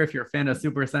Kamen Rider, if you're a fan of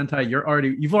Super Sentai,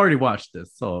 you've already watched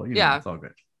this, so you know, Yeah. it's all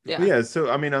good. Yeah. But yeah,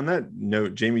 so I mean, on that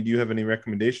note, Jamie, do you have any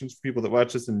recommendations for people that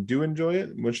watch this and do enjoy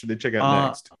it? What should they check out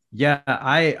next? Yeah,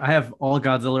 I have all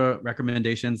Godzilla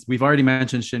recommendations. We've already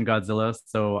mentioned Shin Godzilla,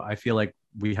 so I feel like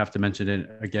we have to mention it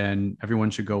again. Everyone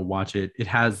should go watch it. It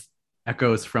has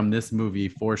echoes from this movie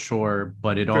for sure,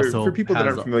 but it also For people that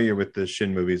has- aren't familiar with the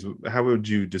Shin movies, how would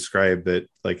you describe that?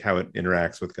 Like how it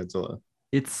interacts with Godzilla?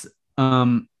 it's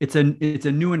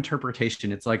a new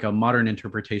interpretation. It's like a modern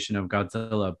interpretation of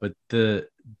Godzilla, but the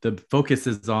focus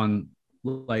is on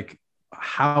like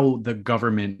how the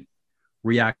government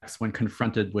reacts when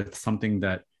confronted with something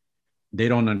that they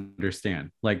don't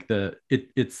understand. Like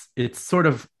it's sort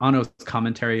of Anno's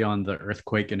commentary on the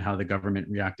earthquake and how the government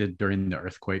reacted during the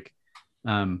earthquake.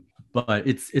 But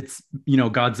it's you know,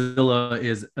 Godzilla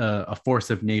is a force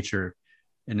of nature,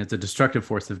 and it's a destructive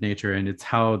force of nature, and it's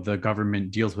how the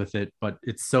government deals with it. But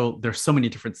there's so many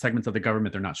different segments of the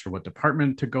government, they're not sure what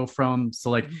department to go from. So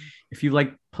like if you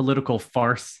like political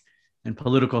farce and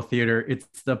political theater, it's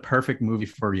the perfect movie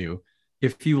for you.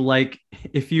 If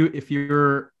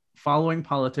you're following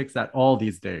politics at all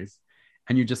these days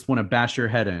and you just want to bash your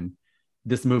head in,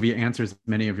 this movie answers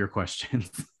many of your questions.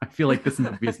 I feel like this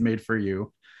movie is made for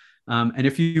you. And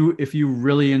if you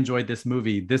really enjoyed this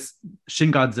movie, this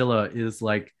Shin Godzilla is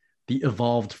like the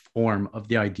evolved form of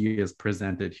the ideas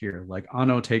presented here. Like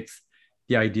Anno takes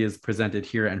the ideas presented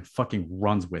here and fucking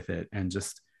runs with it and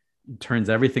just turns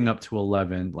everything up to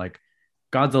 11. Like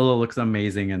Godzilla looks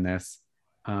amazing in this.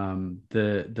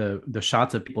 The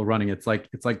shots of people running, it's like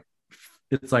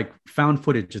found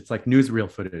footage. It's like newsreel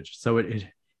footage. So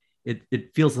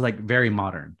it feels like very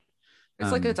modern.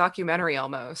 It's like a documentary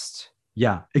almost.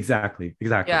 Yeah, exactly.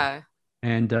 Yeah.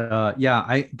 And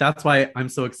that's why I'm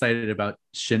so excited about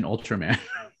Shin Ultraman.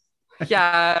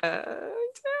 Yeah.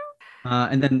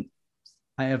 And then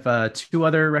I have two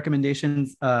other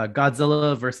recommendations.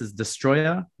 Godzilla versus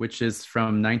Destroya, which is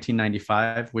from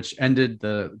 1995, which ended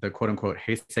the quote unquote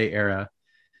Heisei era.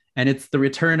 And it's the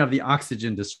return of the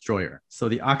Oxygen Destroyer. So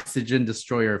the Oxygen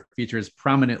Destroyer features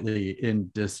prominently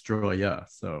in Destroya.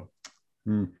 So,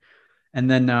 And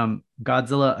then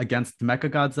Godzilla against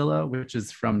Mechagodzilla, which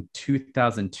is from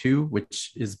 2002,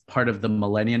 which is part of the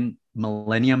Millennium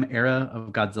era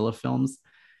of Godzilla films.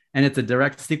 And it's a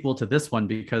direct sequel to this one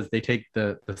because they take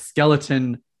the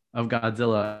skeleton of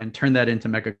Godzilla and turn that into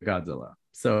Mechagodzilla.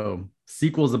 So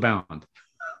sequels abound.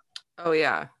 Oh,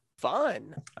 yeah.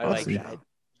 Fun. I Awesome. like that.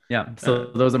 Yeah, so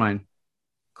those are mine.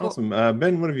 Cool. Awesome.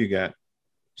 Ben, what have you got?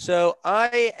 So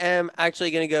I am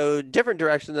actually going to go different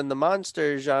direction than the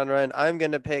monster genre, and I'm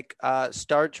going to pick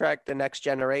Star Trek: The Next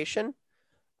Generation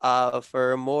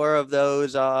for more of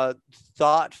those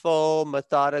thoughtful,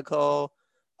 methodical,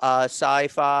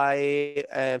 sci-fi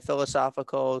and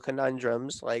philosophical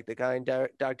conundrums like the kind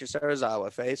Dr.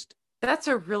 Sarazawa faced. That's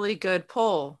a really good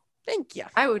poll. Thank you.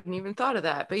 I wouldn't even thought of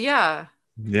that, but yeah.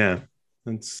 Yeah,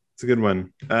 it's a good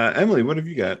one. Emily, what have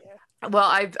you got? Well,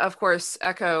 I of course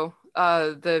echo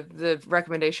the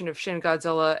recommendation of Shin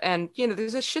Godzilla, and you know,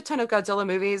 there's a shit ton of Godzilla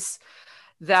movies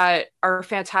that are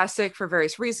fantastic for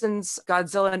various reasons.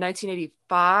 Godzilla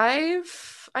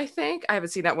 1985 I think. I haven't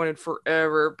seen that one in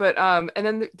forever. But and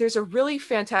then there's a really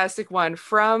fantastic one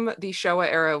from the Showa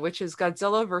era, which is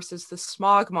Godzilla versus the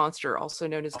Smog Monster, also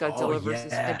known as Godzilla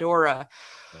versus Ghidorah,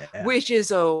 which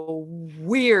is a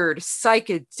weird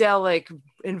psychedelic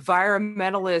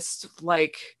environmentalist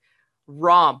like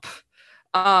romp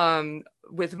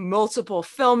with multiple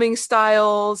filming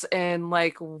styles and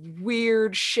like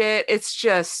weird shit.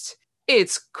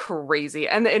 It's crazy.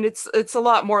 And it's a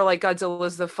lot more like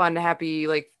Godzilla's the fun, happy,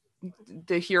 like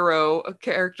the hero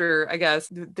character, I guess,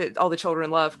 that all the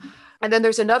children love. And then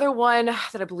there's another one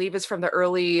that I believe is from the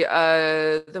early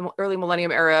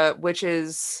Millennium era, which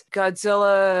is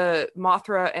Godzilla,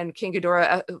 Mothra, and King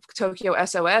Ghidorah, Tokyo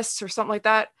SOS or something like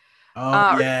that.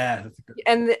 Yeah.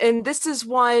 And this is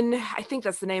one, I think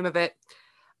that's the name of it.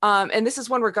 And this is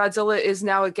one where Godzilla is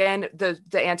now again the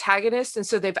antagonist, and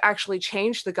so they've actually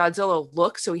changed the Godzilla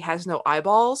look, so he has no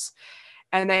eyeballs,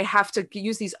 and they have to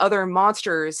use these other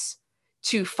monsters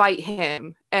to fight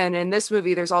him. And in this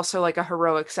movie, there's also like a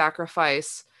heroic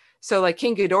sacrifice. So like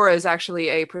King Ghidorah is actually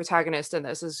a protagonist in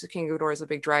this. King Ghidorah is a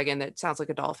big dragon that sounds like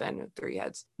a dolphin with 3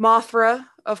 heads. Mothra,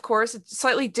 of course, it's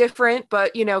slightly different,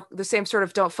 but you know, the same sort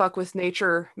of don't fuck with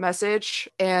nature message.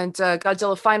 And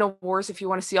Godzilla Final Wars, if you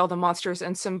want to see all the monsters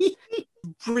and some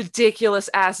ridiculous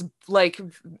ass like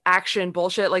action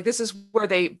bullshit. Like this is where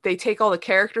they take all the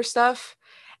character stuff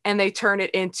and they turn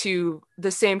it into the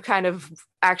same kind of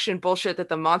action bullshit that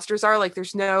the monsters are. Like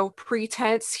there's no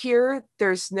pretense here.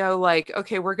 There's no like,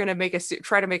 okay, we're going to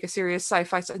try to make a serious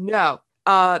sci-fi. No,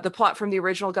 the plot from the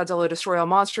original Godzilla destroy all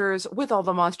monsters with all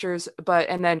the monsters,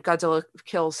 and then Godzilla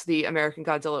kills the American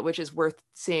Godzilla, which is worth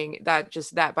seeing. That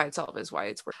by itself is why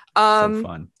it's worth. So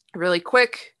fun. Really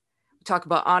quick, we talk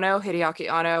about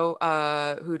Hideaki Anno,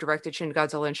 who directed Shin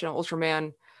Godzilla and Shin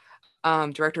Ultraman,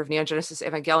 director of Neon Genesis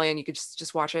Evangelion. You could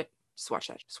just watch it. Just watch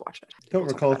that. I don't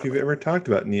recall if you've ever talked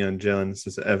about Neon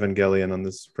Genesis Evangelion on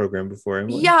this program before,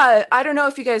 Emily. Yeah, I don't know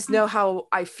if you guys know how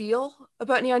I feel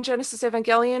about Neon Genesis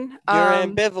Evangelion. You're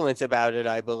ambivalent about it,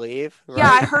 I believe. Right?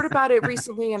 Yeah, I heard about it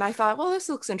recently and I thought, well, this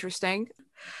looks interesting.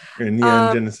 You're a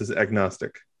Neon Genesis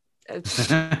agnostic. That's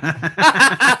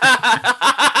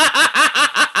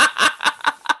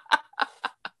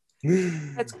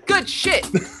good shit.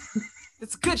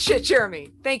 It's good shit, Jeremy.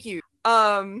 Thank you.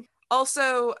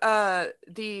 Also,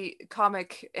 the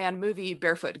comic and movie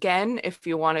Barefoot Gen, if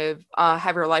you want to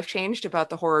have your life changed about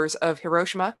the horrors of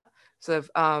Hiroshima. So,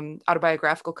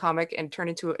 autobiographical comic and turned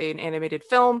into an animated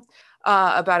film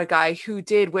about a guy who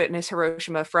did witness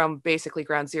Hiroshima from basically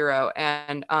ground zero.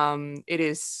 And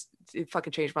it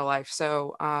fucking changed my life.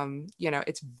 So,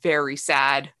 it's very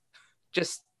sad.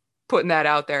 Just putting that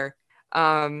out there.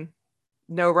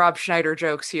 No Rob Schneider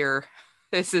jokes here.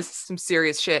 This is some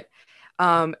serious shit.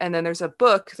 And then there's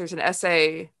an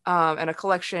essay and a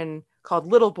collection called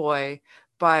Little Boy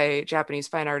by Japanese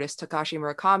fine artist Takashi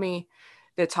Murakami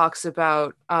that talks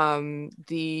about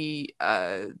the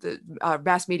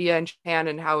mass media in Japan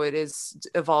and how it has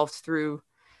evolved through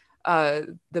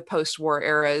the post-war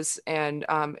eras and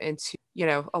into,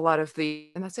 a lot of and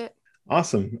that's it.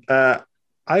 Awesome.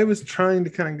 I was trying to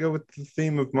kind of go with the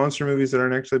theme of monster movies that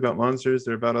aren't actually about monsters.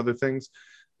 They're about other things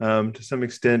to some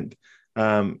extent.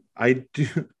 I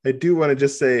do want to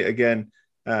just say again,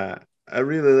 I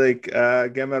really like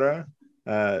Gamera.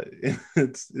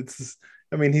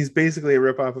 I mean, he's basically a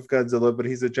ripoff of Godzilla, but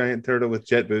he's a giant turtle with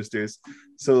jet boosters.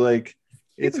 So like,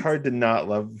 it's hard to not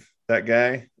love that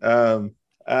guy.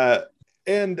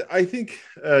 And I think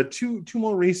two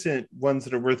more recent ones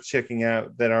that are worth checking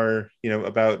out that are,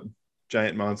 about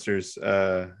giant monsters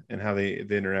and how they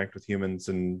interact with humans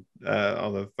and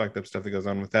all the fucked up stuff that goes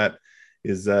on with that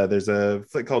is there's a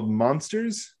flick called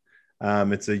Monsters.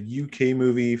 It's a UK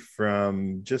movie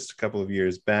from just a couple of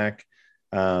years back.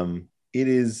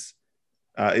 It's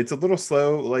a little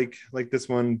slow like this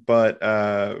one, but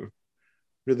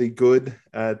really good.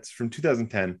 It's from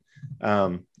 2010.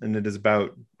 And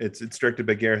it's directed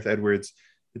by Gareth Edwards.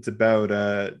 It's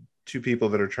about two people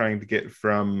that are trying to get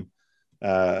from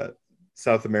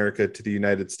South America to the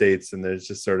United States, and there's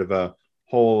just sort of a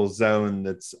whole zone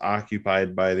that's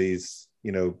occupied by these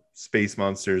space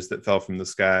monsters that fell from the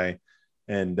sky,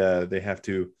 and they have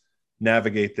to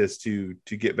navigate this to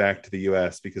get back to the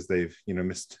US because they've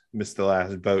missed the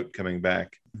last boat coming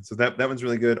back. So that one's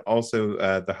really good.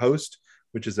 Also The Host,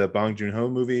 which is a Bong Joon-ho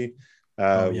movie,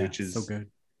 which is so good.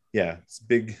 Yeah, it's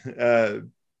big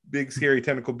scary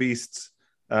tentacle beasts,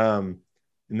 and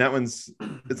that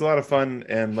it's a lot of fun,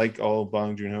 and like all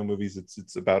Bong Joon-ho movies,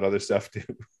 it's about other stuff too.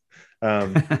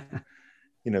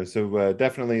 So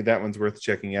definitely that one's worth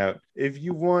checking out. If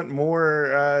you want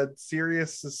more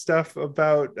serious stuff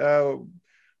about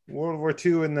World War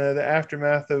II and the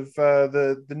aftermath of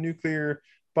the nuclear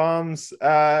bombs,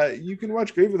 you can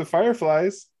watch Grave of the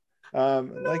Fireflies.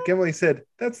 Like Emily said,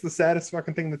 that's the saddest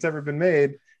fucking thing that's ever been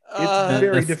made. It's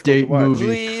very difficult to State watch. movie.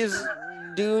 Please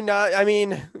do not. I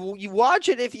mean, you watch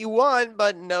it if you want,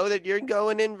 but know that you're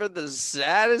going in for the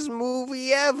saddest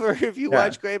movie ever if you Yeah.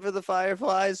 watch Grave of the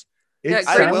Fireflies. It Yeah,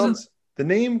 sounds, the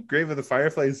name Grave of the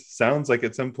Fireflies sounds like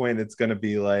at some point it's going to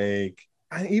be like,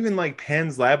 even like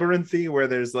Pan's Labyrinthy, where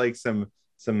there's like some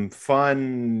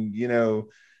fun,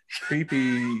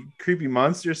 creepy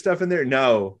monster stuff in there.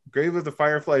 No, Grave of the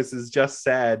Fireflies is just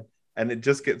sad, and it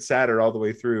just gets sadder all the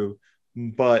way through.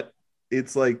 But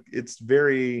it's like, it's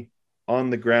very on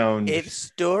the ground. Its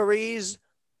stories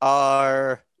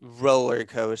are roller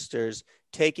coasters,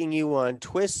 taking you on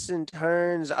twists and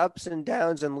turns, ups and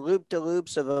downs, and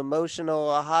loop-de-loops of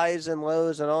emotional highs and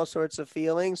lows and all sorts of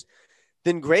feelings.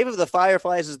 Then Grave of the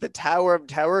Fireflies is the Tower of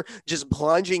Terror, just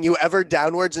plunging you ever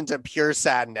downwards into pure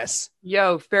sadness.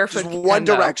 Yo, Barefoot Just one Ken,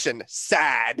 though. direction,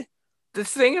 sad. The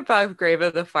thing about Grave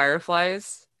of the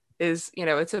Fireflies is,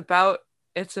 it's about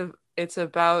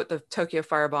the Tokyo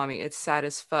firebombing. It's sad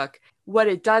as fuck. What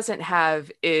it doesn't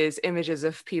have is images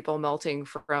of people melting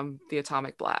from the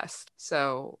atomic blast.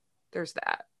 So there's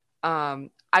that.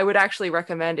 I would actually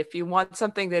recommend, if you want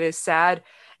something that is sad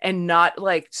and not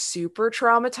like super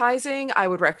traumatizing, I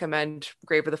would recommend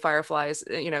Grave of the Fireflies.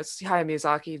 It's Hayao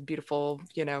Miyazaki, beautiful,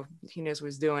 he knows what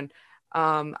he's doing.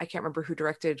 I can't remember who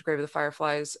directed Grave of the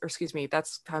Fireflies, or excuse me,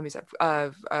 that's Hayao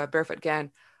Miyazaki, Barefoot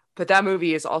Gen. But that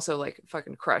movie is also like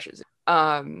fucking crushes.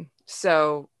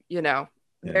 So,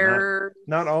 they're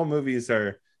not all movies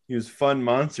use fun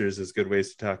monsters as good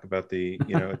ways to talk about the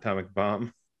atomic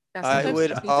bomb. Yeah, I sometimes would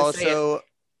you just need to say it. also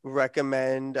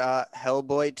recommend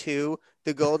Hellboy 2,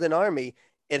 The Golden Army.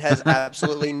 It has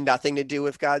absolutely nothing to do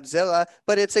with Godzilla,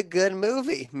 but it's a good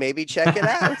movie. Maybe check it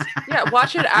out. Yeah,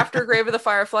 watch it after Grave of the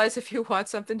Fireflies if you want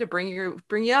something to bring you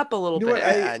up a little You know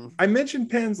bit. what, I mentioned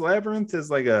Pan's Labyrinth as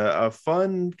like a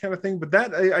fun kind of thing, but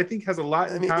that I think has a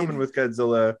lot in common with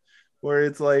Godzilla, where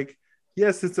it's like,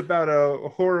 yes, it's about a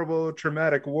horrible,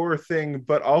 traumatic war thing,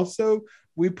 but also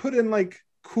we put in like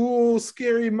cool,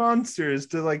 scary monsters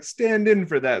to like stand in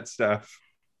for that stuff.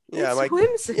 Yeah, It's like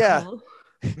whimsical. yeah.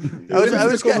 I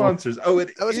was gonna, monsters. Oh,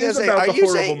 it I was is gonna say, about are the you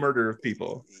horrible saying- murder of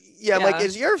people. Yeah, I'm like, Yeah.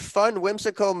 is your fun,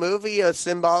 whimsical movie a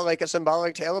symbolic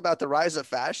tale about the rise of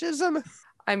fascism?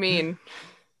 I mean,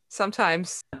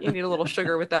 sometimes you need a little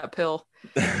sugar with that pill.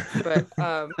 But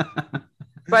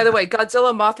by the way,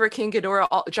 Godzilla, Mothra, King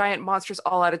Ghidorah, Giant Monsters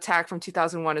All Out Attack from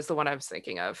 2001 is the one I was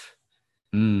thinking of.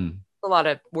 A lot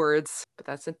of words, but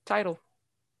that's the title.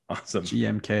 Awesome.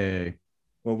 GMK.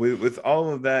 Well, with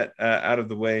all of that out of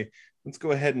the way, let's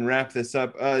go ahead and wrap this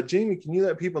up. Jamie, can you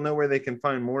let people know where they can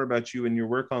find more about you and your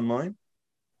work online?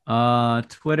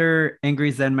 Twitter,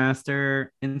 Angry Zen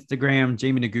Master, Instagram,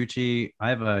 Jamie Noguchi. I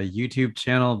have a YouTube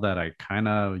channel that I kind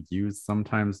of use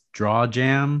sometimes, Draw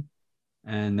Jam.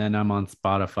 And then I'm on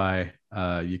Spotify.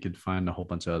 You could find a whole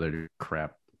bunch of other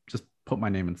crap. Just put my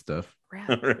name and stuff.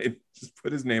 All right. Just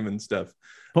put his name and stuff.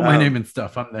 Put my name and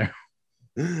stuff. I'm there.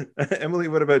 Emily,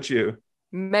 what about you?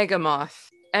 Megamoth.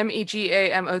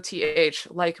 Megamoth,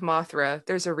 like Mothra.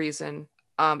 There's a reason.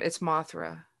 It's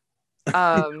Mothra.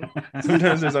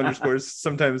 Sometimes there's underscores,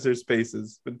 sometimes there's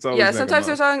spaces, but it's always Yeah, sometimes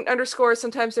Megamoth. there's underscores,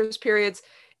 sometimes there's periods.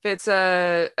 If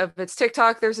it's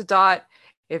TikTok, there's a dot.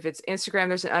 If it's Instagram,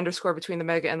 there's an underscore between the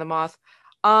mega and the moth.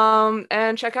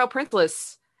 And check out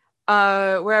Printless,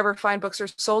 wherever fine books are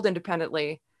sold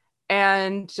independently.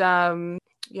 And I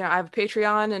have a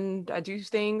Patreon and I do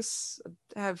things.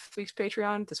 I have this week's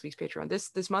Patreon,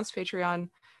 this month's Patreon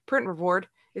print reward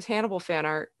is Hannibal fan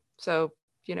art. So,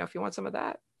 if you want some of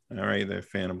that. All right, they're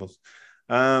Fannibals.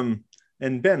 And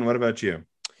Ben, what about you?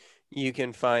 You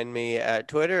can find me at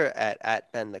Twitter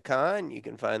at BenTheCon. You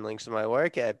can find links to my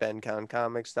work at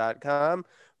benconcomics.com.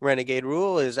 Renegade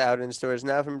Rule is out in stores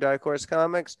now from Dark Horse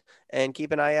Comics. And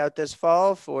keep an eye out this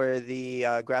fall for the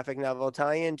graphic novel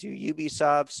tie-in to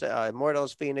Ubisoft's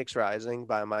Immortals Phoenix Rising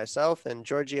by myself and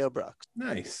Giorgio Brooks.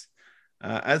 Nice.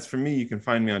 As for me, you can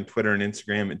find me on Twitter and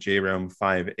Instagram at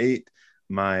jrealm58.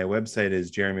 My website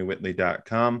is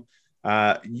jeremywhitley.com.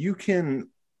 You can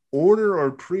order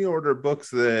or pre-order books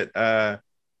that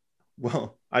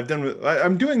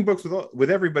I'm doing books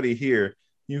with everybody here.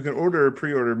 You can order or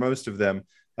pre-order most of them.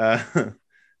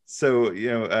 So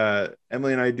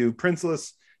Emily and I do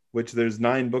Princeless, which there's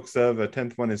 9 books of. A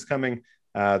 10th one is coming.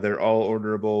 They're all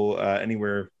orderable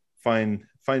anywhere fine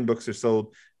books are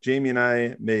sold. Jamie and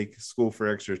I make School for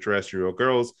Extraterrestrial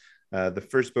Girls, the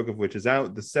first book of which is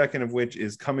out, the second of which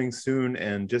is coming soon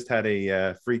and just had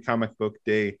a free comic book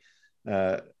day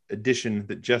edition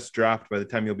that just dropped by the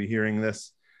time you'll be hearing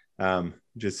this.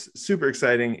 Just super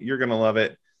exciting. You're going to love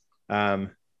it. And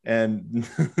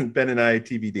Ben and I,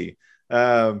 TBD,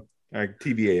 or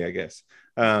TBA, I guess.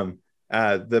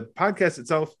 The podcast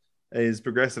itself is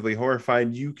Progressively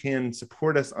Horrified. You can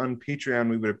support us on Patreon.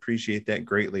 We would appreciate that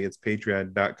greatly. It's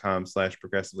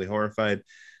patreon.com/progressively horrified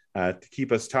to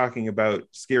keep us talking about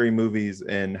scary movies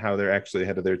and how they're actually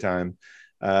ahead of their time.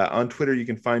 On Twitter, you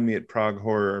can find me at Prague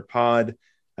Horror Pod,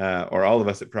 or all of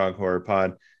us at Prague Horror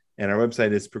Pod. And our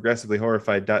website is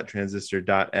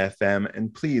progressivelyhorrified.transistor.fm.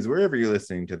 And please, wherever you're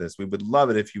listening to this, we would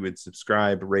love it if you would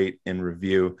subscribe, rate, and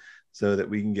review so that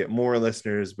we can get more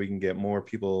listeners, we can get more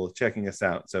people checking us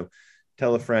out. So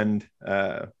tell a friend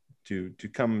to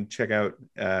come check out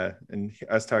and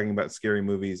us talking about scary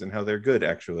movies and how they're good,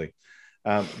 actually.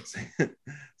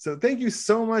 So thank you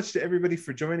so much to everybody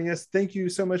for joining us. Thank you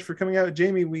so much for coming out.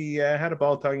 Jamie, we had a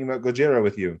ball talking about Gojira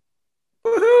with you.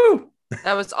 Woohoo!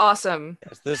 That was awesome.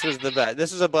 Yes, this was the best.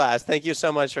 This was a blast. Thank you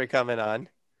so much for coming on.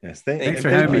 Yes, Thanks for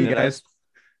having me, guys.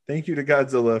 Thank you to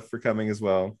Godzilla for coming as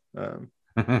well.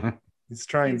 He's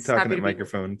trying to talk in that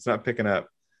microphone. It's not picking up.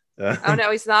 Oh,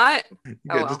 no, he's not?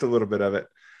 Just a little bit of it.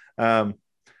 And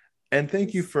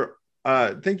thank you to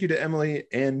Emily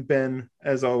and Ben,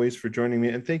 as always, for joining me.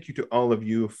 And thank you to all of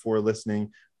you for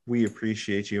listening. We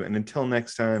appreciate you. And until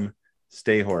next time,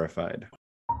 stay horrified.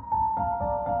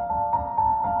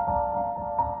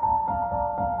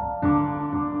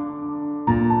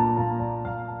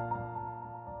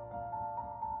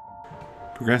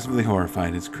 Progressively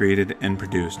Horrified is created and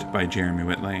produced by Jeremy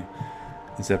Whitley.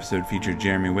 This episode featured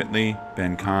Jeremy Whitley,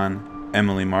 Ben Kahn,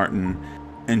 Emily Martin,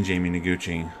 and Jamie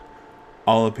Noguchi.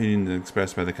 All opinions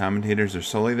expressed by the commentators are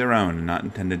solely their own and not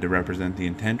intended to represent the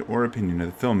intent or opinion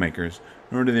of the filmmakers,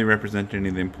 nor do they represent any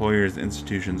of the employers,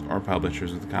 institutions, or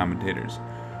publishers of the commentators.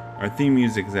 Our theme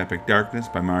music is Epic Darkness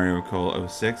by Mario Cole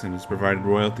 06 and is provided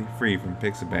royalty-free from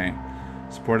Pixabay.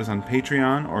 Support us on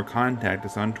Patreon or contact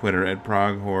us on Twitter at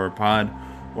Prague Horror Pod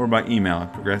or by email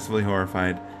at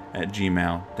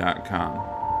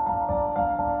progressivelyhorrified@gmail.com.